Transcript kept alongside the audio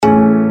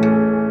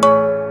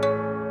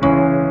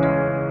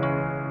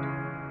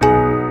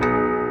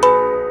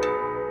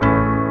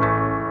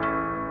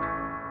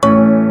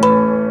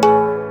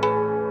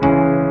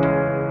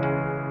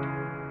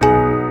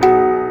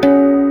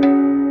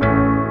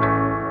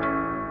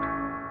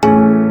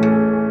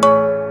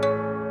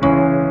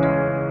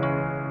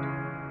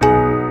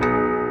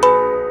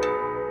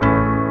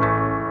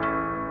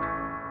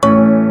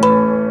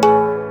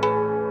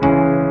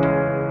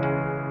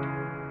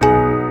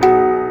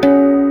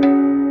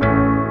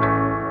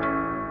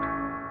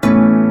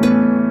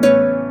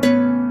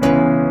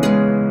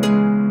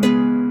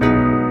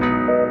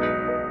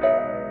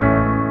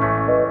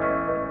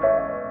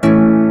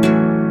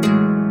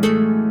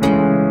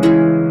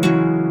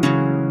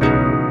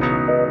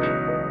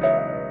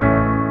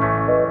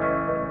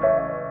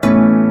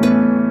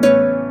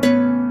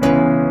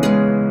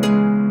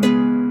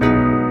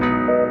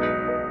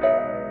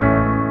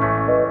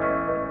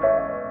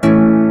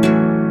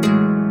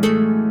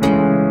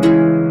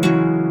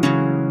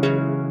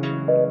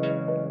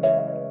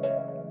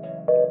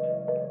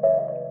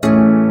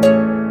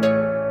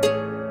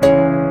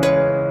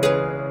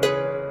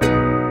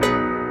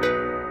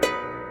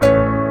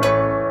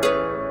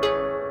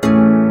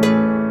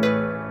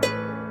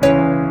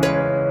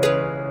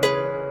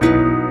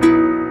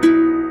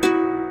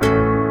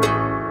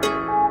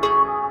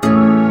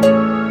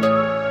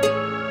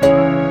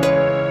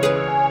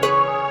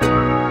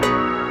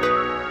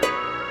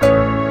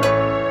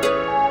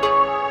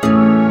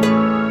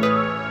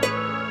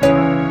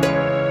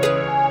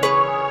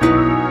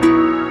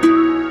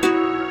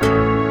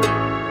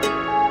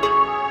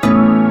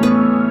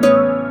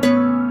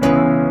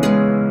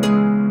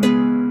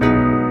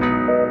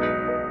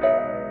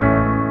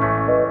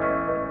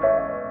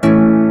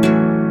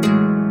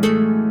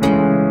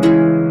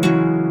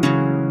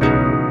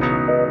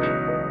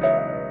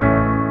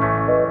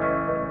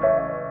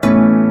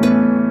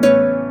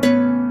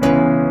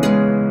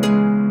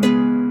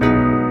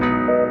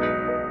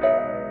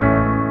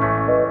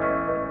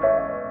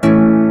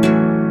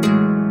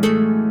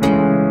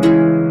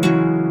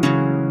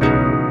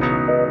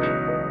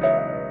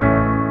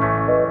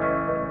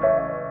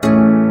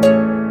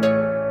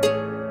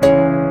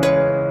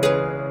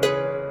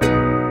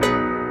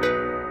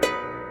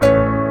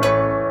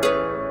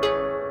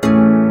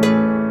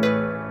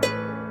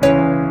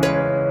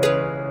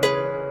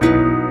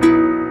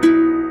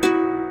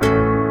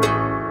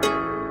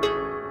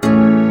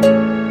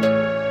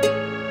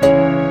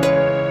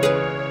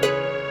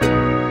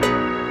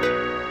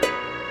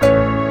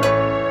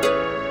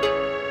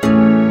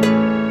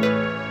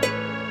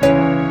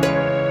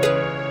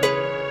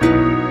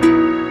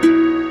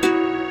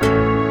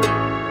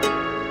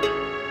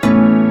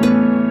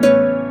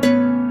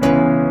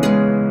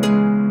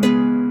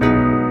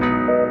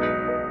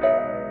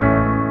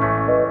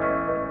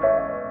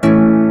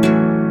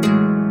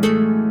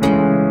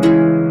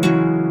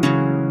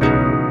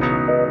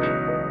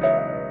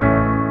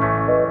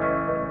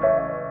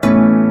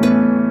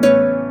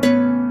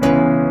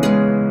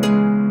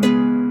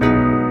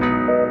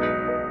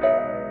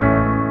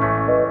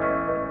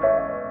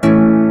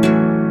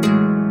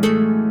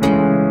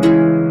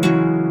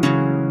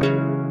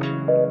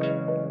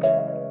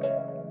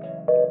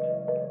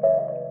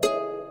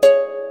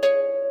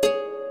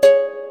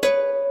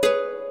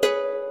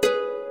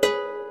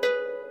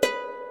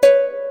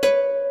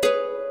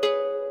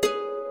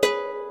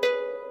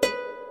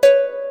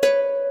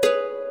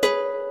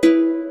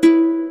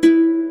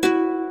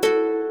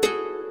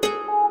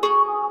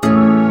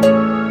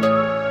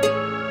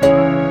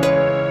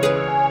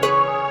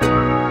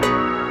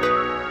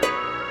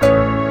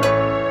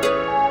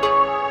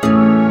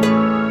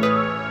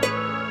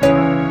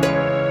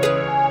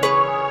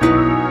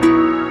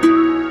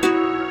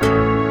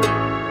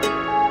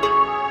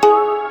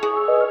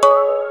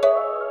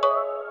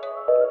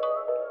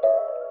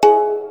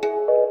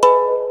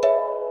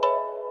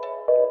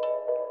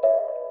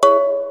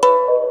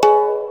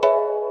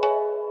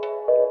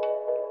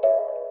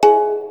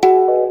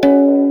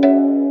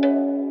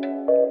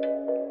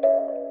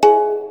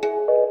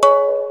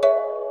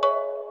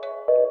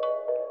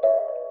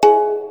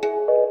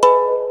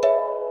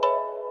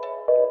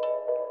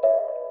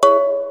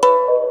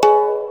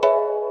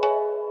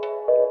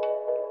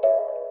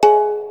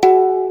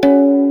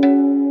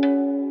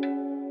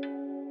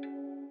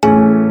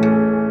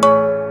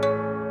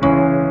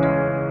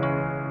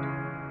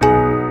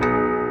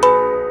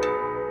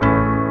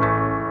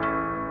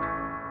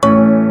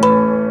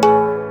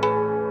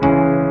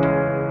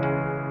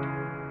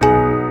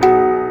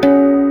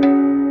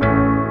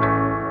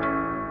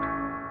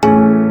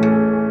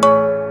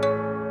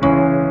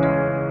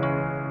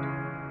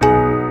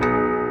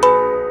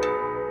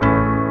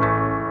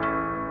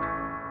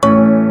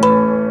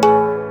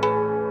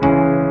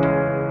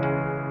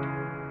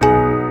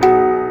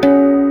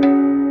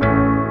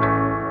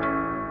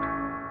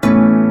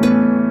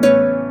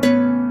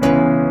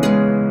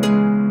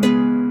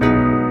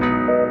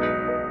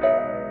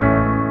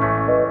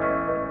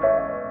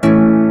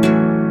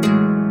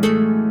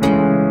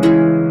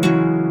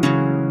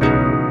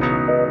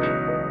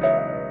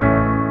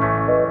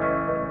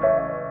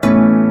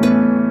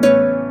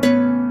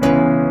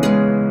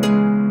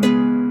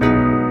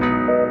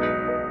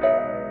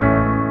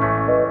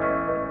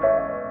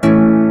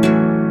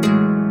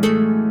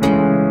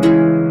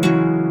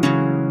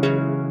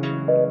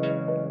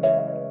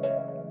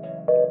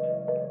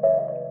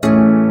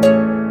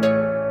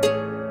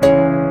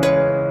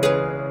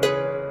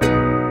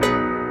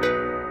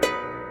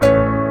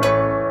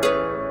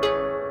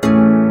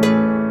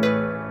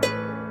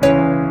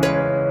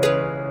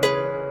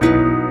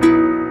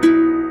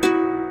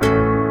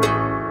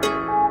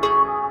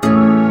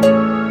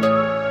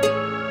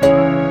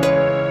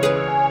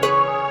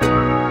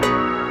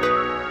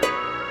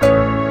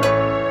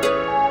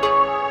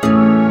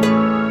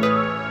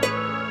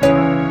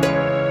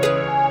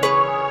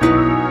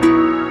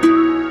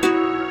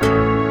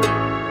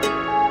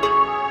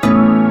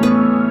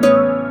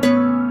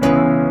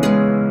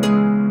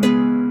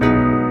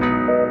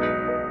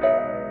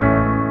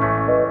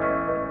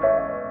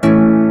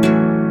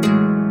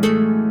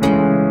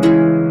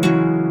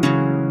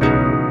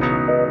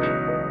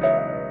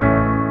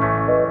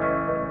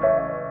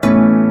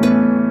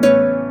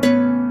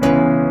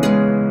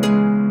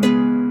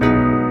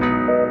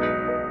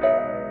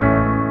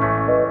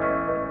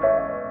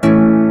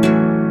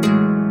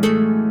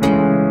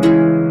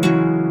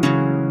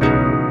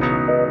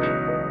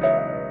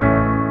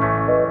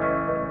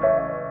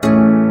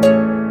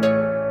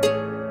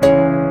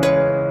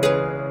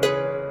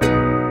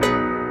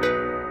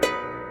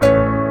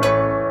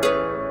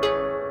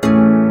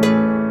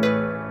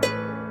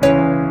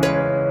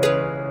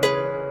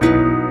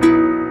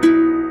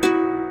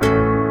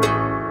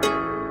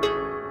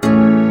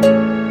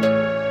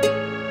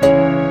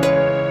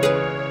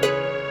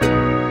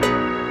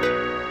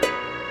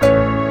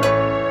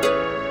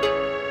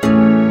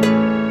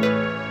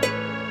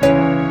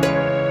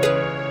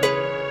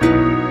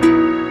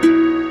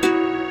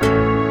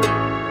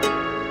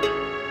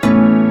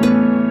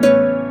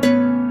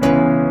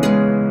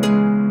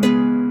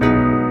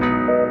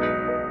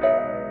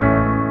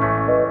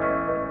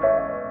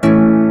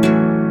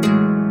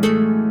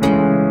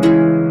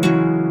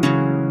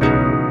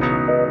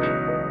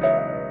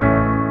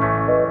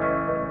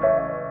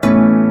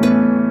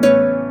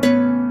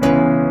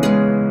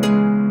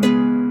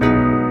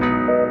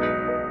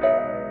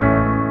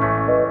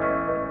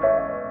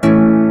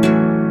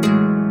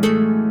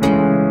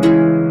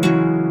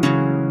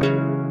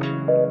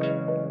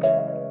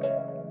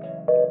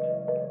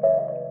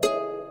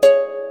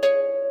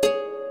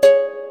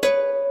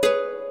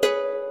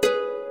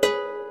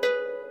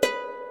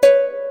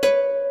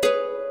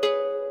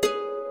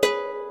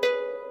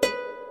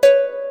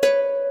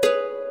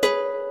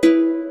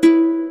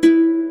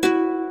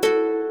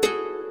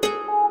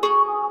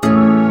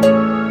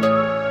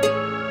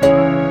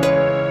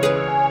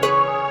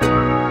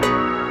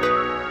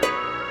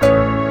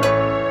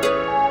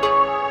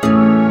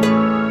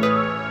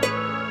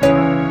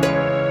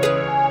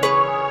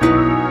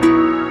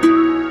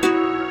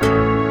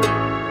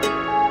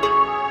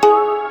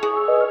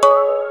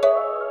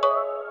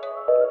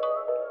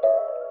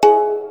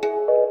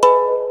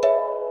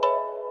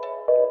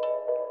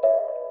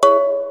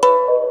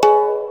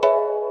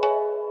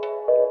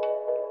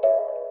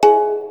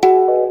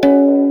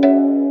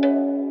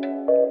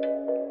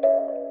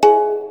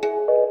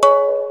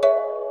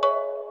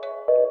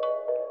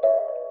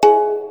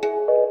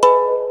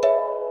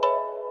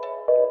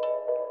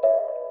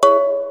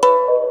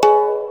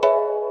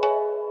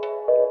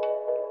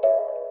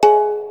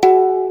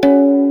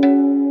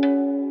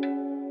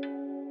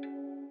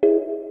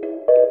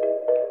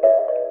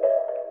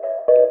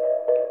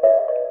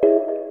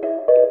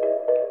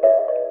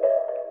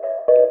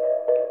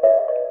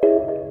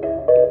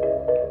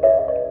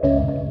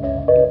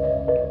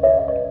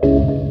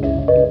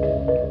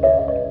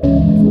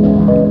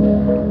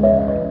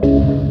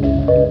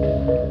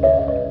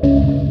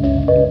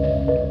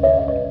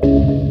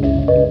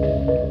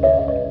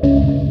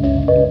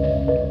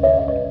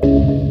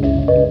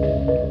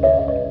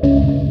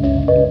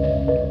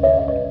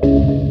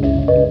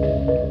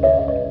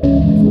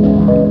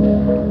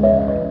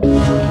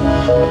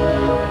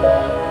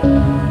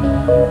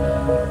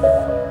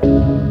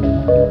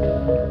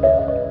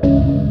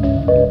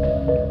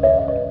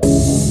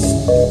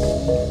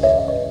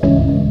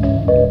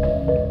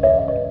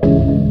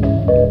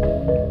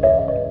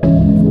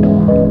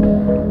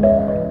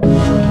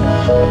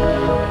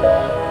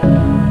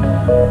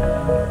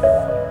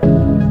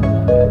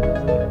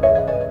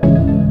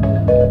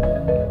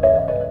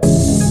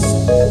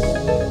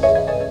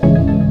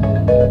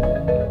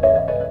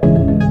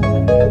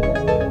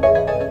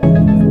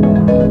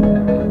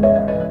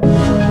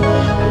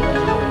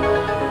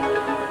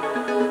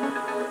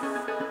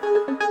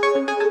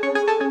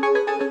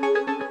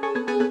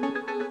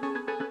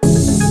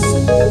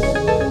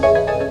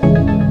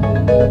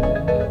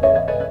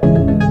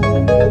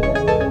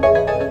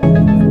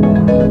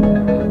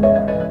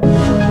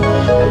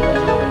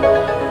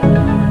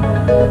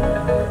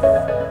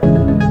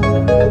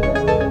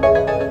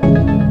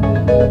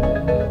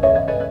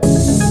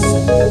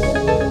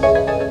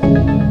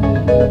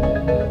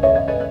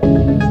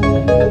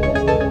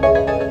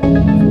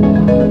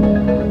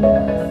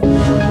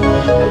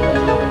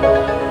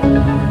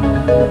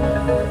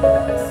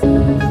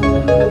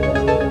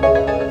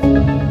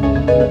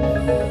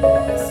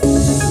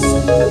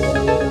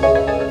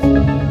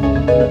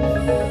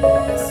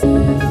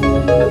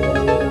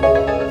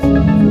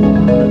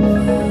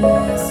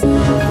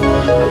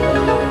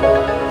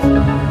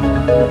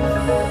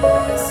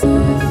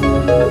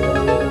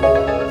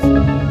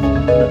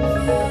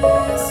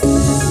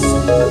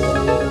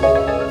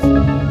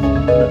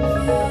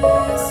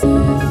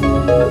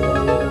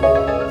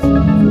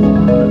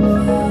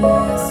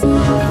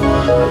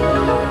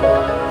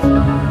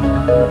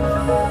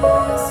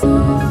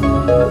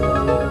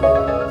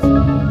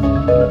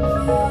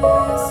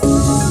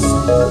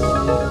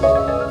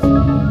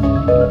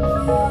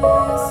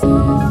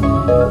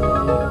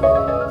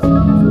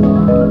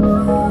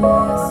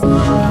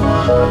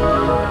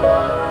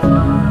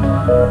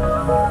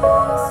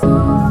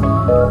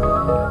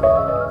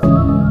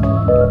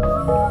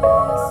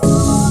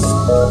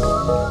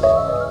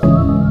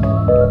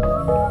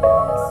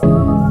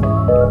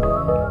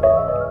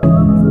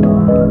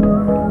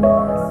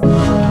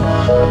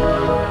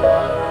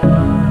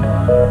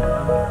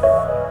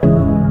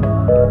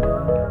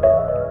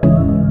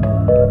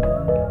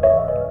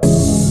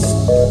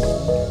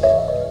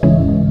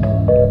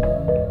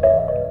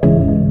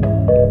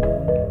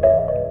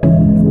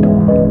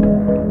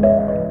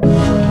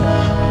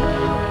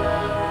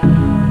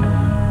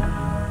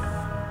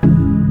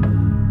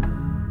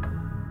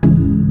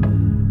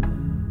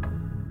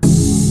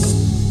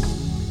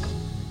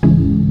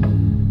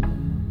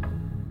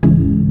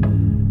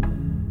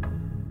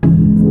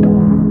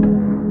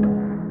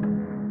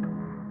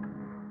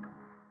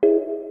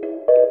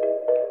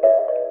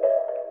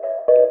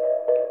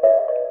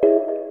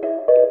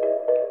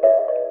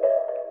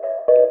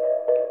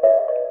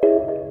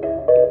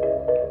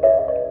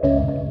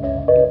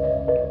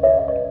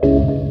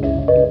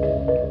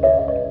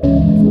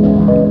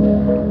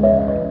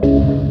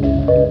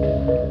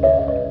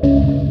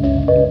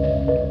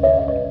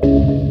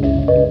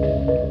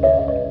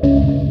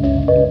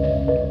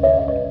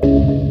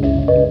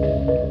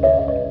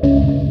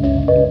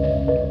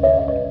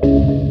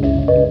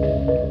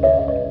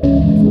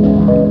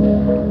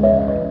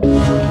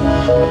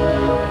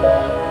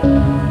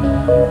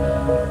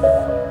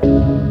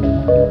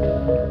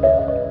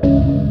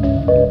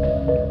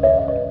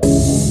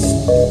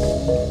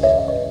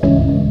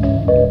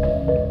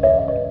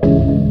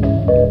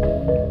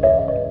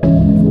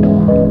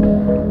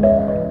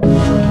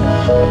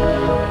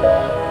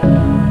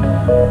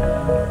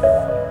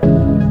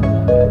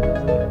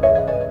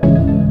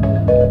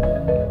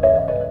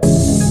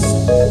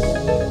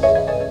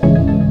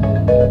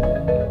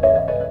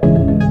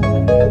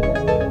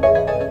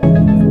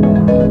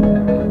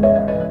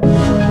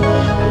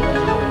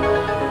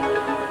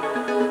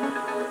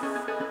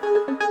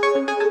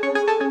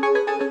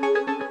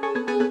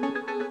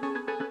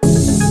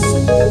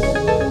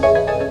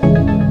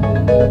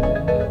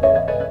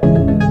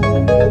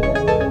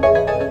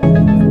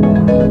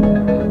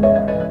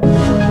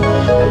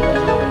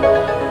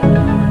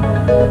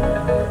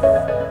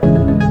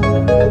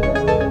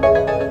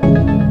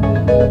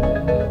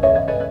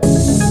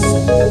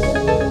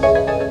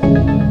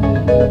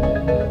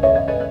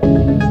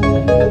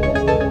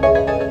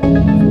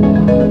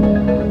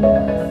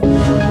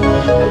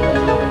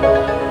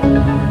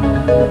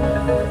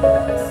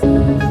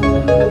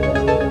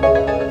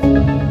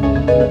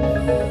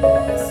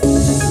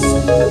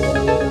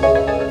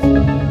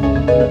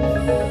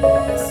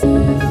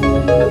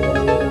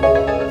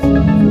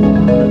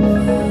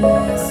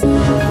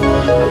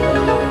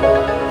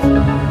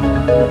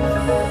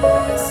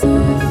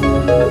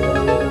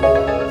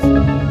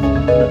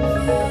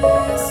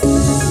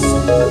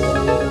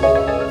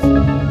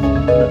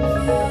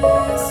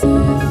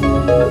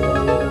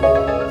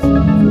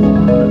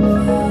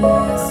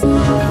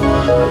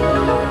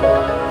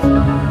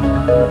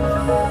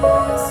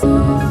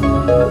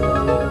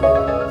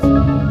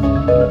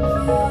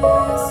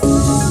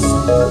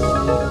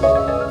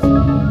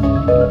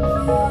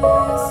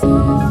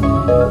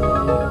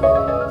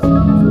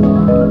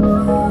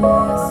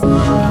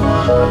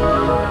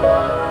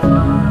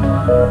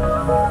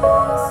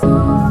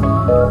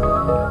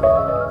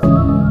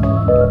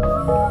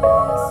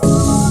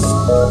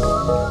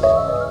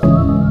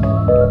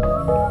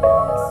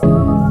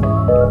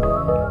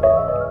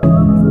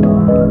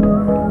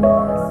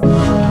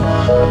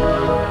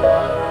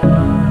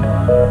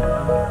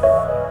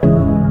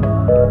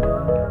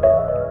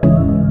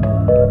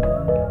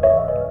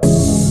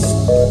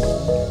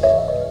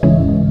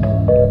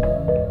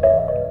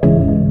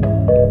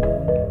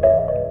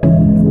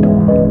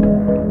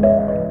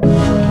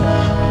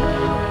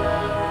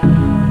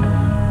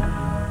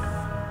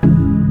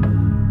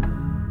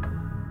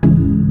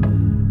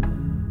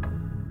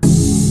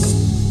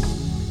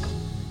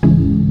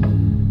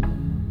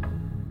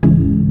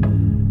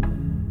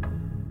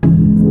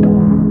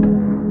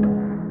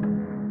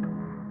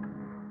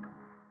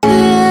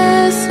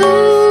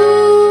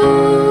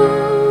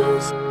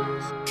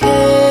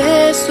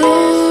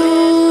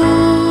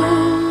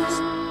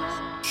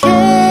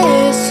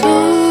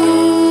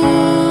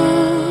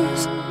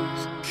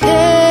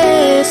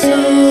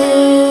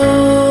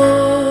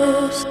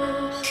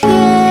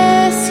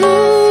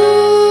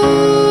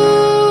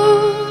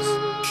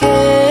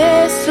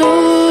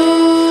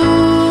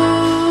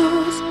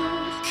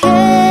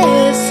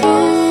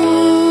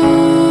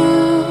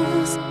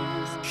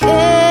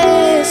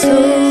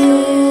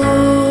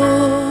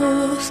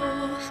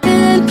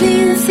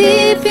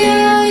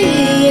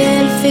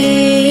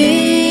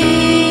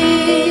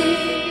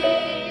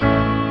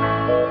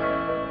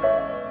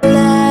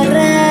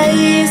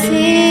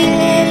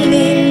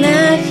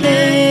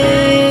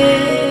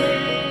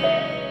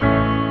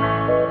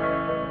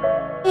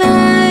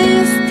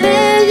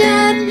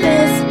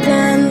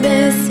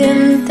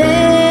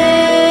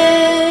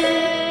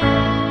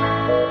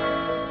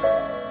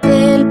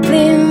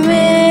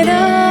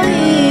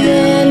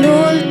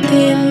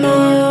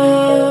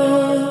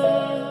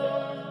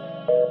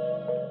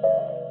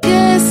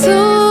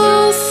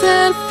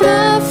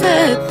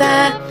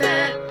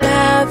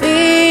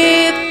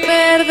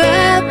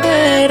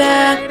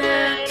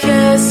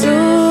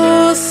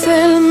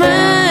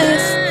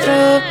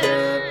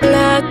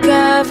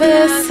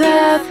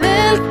cabeza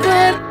del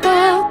cuerpo,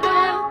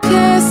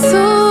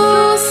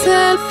 Jesús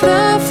el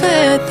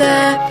profeta,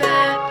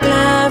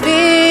 la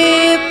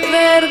vid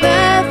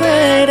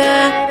verdadera,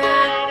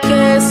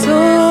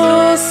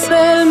 Jesús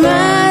el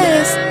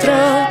maestro,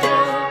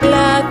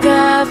 la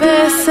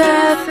cabeza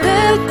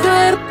del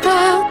cuerpo,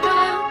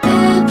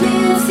 el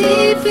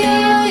principio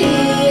y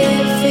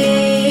el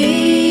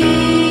fin,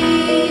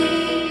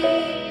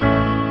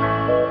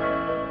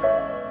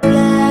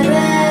 la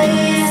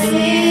raíz y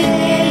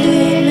el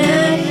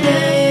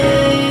linaje.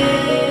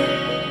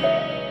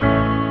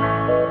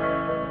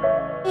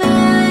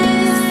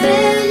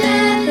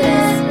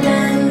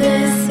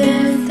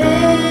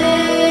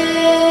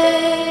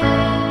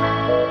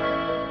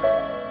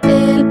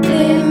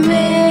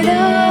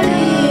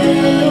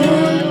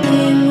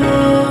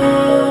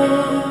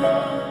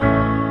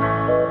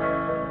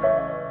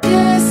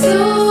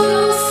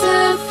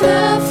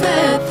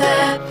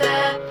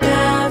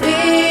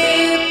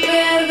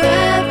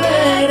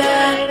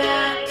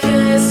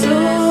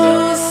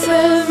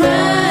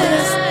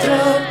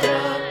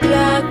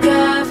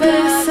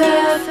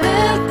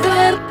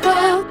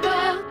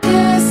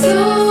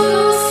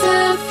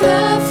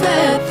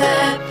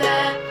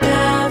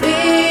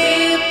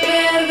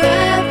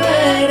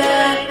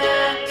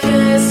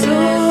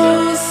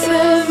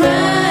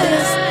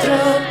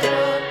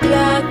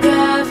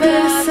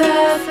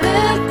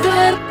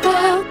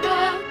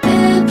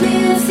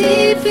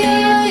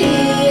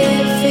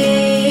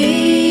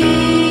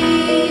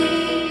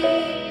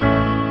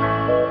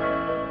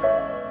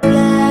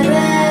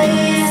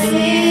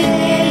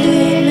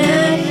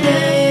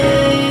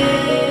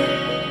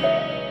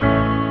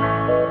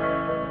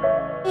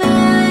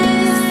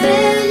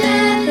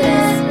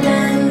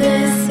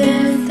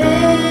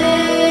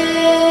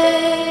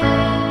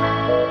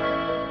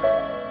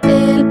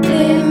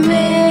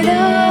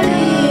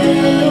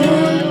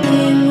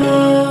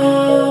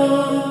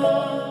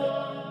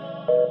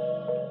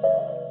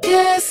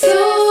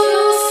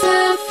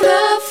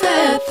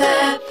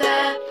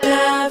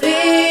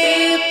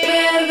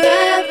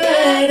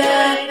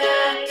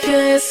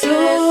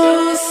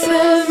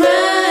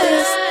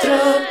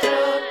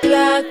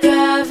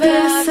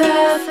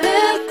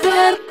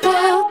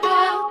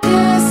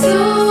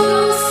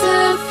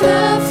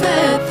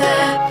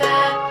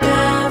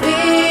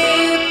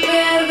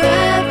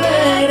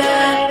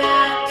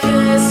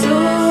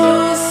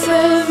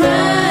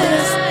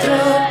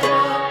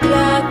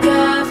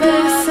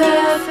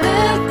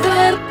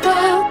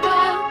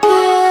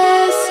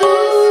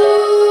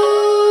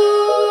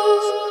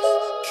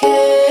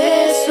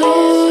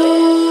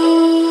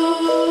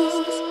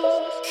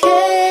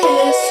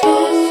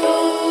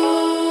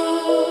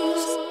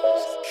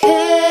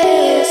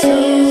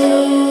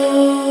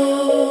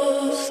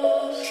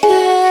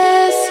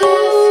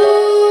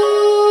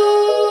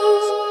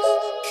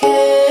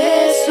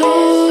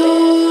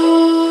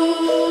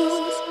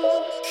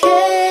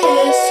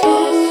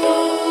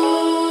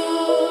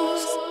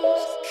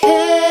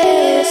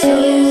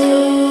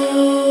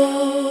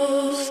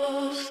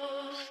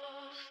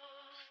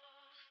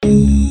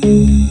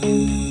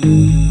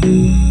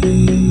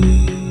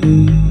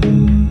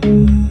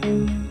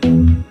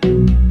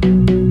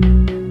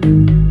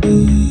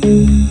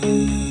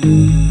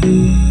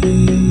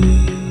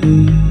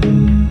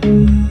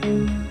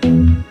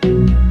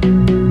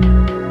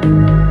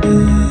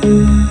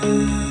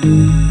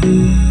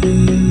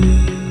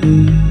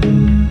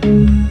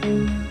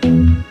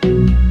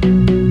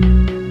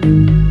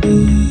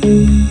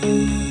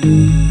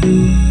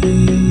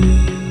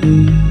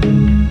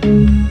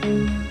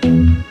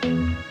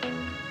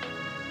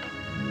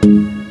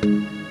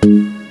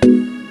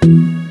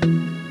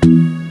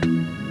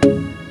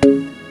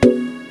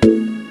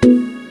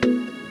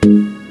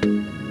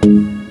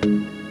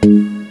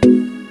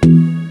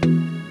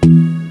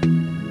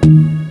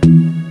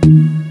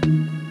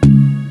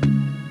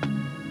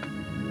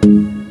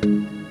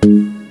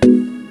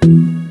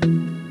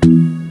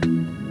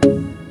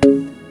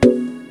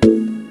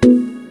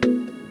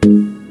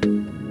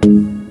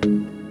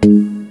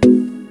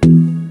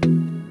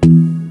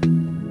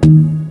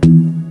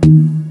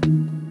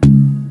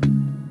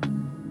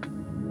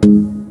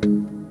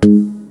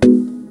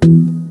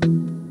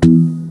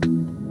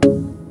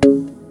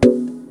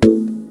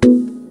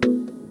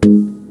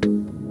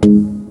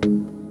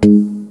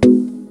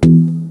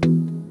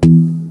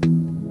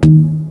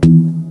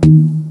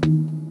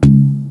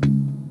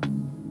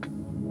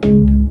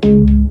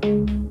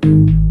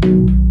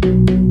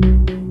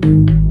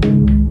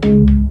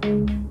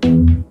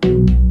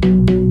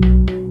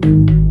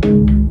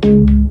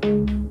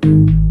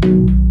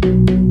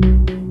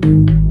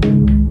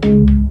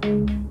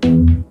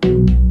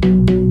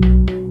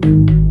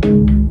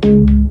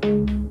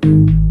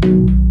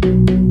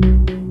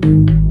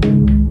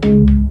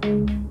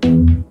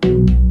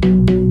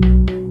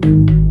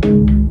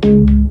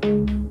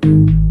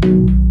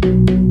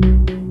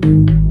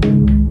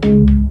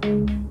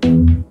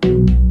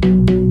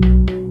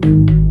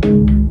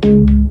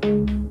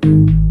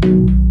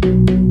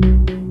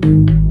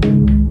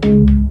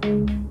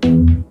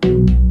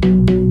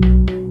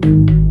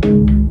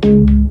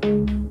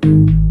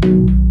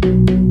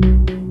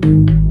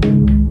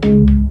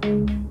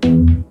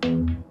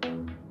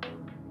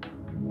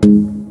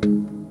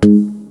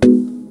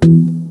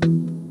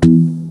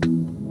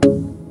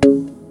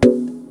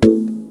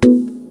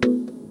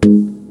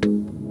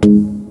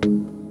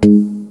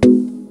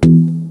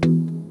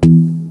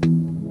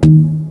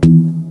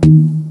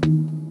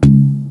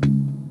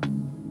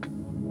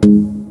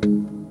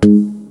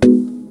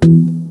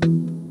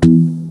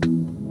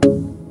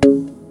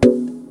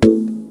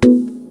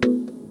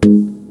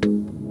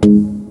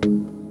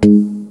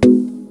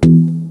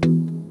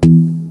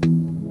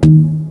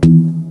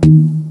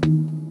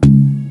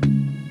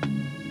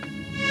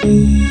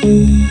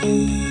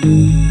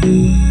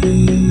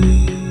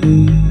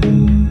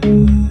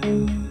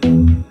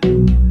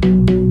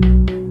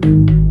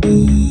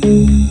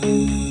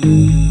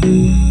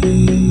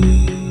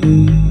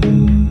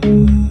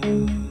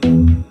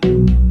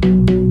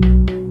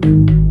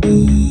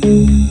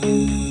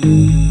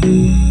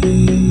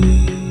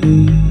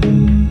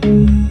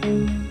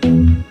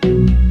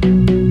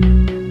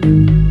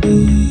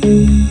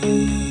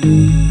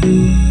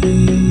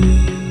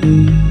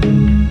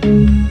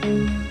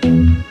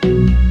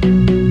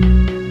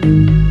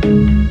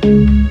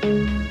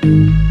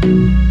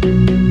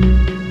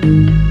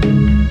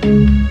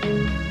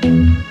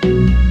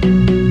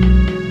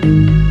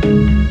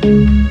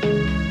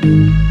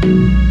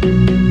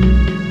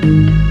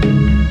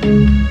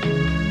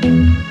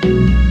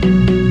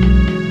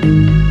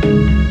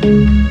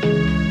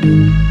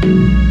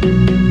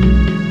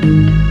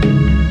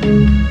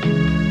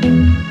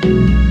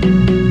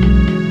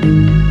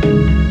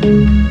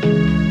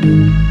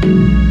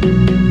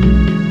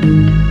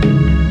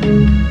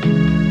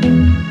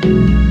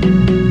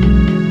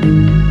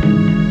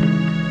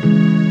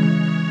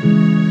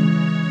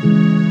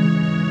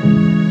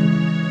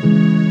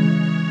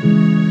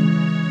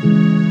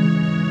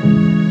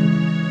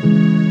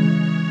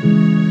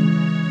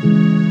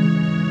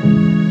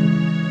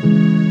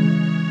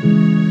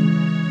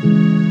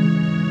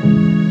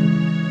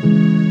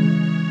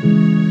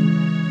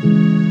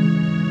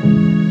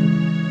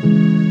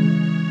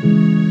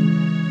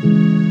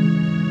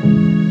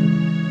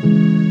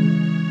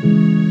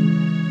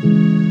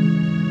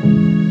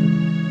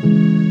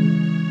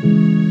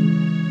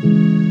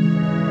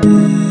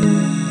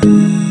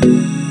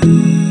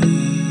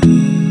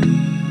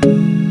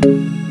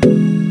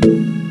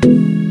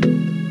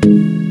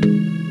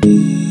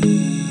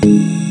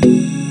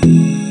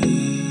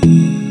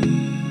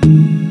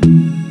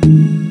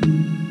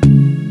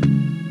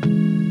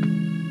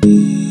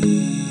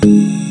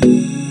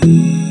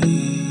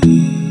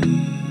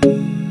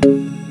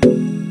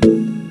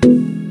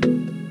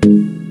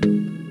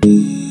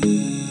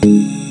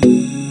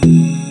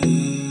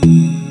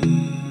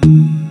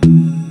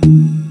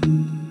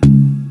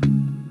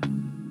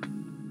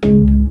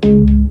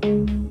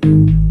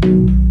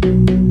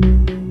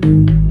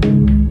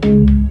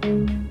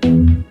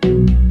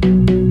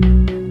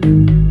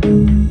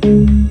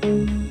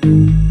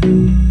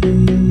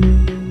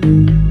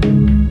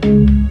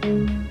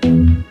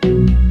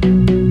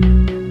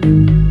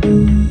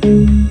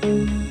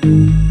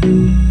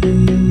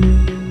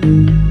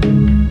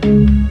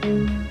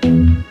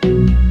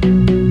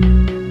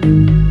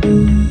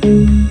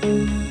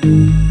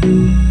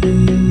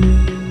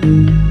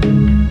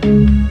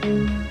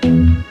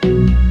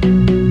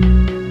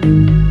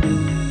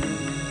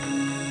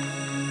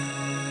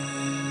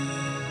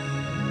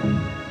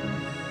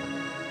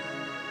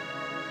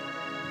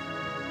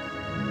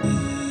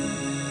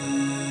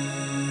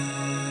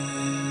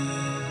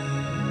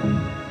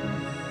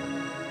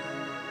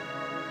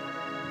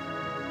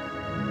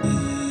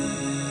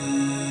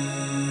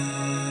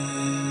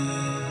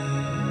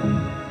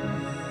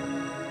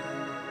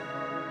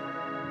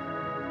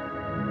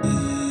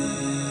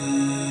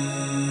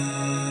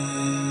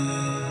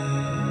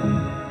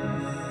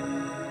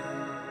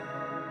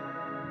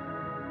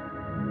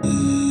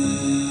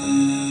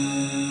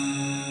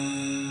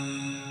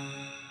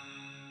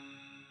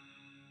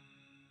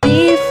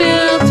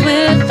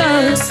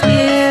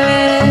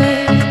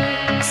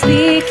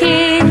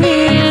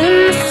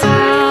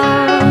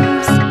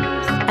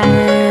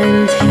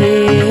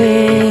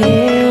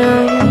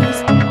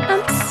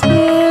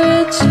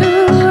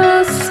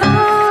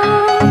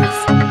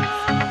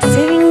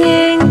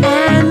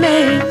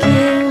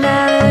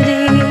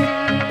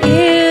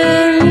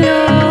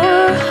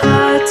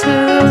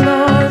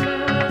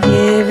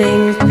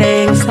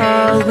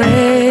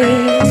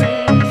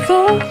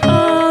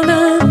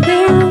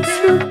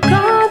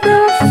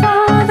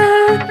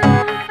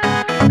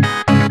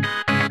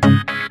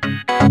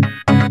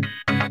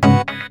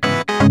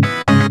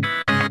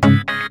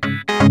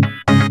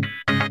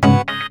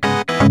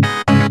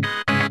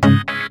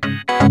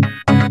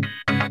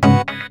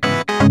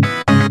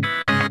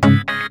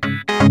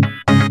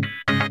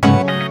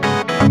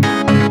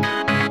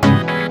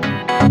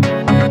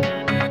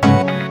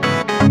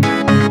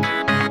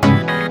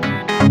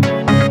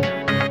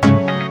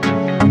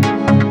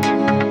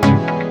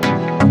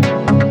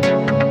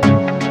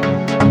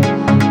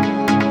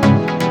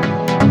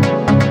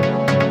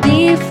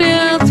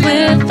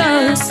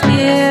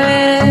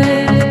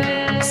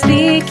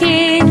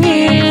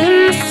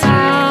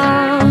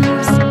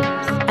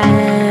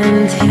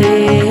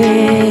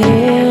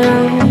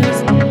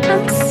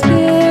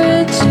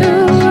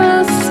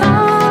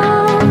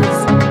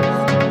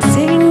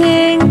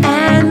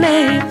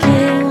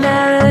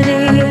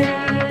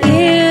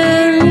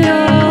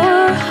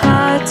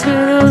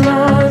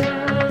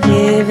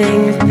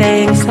 giving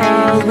thanks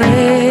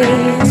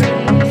always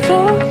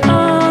for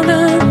all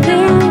the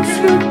things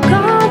through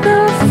God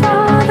the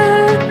Father.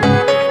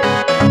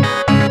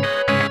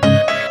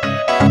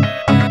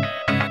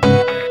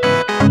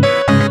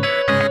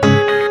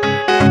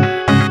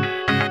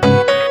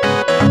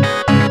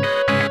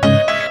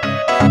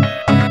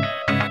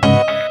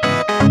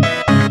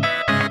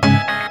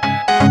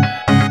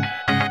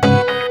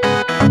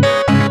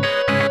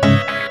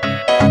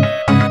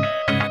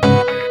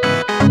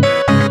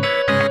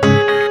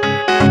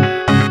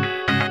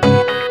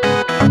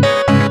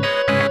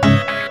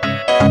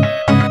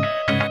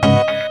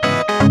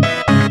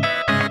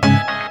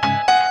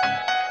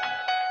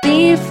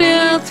 Be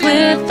filled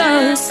with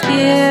the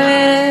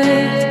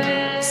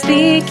Spirit,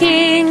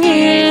 speaking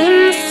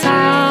in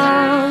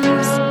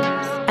psalms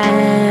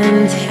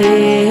and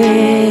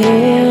hymns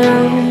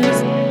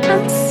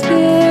and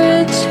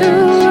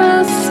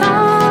spiritual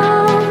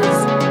songs,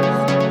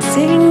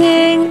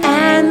 singing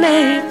and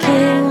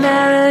making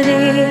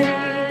melody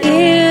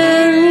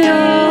in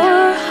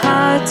your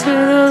heart to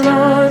the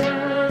Lord,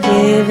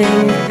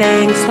 giving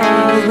thanks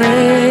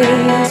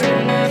always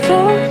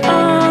for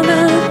all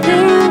the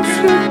things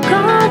through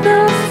God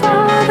the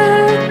Father.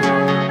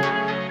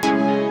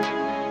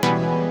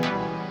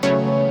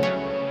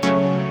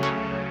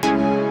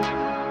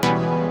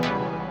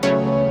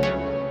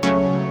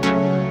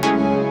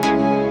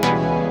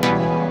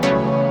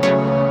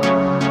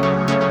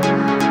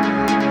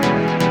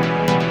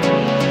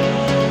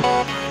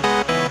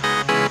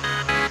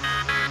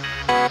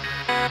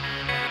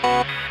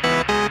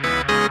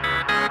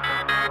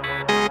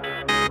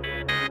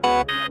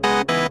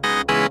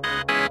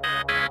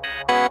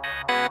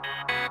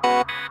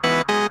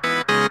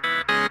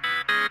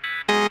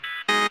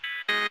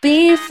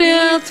 Be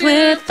filled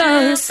with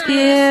the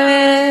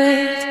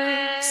Spirit,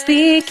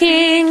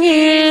 speaking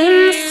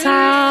in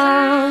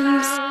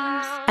psalms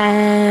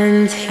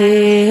and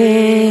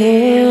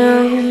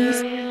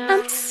hymns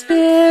and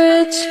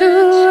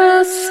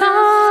spiritual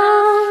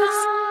songs,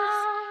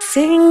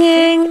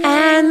 singing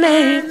and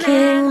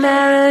making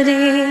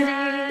melody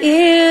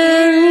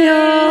in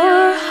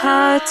your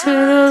heart to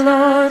the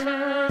Lord,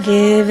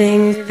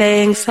 giving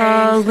thanks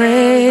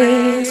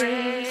always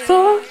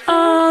for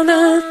all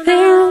the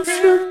things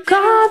through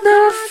God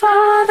the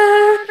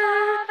Father.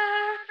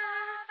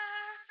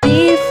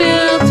 Be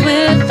filled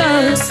with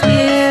the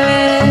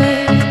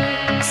Spirit,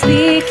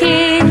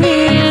 speaking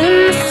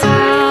in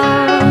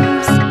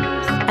psalms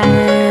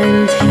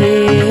and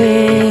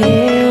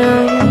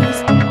hymns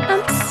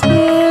and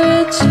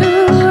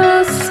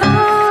spiritual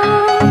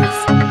songs,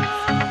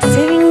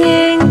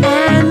 singing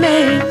and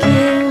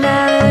making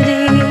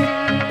melody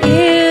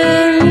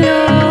in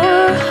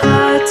your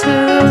heart to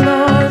the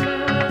Lord,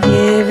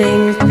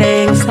 giving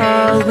thanks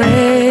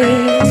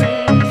always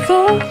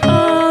for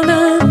all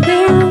the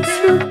things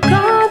through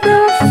God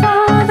the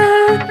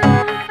Father.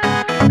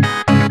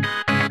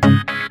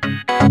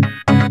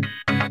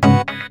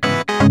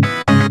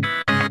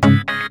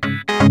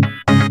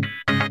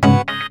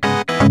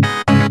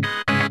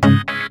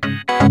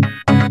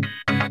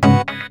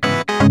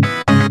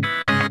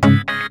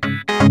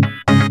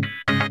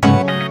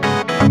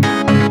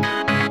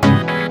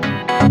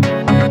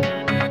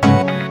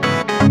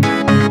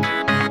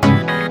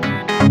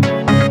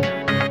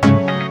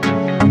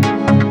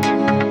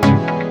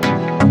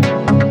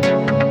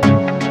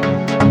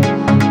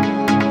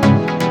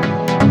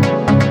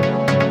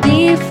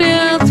 Be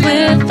filled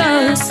with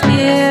the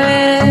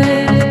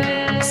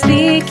Spirit,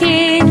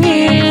 speaking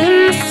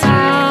in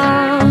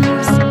psalms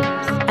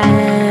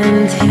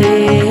and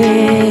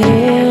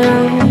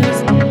hymns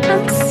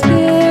and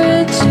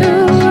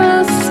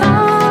spiritual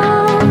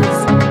songs,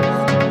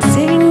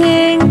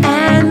 singing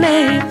and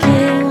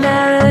making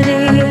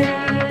melody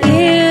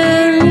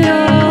in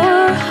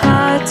your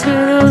heart to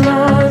the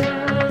Lord,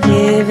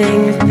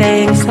 giving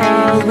thanks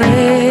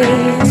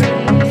always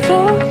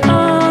for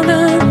all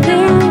the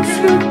things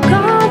through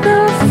God the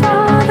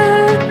Father.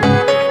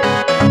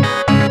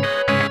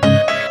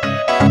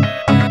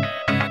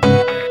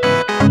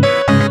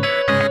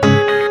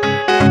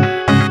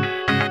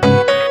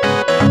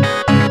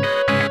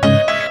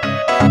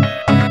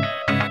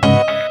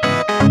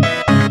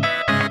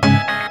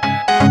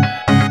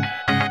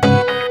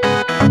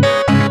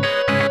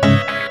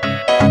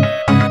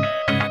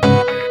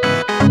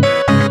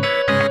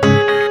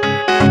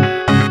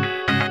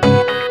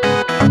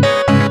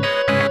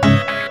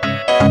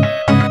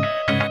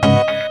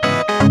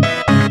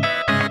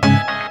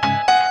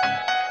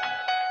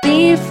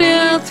 Be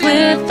filled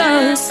with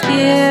the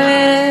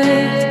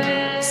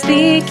Spirit,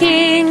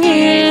 speaking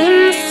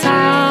in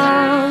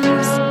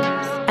psalms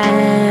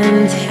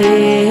and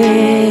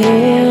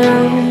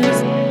hymns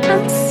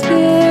and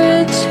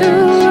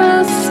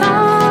spiritual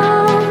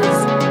songs,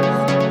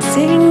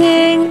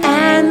 singing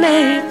and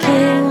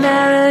making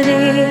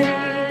melody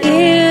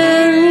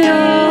in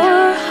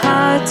your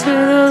heart to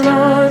the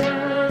Lord,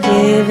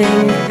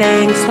 giving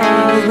thanks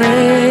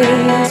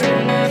always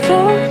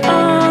for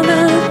all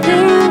the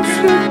things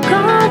through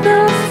God the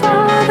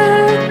Father.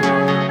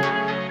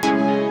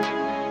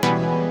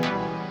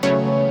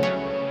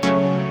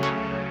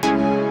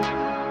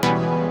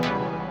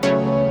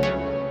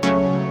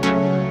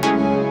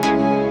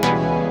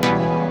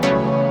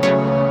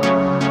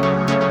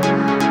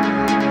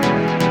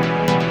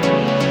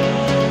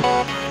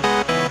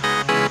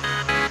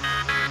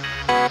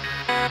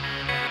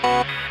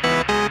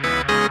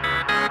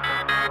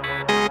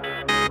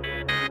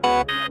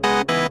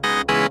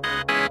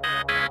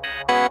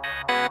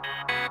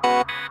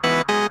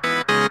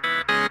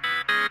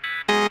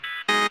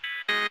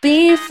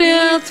 Be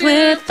filled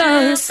with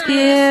the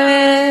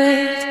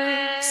Spirit,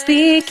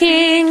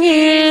 speaking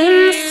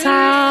in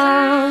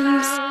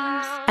psalms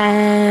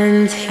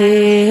and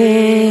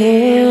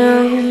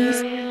hymns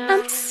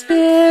and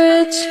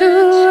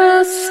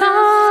spiritual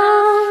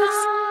songs,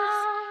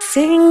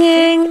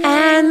 singing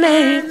and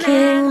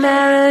making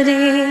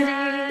melody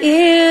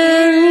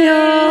in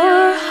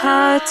your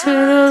heart to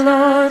the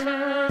Lord,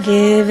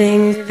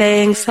 giving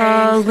thanks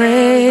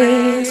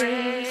always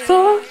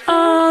for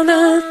all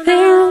the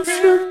things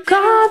to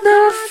God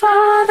the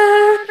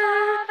Father.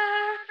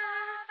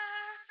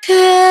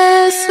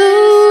 Jesús,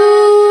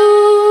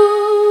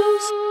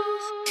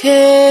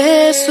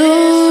 Jesús,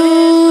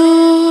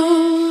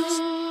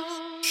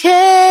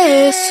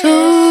 Jesús,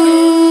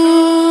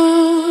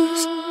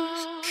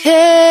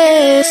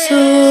 Jesús,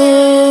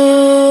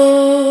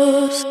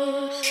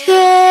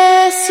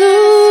 Jesús,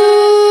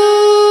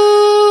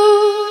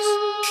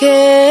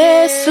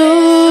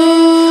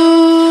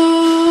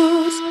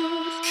 Jesús,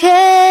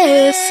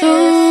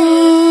 Jesús,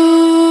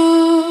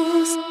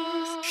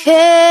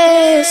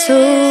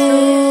 Jesús,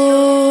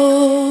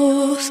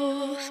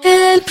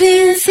 el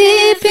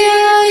principio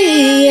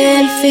y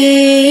el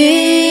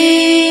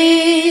fin,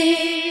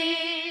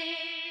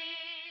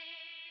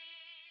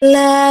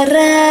 la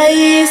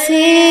raíz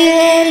y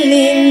el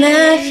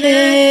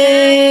linaje,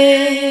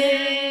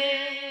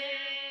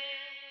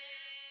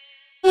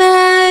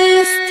 la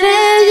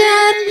estrella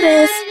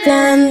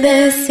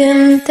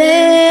resplandeciente,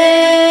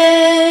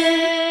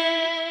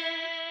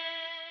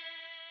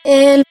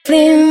 el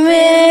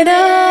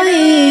primero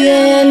y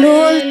el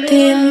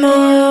último.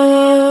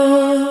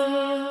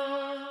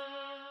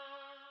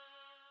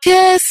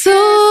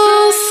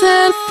 Jesús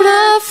el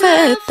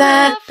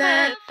profeta,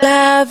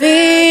 la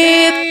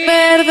vid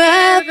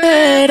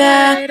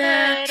verdadera.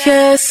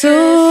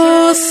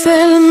 Jesús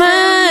el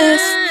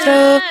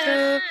maestro,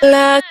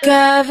 la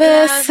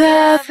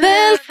cabeza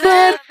del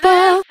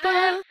cuerpo.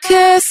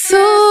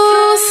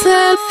 Jesús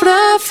el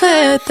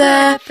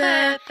profeta,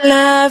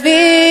 la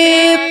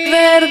vid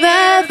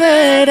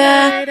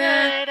verdadera.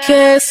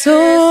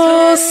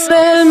 Jesús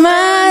el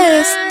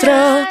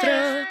maestro,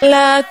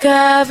 la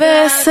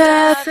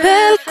cabeza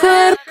del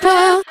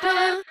cuerpo,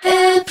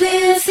 el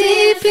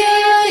principio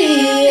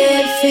y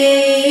el fin,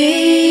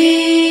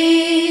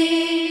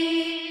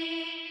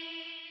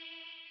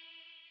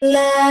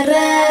 la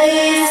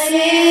raíz y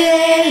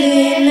el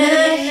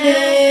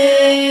linaje,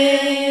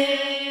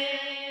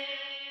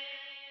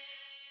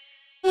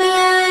 la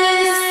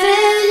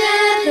estrella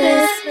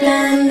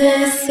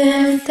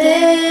resplandeciente,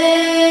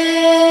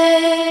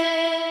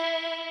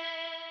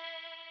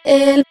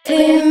 el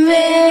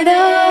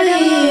primero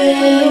y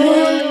el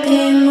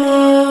último.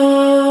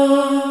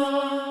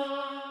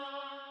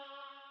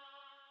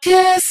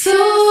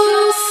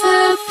 Jesús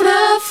el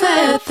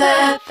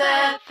profeta,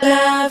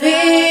 la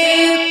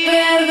vid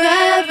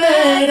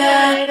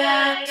verdadera.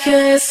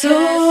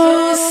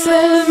 Jesús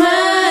el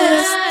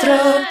maestro,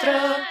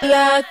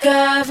 la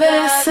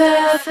cabeza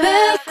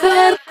del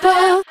cuerpo.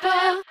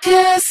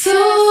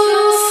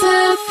 Jesús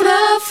el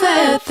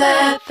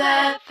profeta,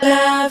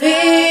 la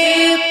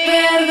vid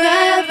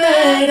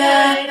verdadera.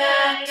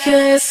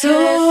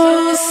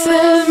 Jesús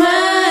el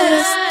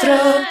maestro,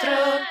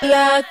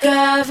 la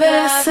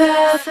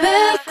cabeza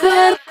del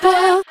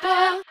cuerpo,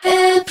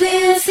 el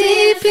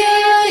principio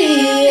y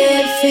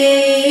el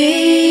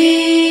fin,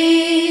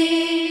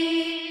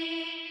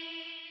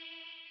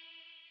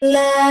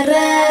 la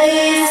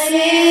raíz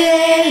y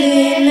el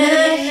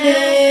linaje,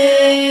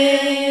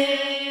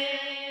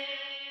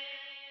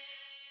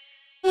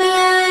 la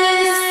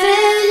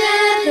estrella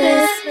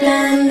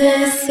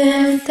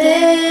resplandeciente,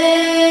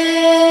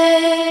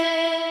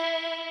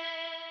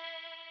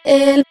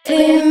 el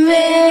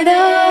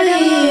primero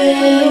y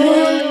el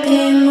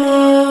último.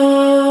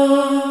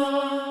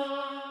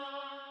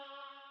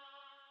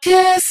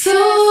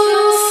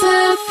 Jesús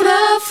el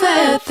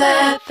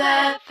profeta,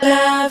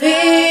 la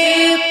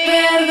vid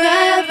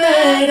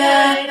verdadera.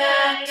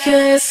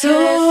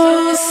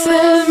 Jesús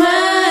el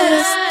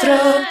maestro,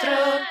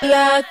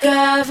 la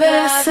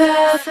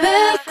cabeza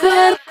del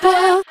cuerpo.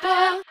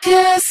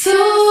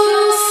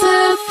 Jesús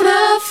el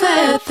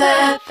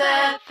profeta,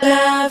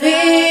 la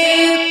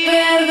vid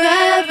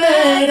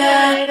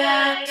verdadera.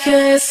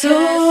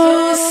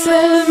 Jesús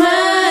el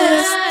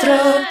maestro,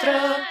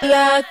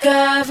 la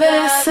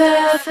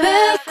cabeza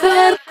del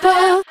cuerpo.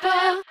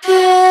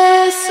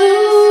 Jesús,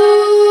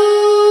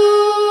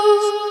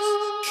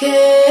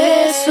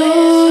 Jesús,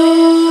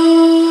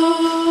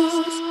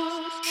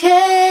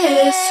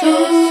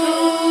 Jesús,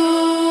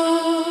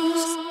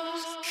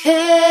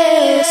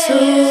 Jesús,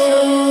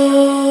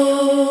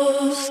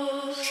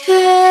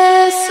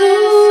 Jesús,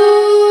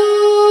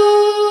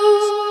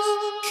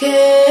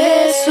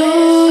 Jesús,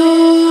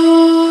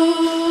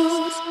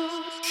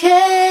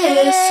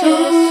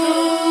 Jesús,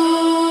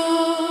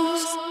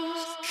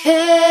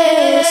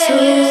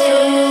 Jesús.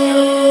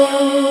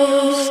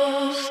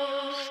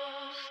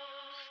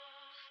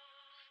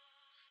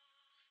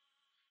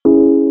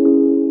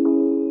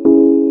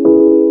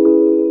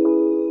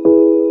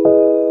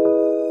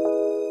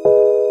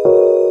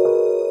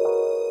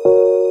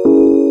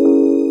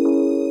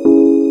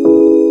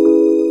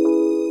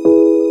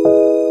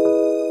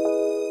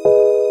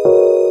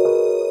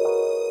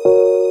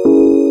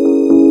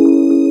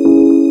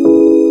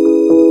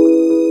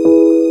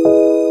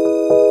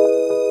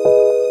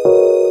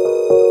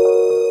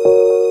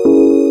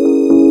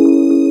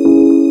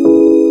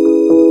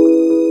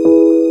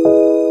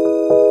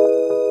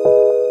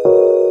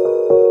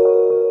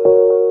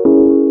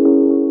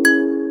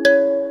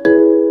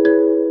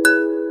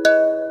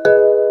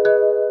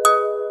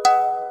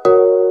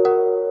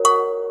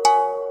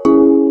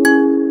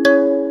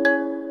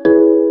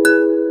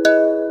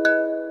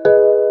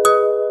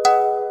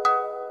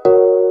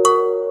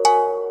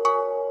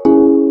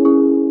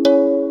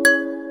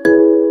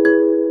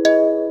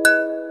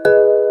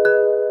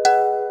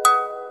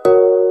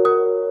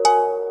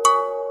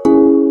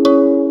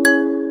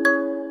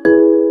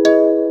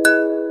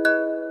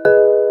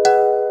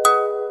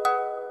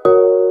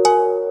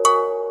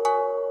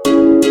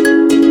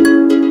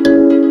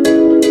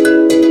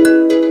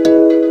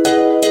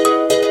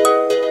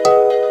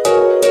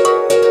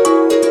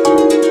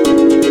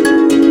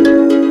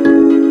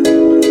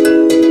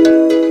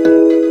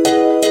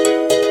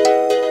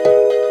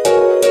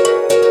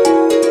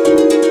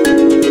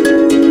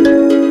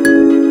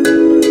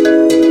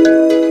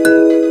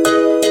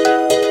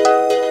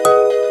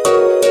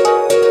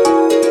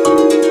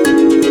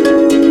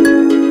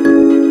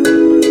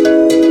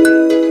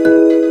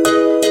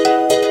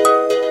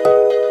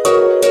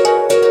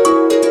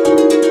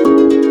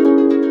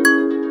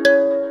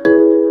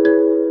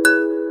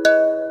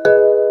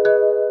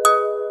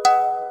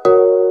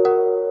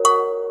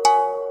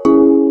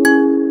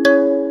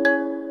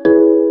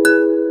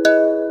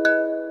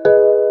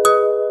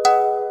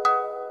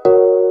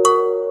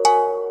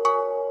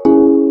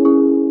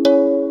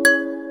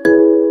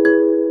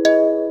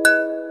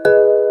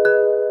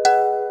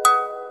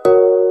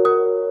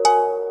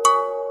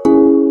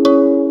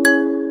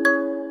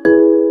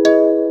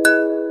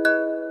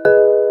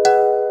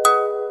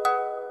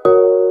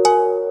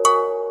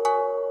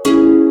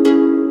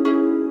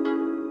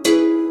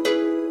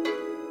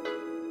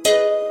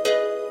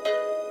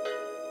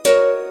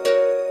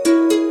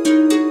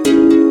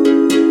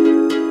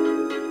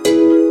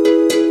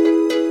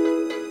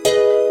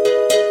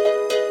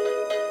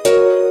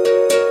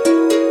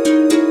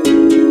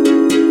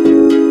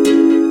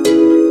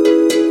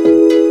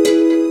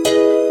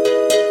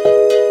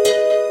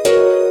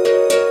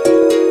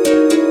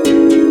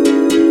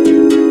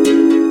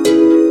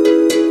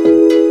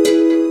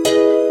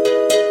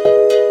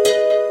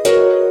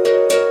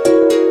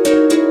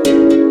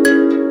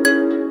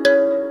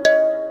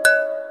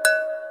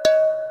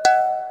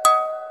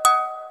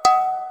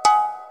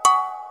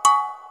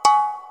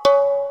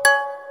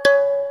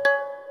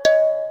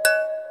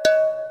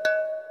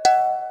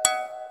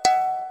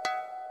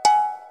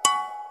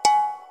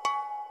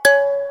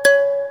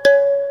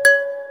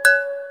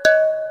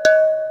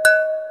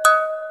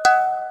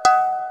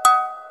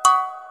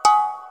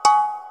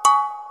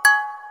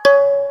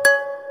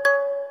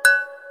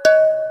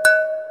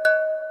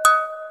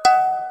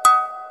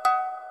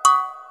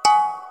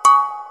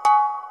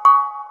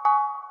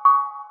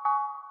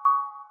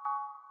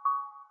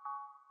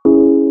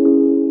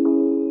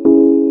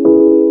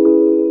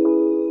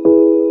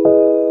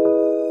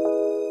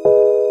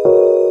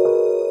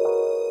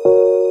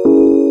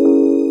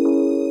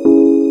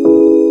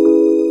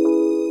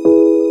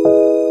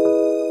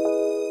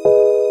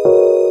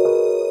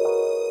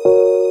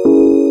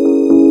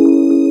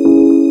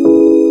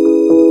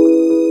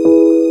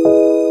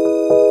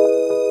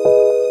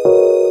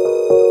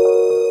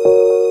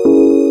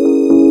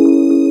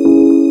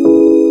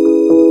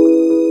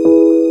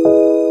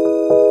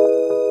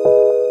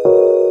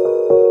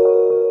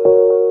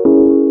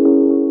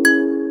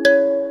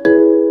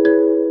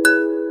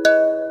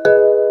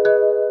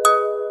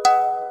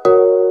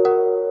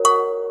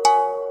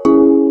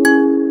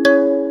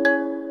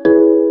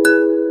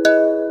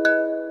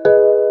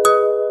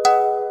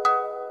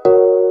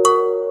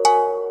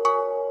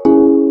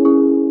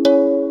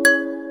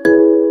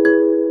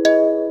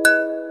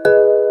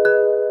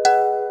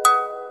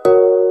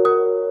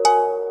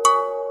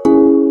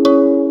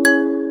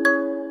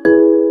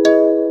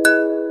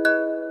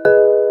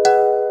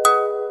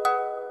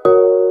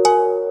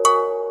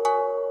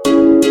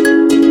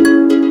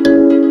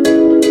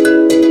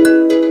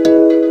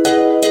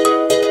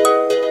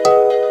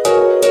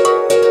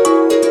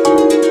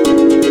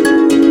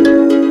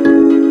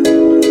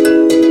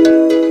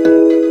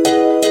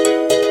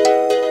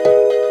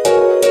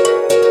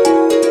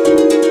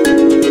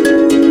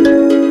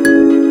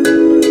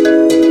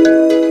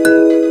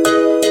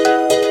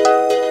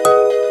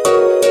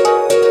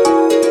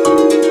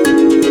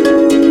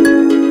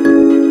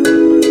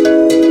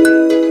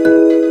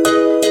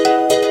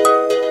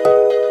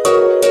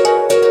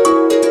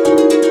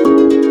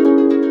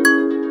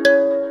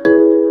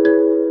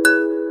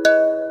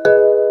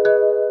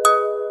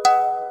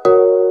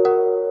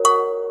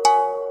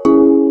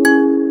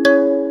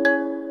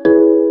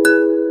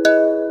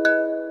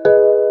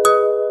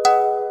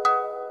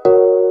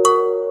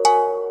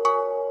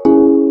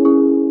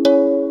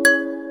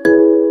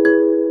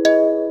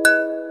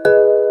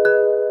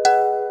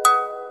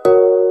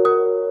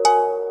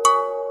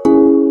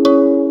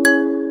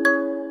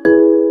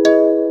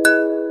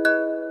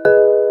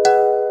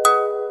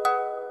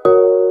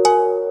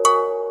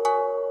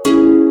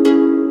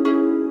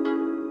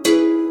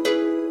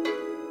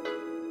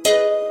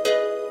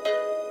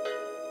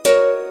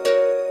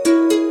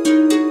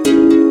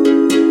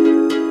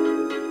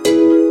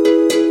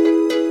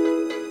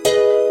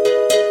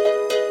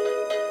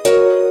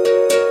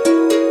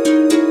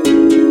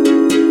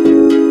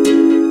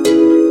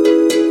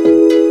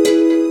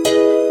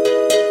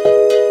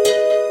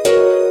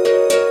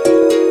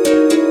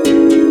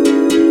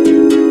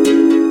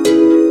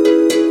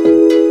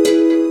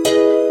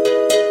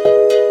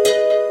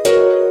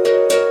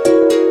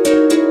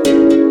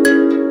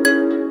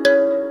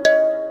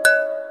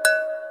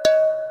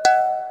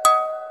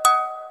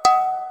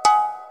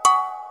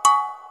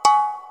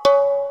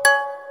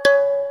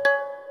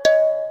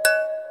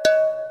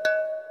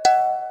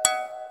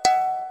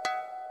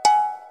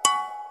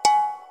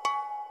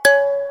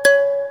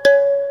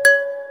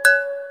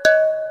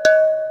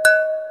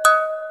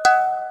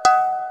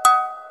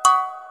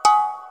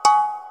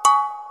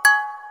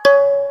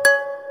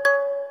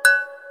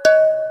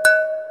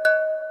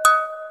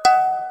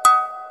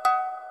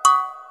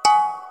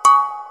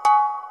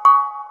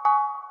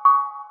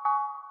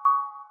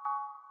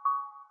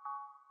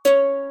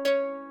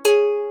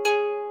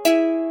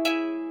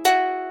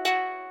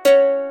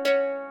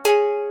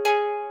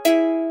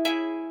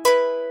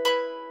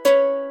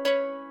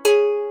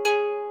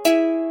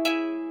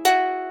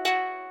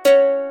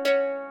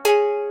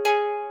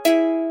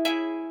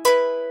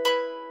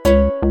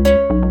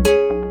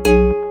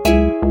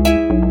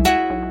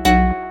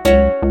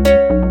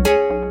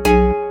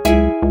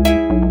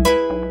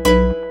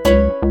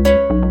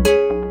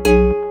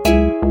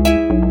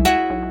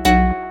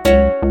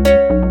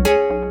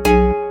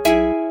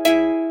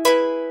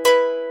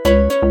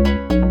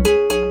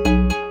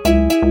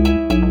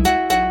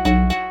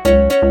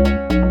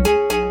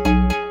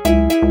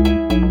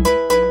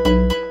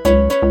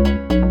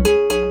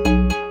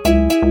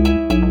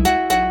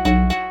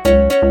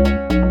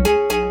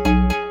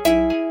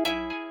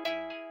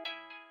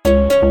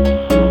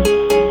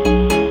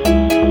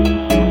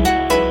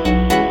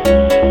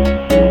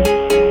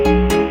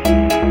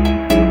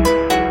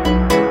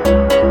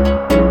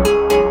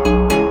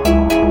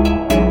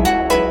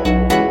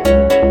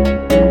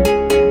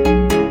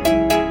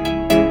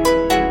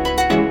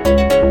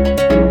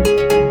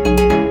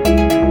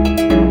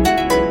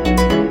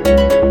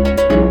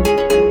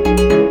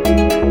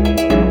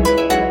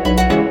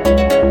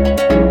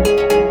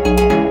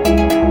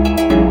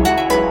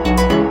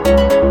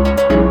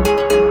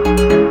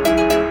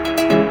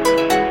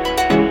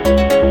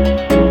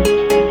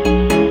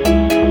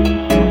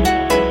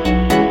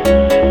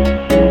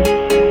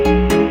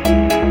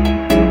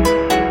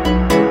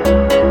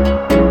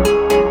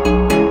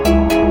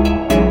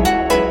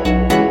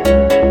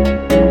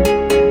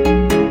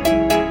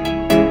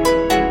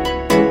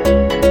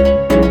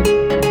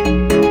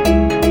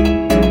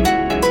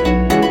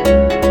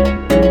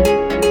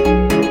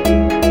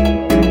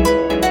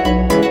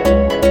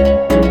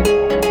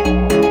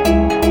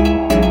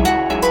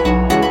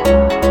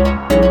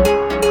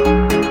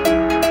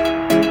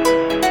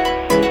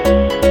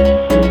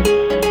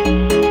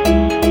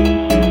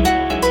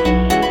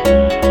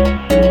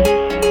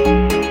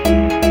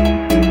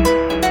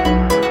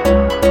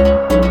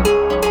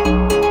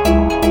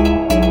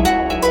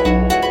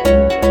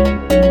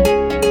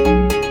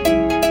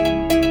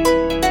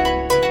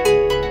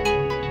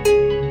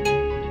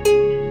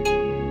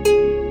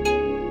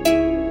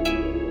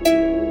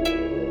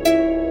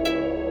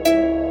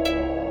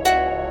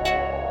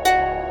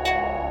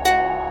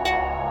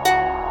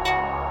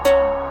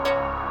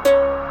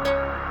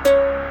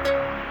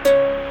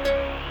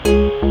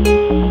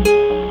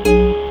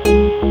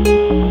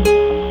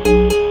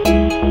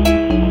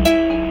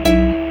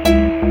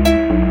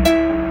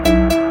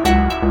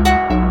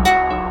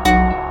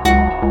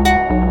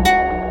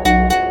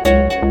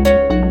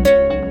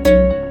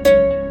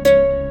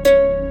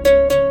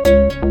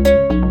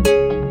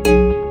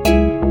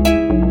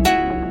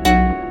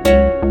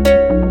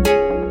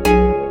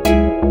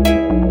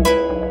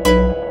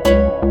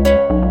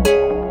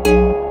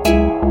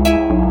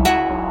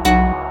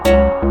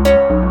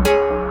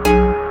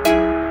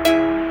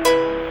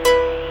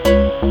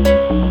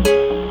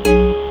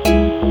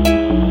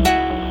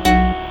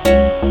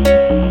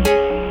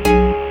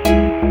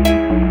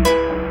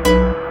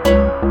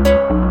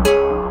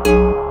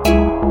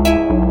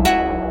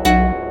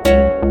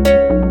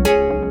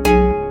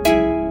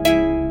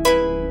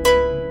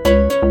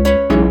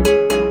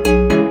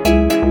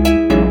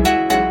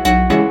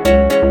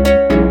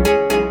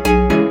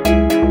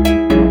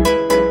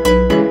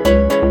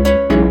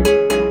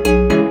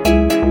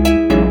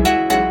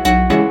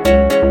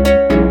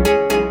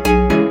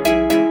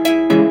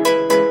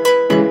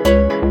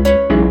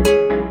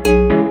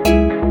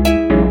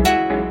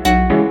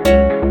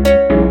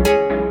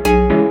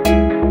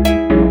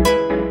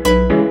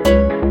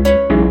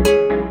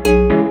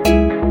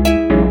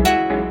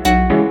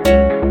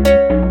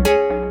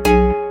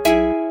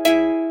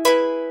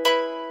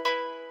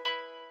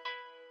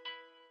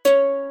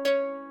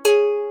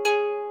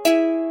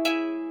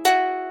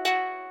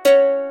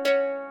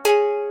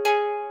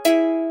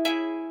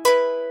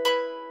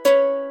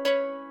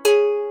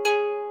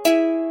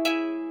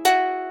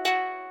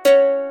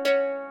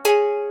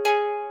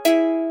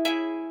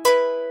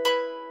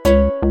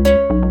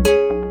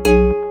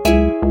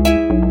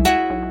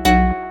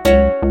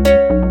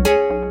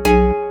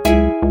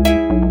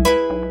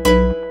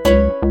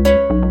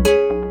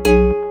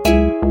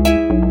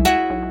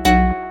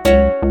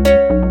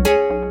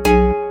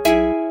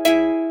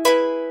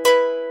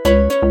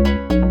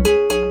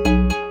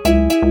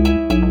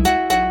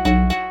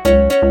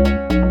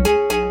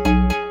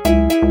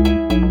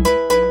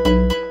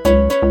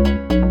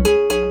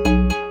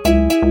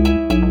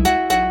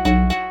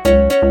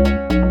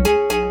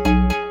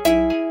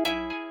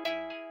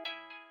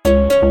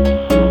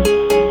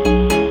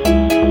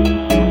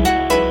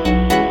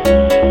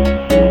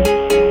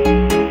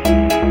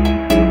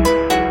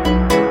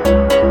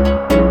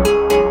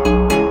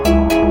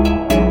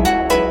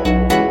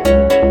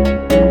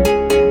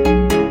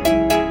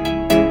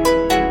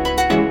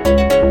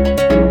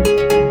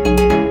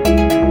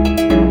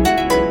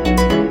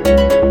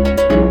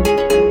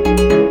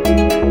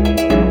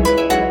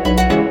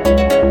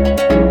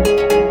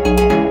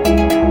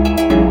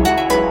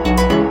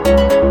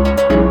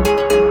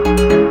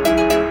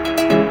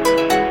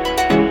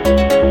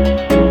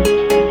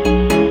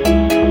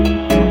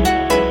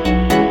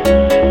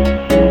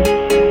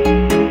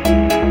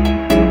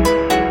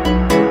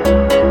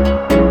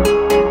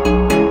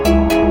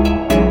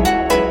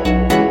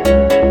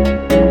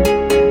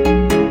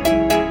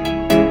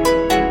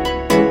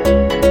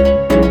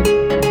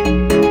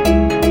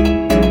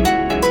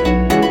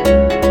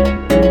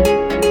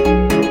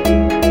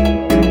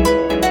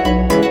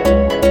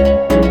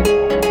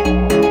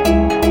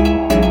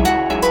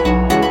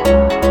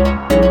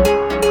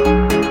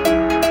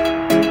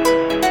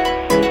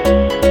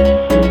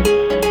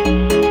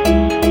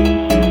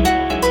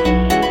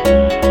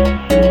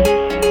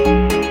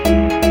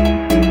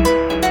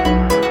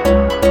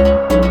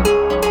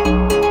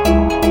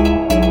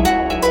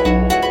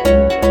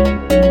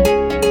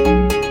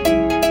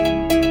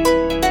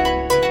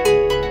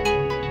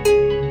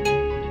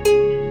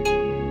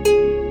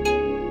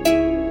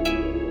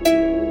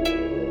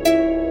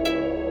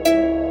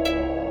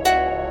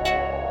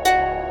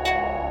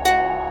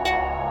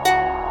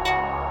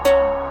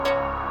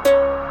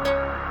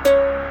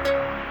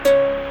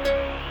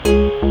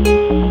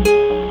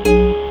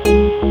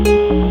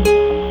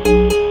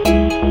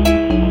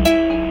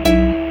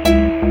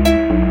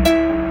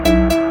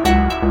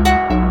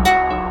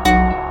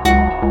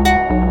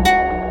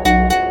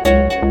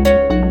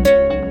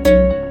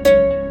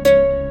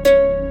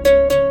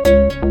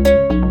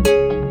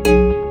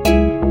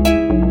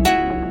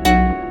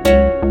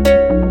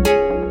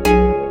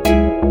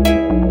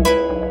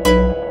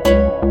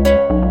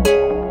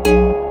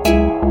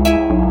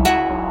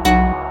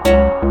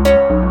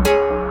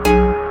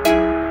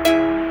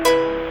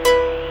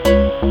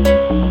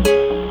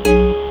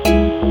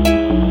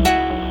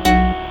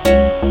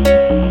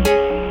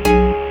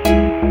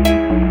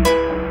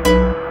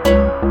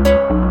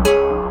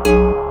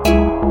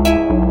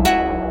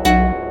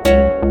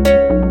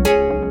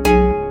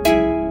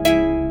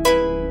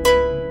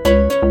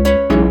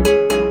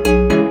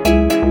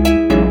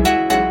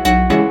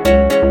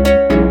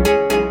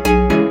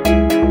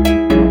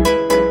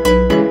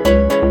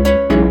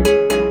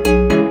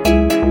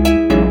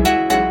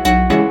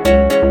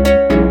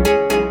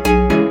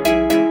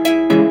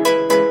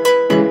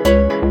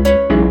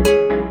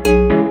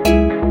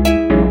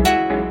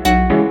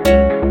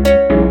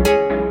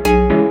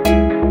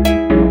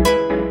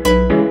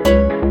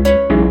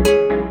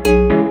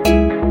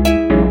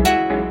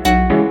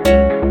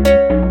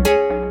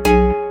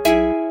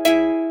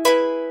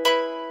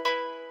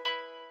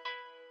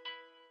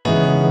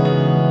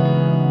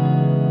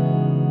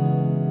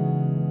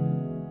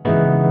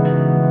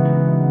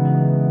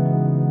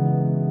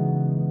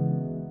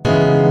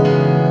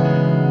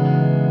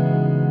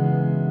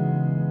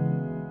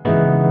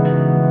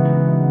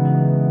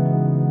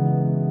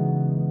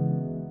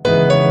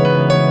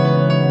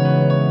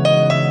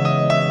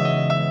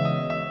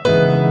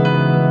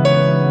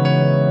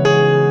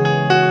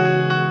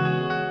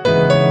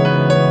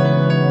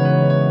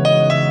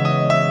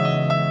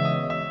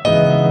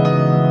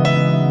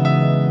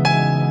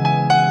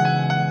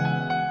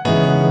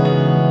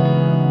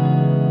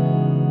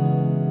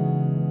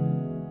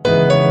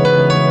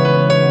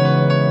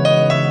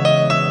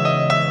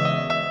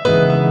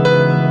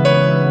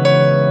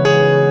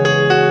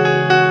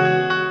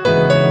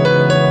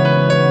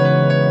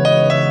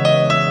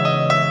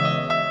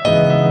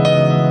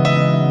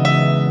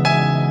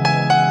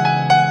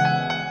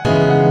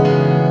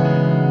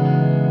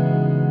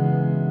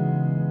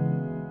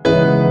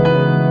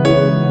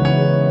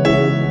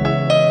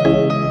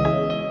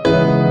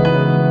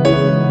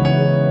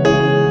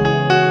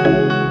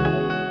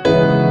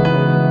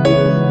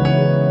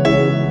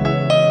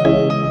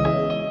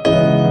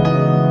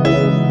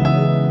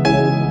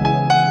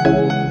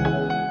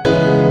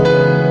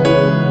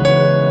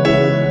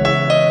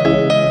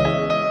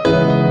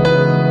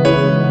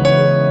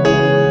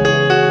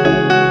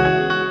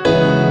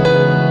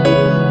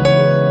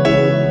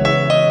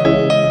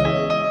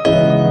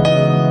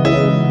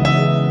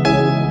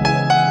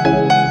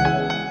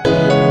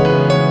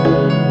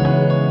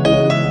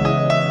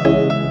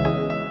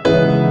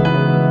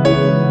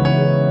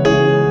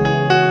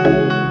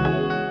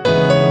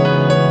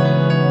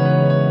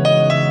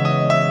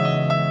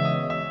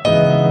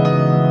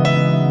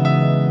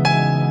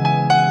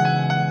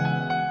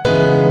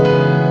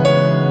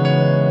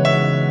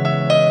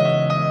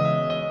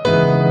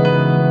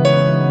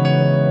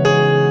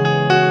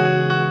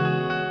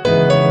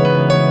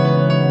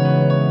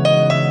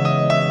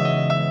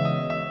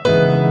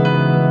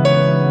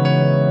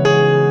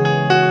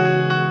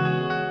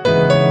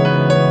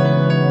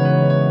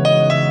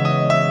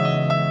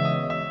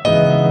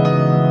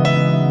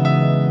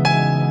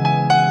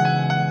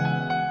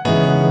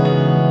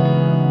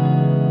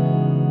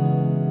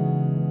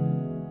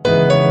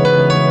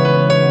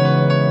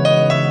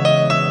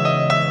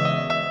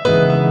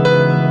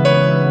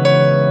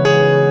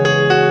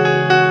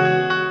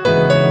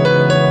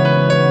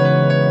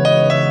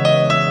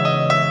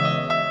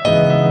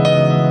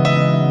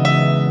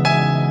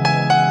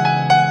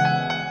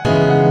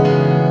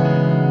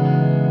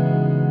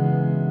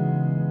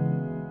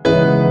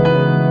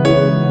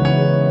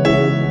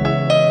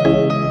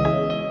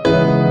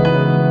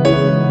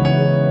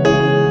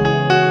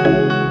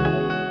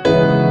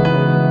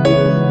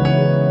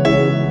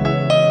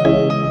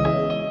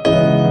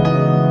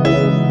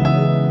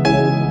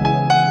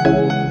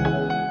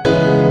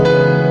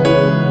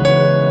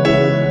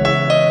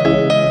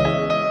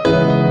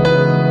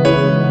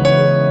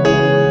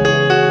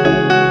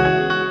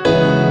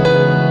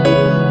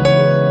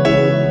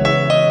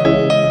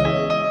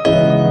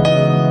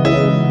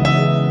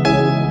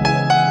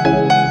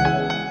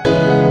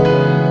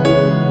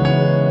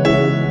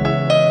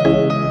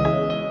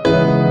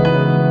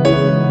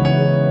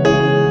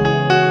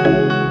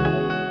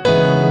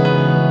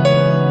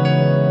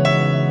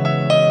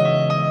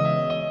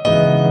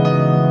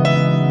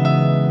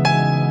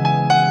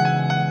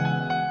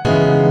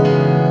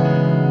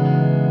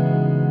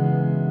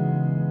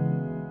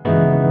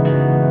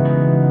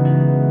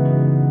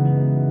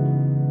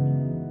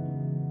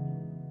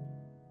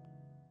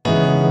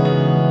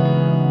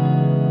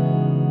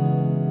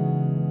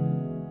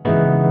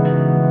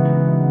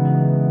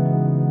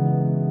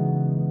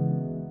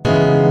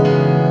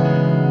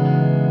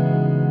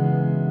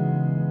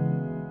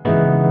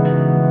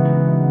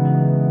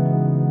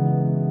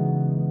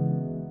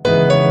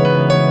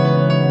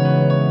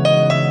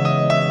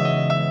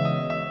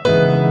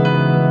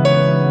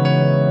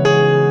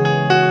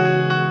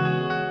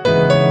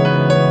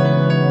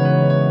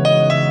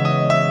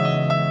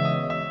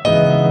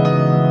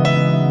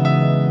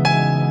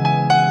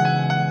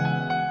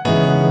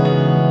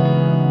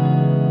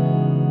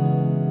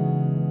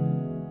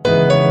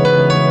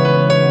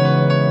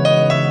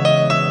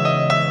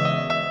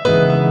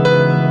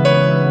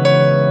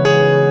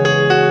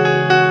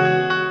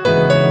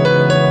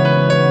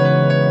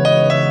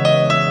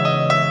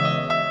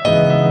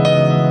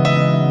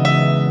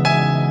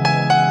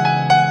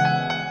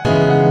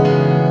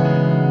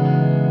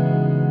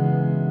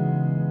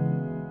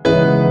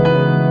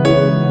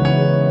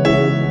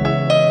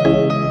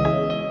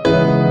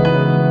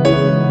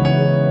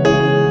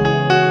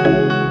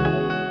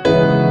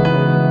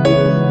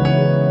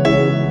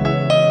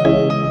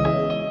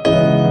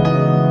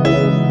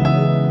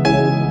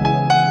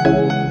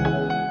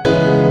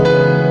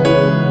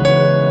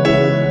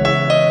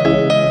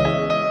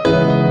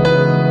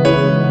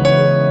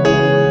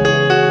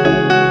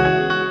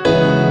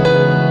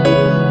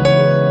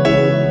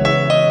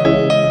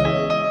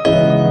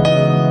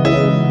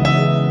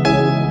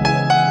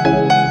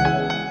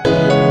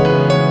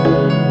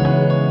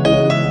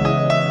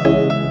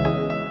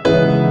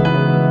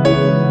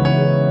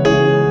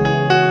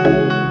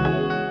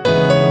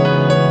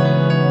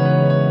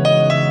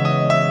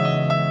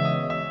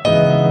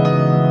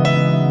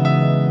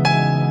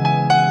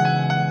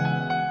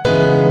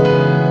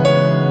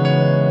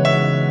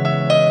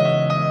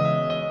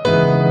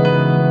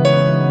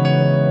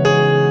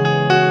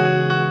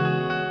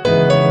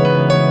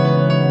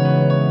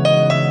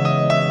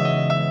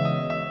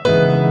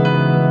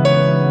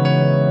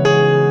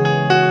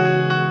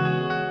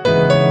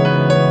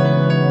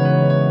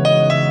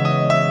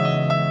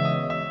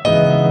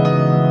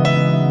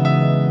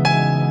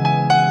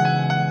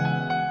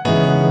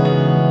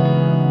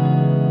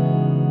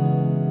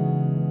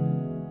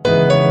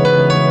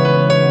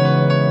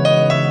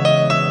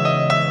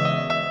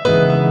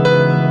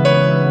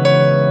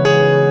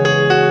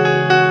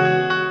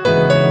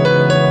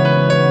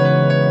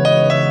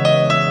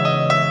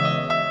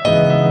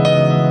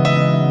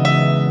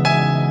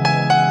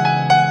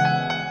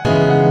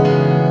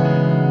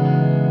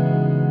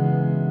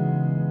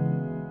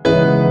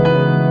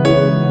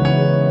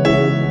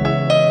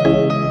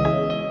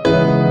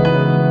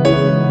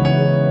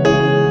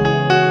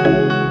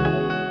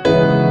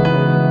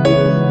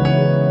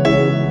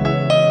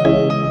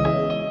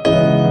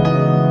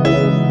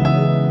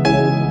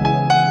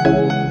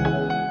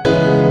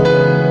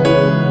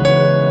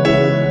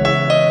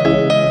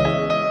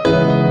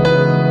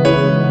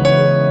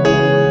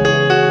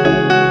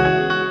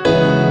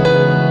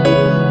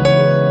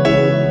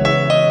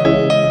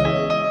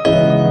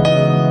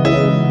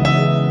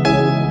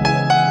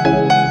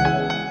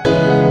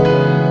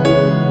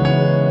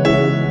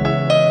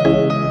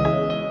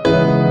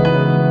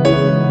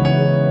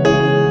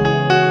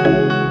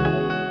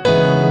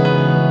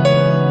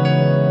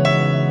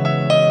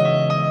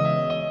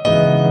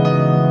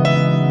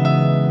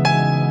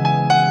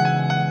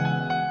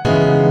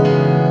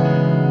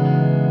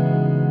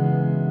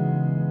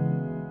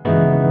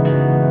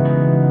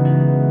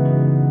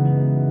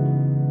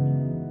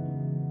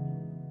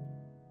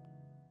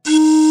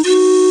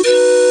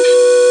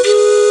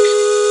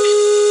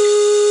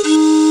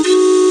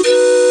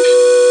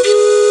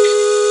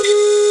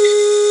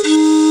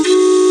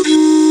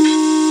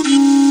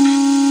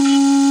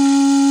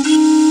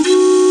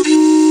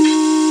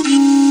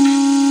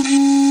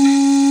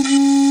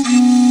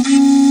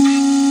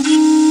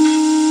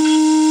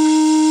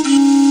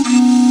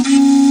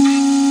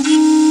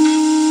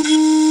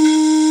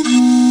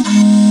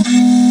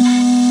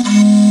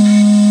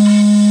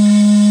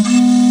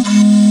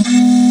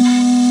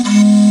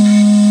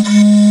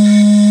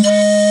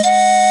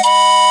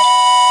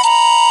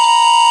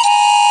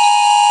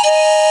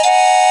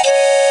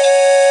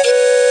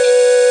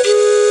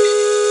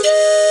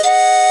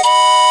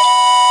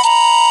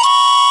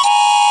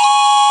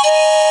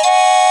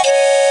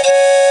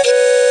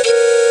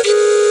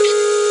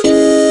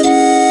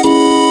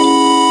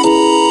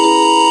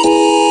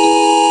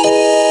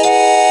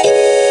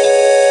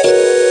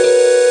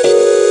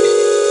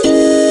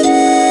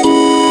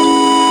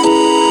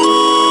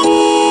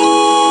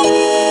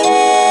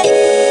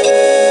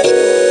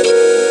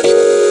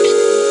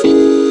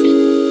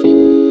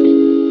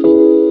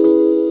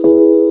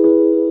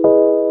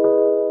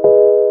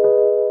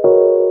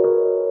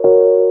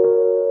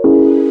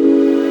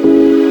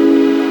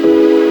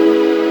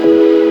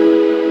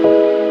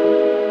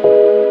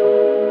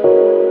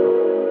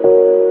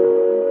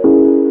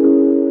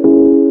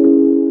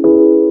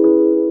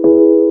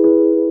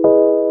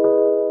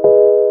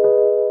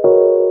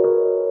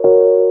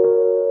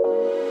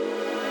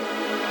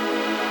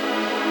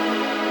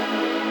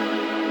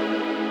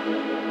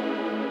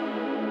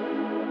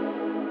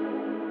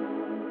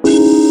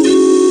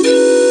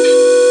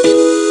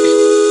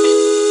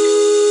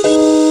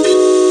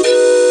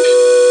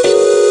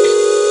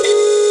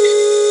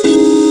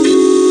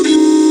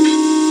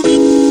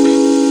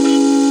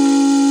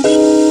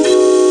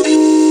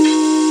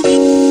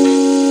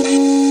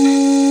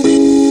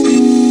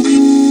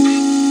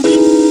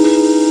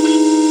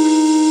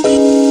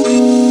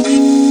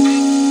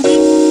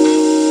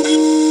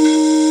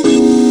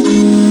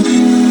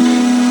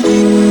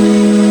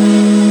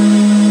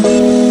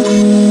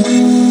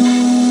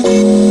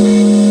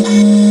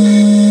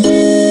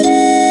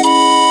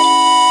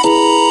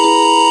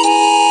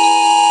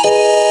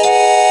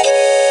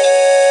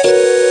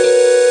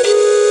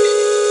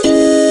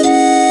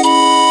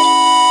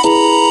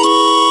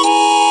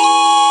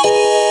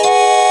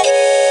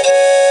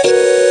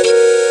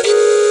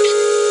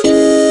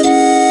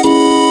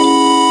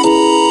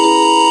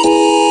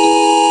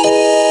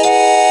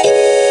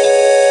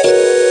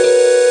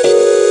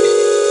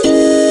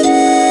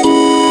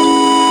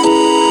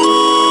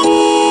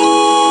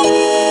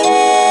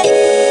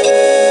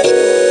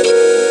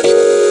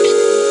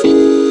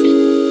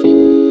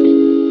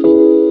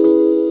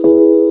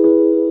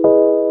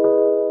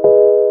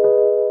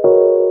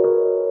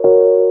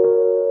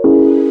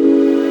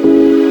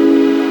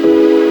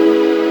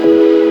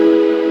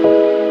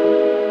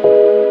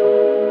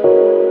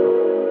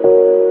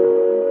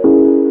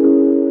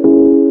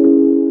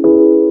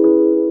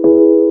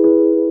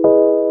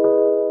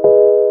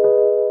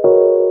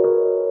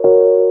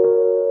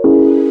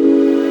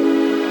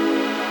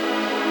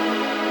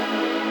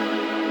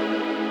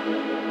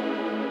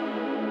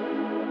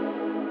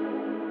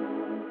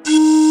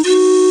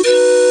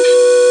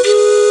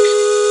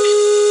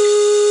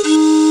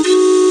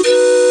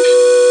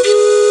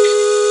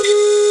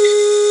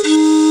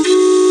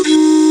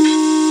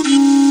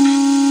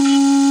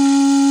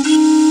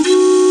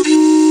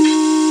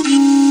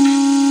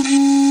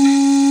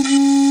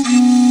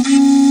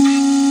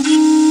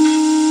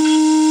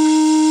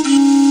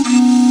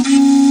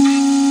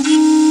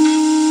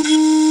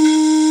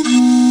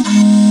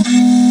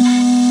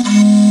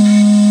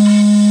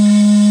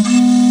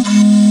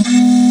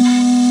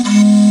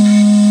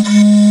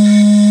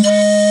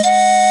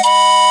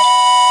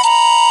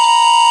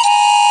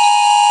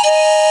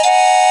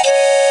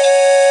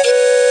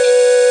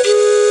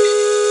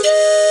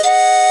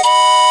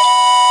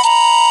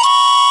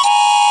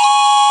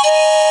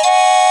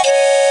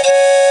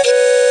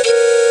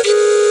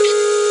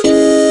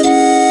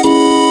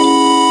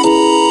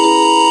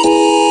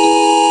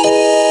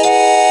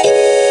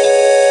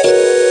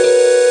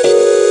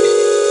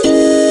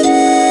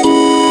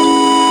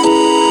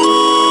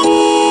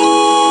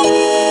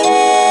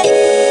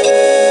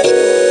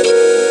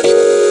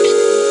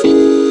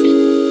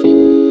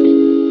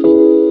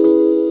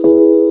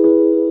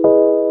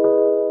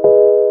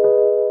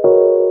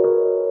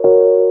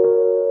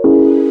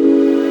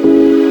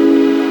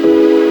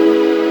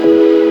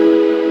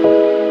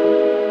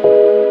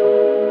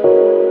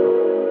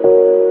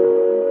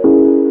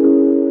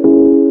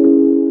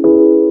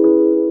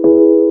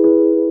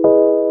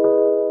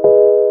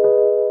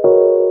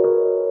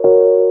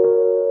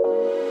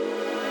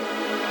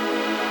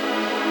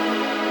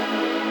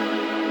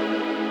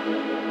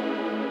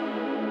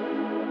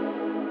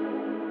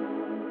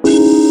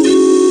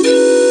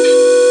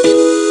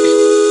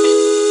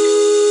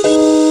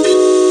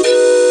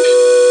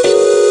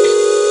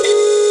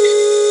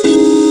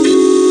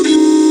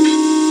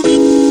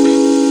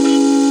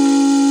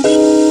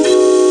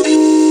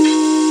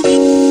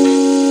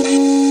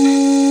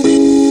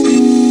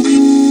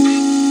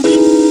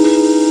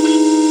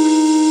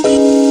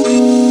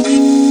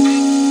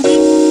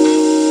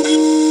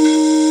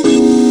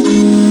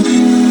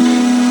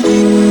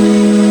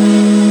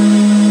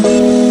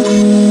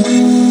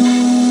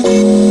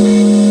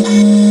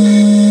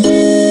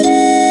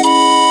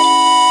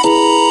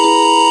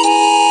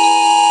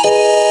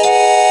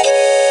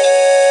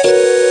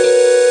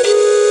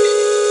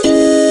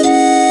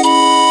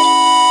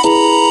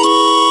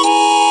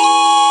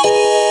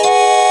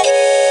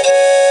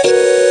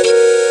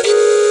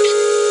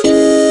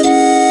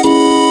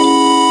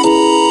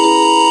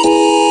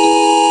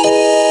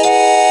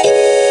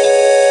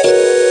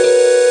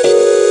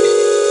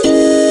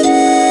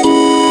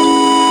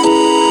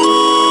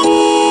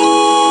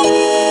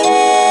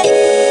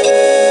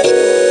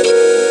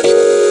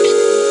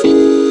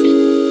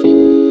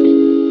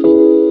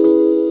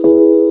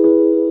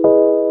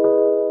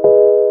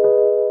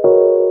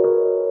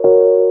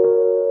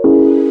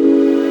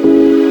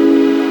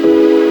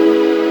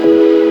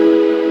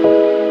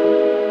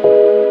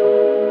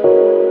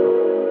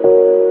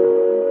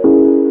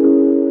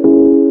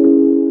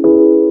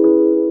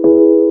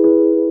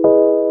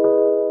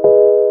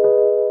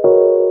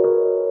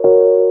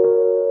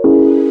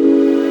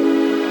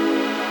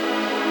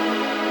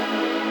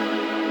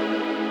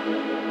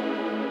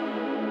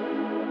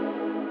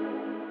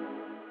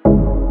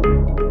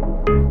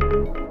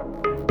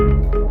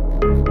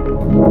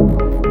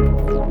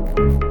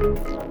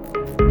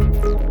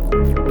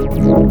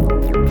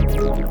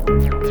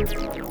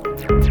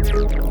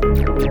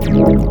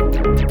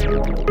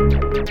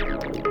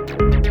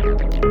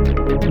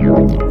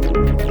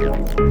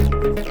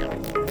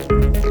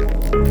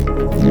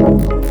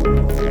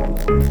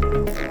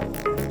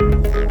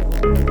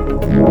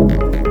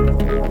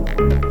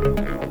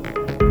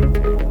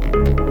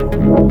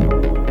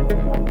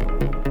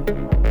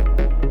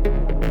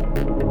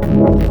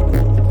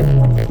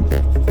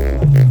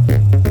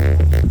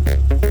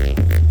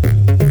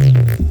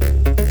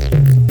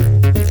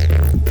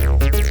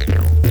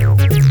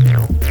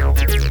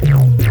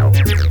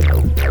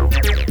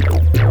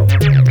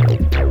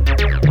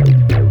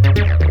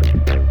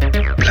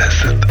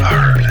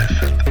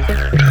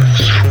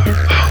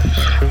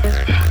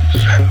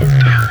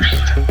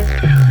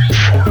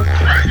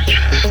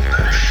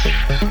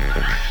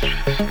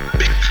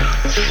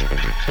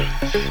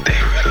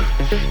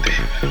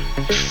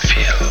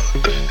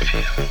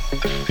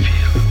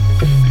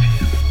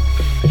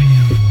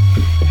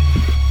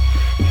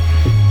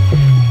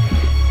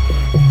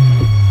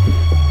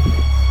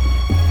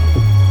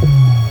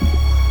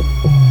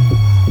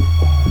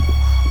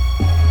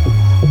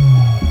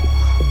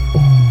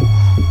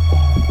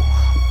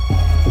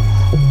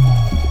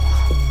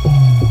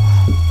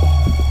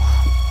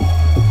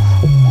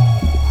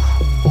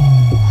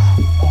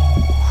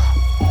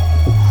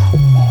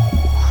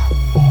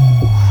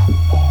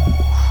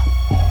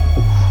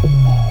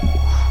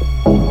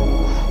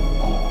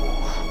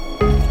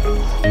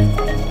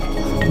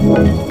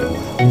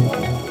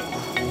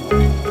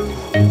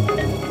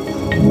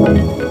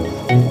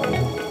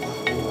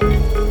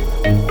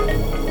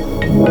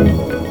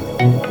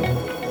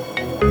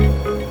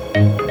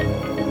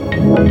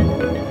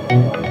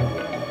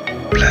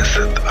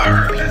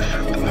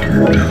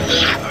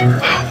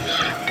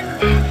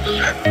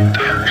 and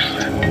thirst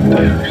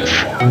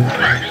for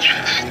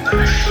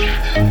righteousness,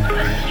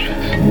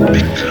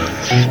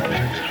 because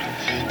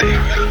they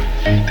will be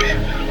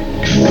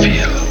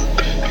filled.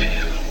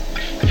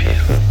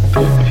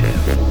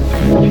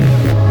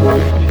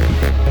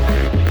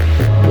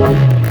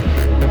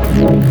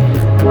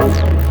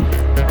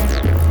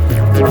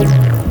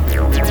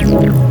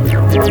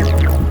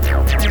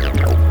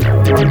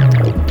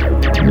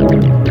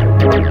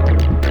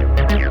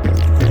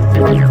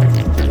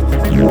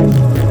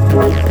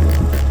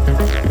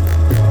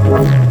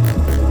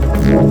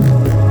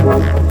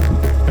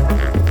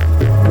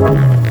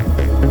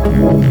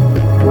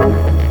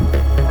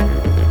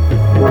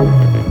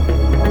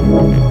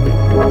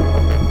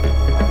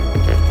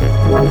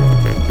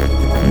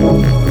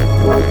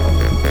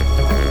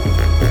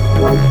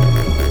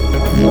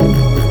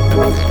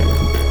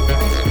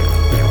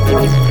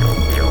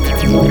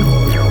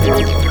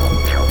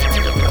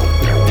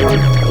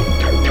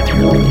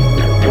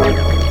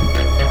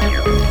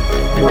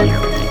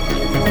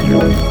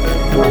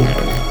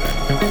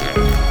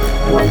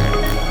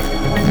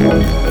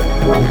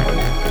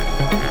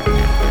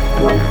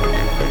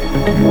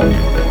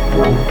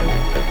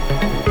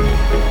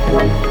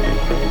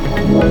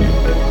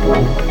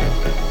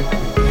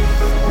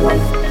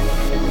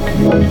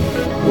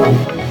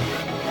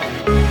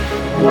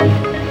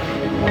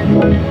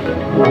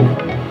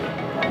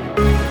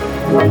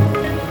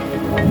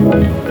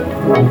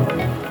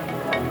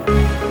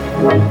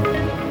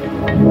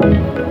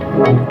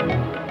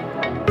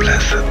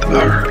 Blessed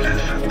are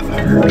those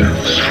who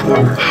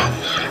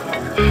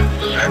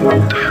hunger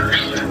and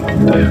thirst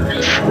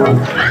for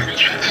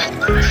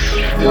righteousness,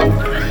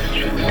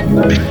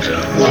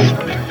 because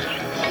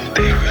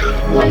they will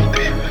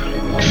be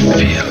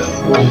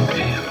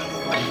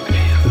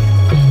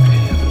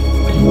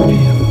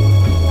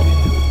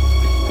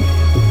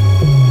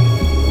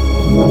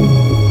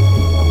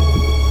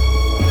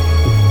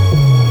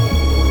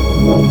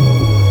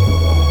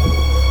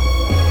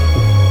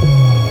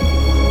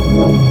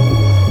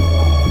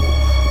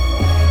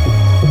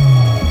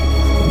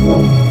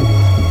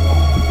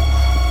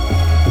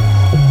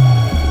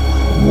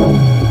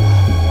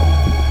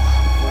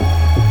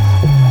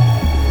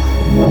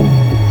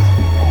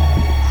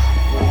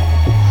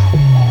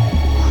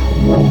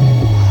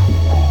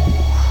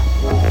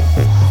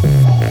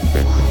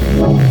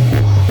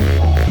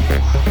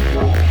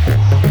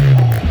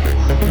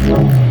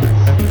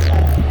are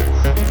those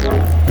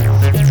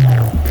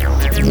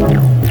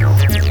who hunger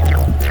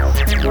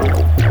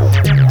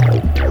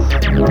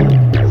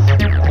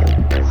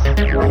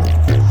and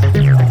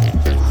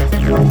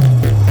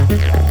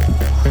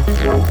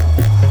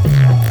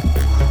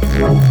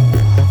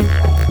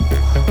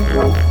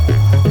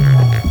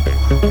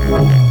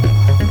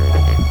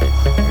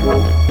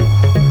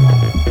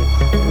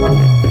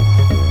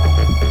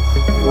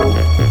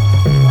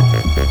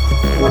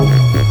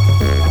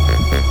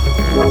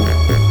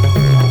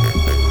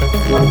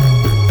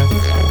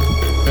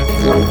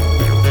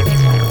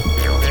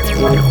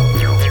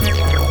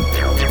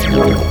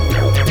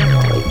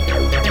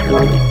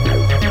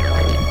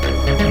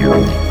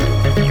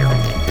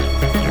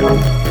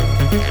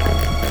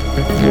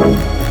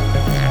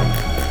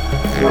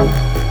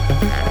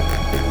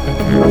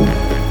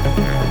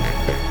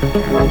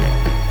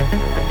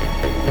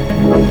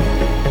thirst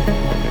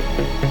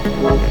for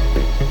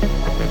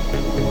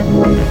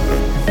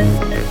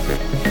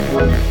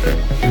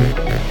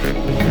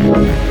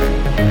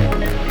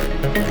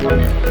righteousness,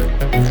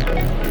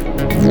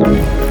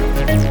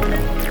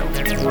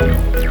 because they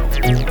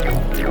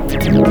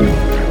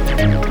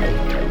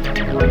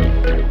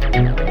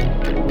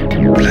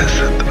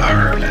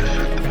will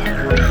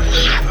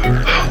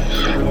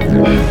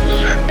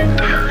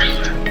be filled.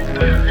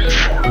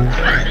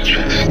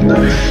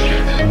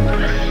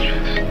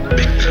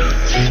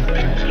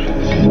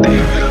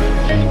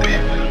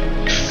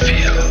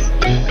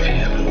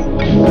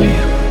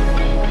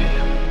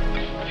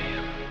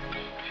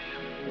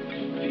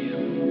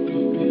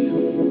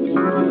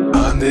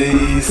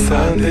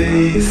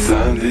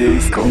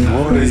 Andes,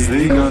 como les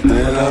digo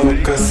de la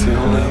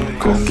vocación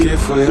con que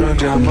fueron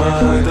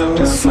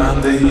llamados.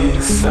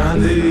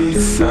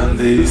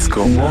 Andes,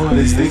 como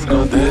les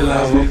digo de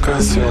la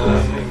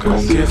vocación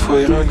con que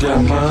fueron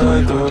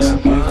llamados.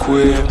 Un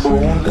cuerpo,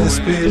 un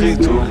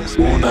espíritu,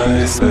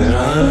 una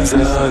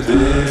esperanza de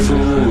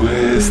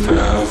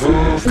vuestra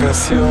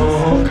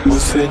vocación. Oh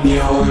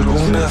Señor,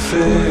 una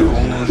fe,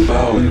 un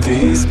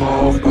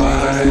bautismo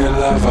para el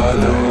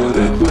lavado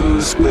de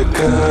tus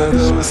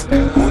pecados,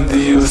 un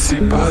Dios y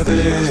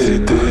Padre de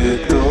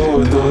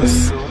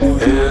todos,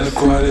 el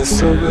cual es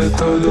sobre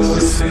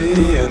todos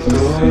y en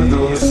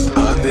todos.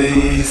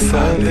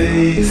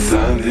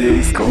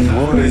 Andes,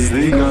 como les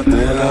digo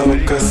de la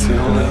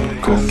vocación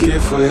con que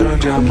fueron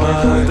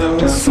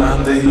llamados.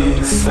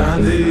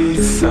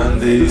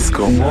 Andes,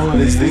 como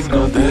les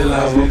digo de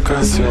la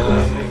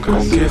vocación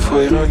con que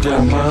fueron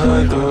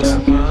llamados.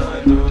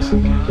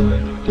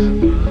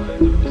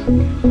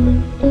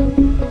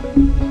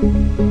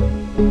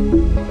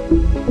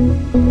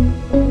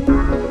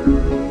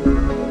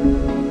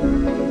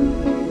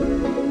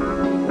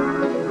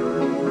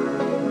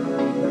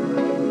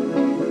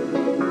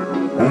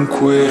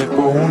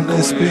 cuerpo, un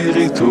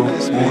espíritu,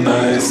 una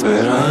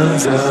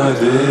esperanza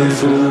de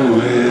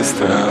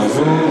vuestra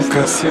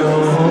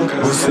vocación.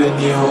 Oh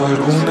Señor,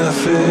 una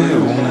fe,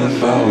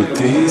 un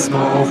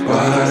bautismo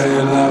para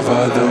el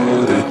lavado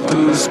de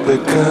tus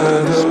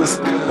pecados,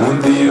 un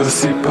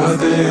Dios y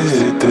Padre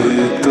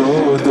de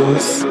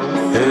todos,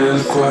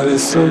 el cual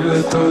es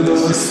sobre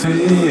todos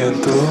y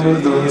en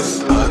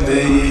todos.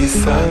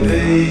 Andéis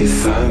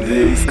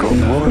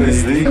como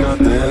es digno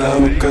de la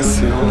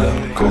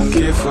vocación con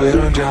que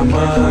fueron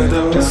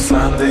llamados.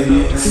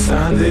 Andéis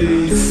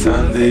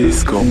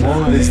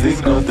como es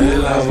digno de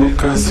la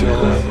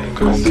vocación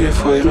con que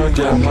fueron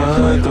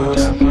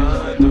llamados.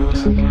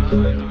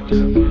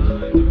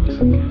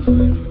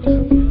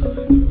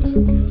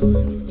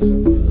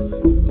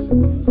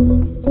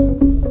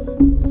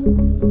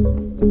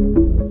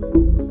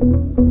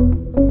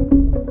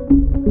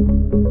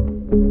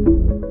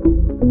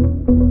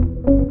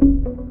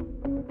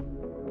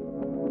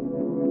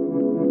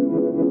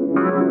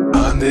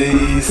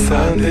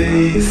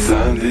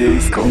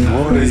 Andéis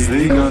como es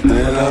digno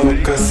de la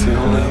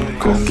vocación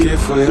con que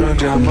fueron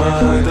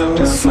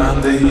llamados.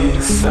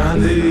 Andéis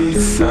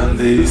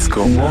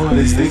como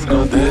es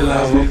digno de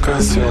la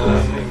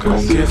vocación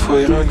con que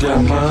fueron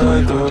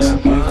llamados.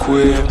 Un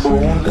cuerpo,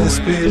 un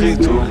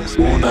espíritu,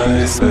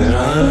 una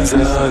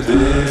esperanza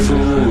de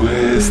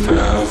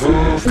vuestra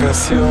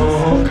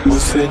vocación. Oh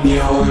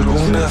Señor,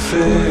 una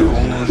fe,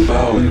 un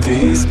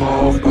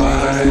bautismo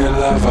para el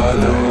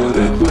lavado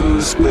de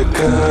tus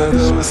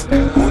pecados,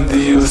 un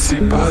Dios y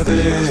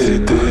Padre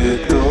de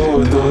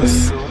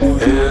todos,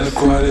 el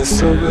cual es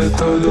sobre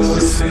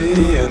todos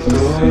y en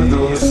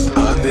todos.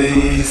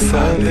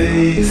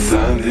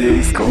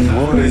 Andéis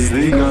como es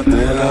digno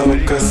de la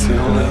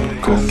vocación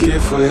con que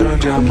fueron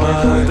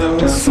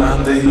llamados.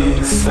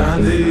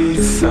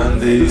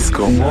 Andéis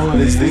como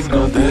es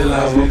digno de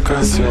la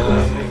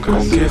vocación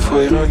con que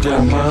fueron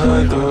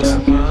llamados.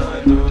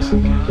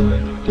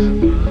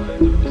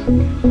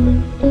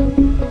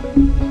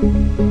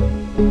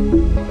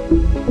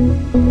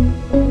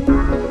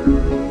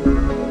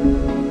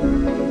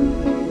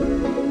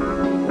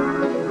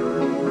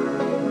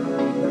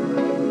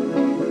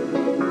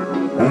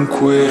 Un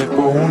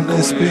cuerpo, un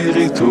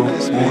espíritu,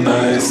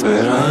 una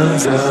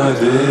esperanza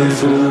de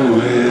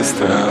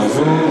vuestra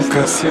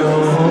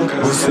vocación.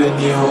 Oh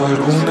Señor,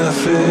 una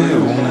fe,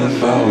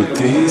 un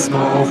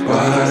bautismo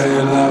para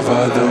el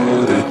lavado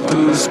de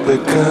tus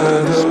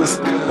pecados,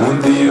 un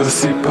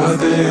Dios y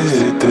Padre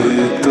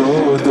de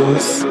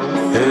todos,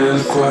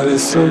 el cual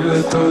es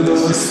sobre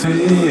todos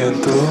y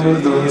en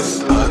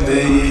todos.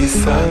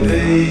 Andéis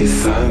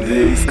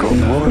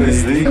como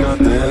es digno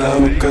de la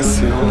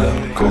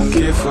vocación con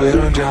que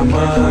fueron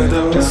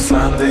llamados.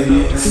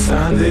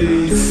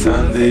 Andéis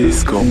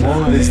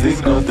como es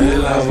digno de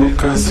la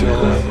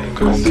vocación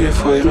con que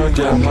fueron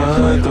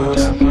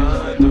llamados.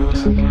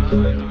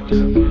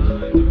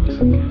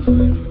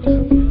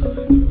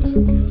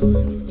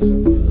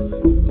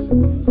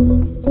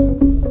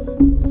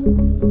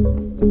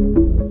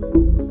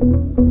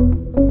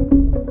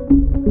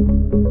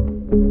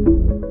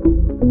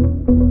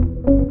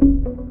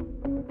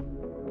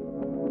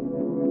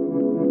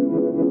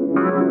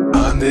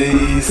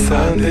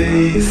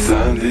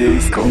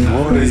 Andéis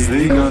como es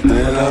digno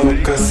de la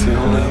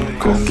vocación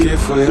con que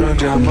fueron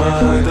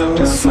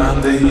llamados.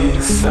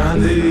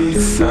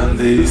 Andéis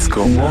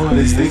como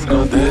es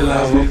digno de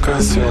la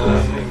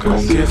vocación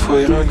con que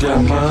fueron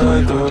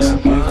llamados.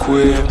 Un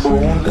cuerpo,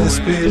 un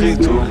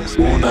espíritu,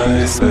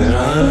 una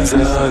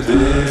esperanza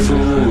de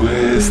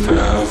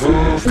vuestra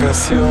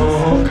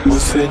vocación. Oh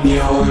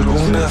Señor,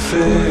 una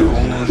fe,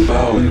 un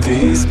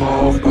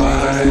bautismo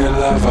para el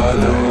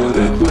lavado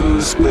de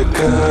tus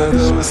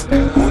pecados,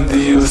 un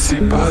Dios y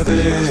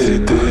Padre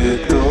de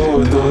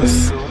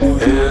todos,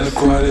 el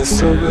cual es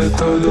sobre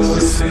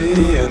todos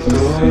y en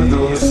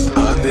todos.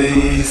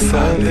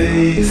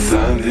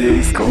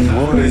 Andéis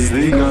como es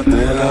digno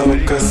de la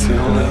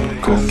vocación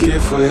con que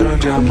fueron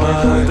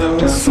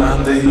llamados.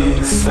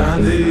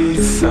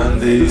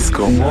 Andéis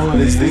como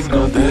es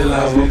digno de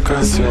la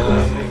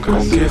vocación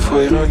con que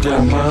fueron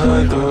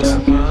llamados.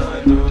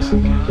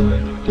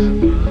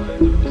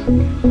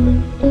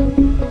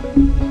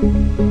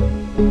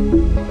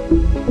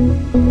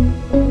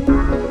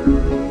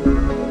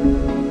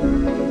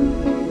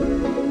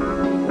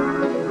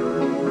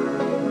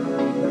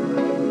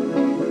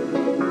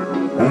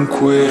 Un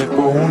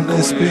cuerpo, un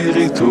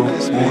espíritu,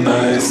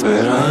 una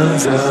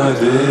esperanza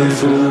de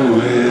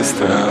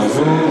vuestra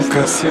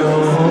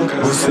vocación.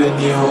 Oh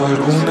Señor,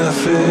 una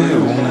fe,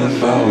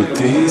 un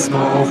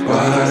bautismo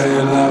para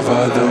el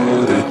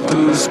lavado de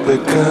tus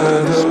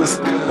pecados,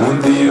 un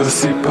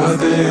Dios y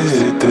Padre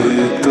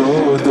de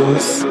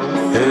todos,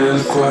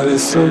 el cual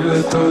es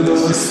sobre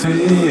todos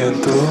y en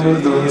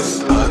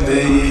todos.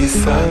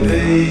 Andéis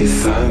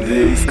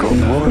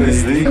como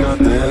es digno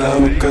de la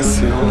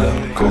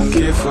vocación con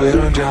que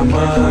fueron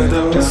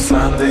llamados.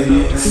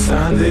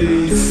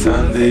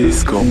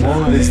 Andéis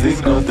como es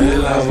digno de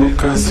la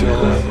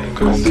vocación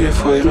con que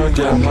fueron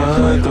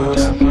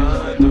llamados.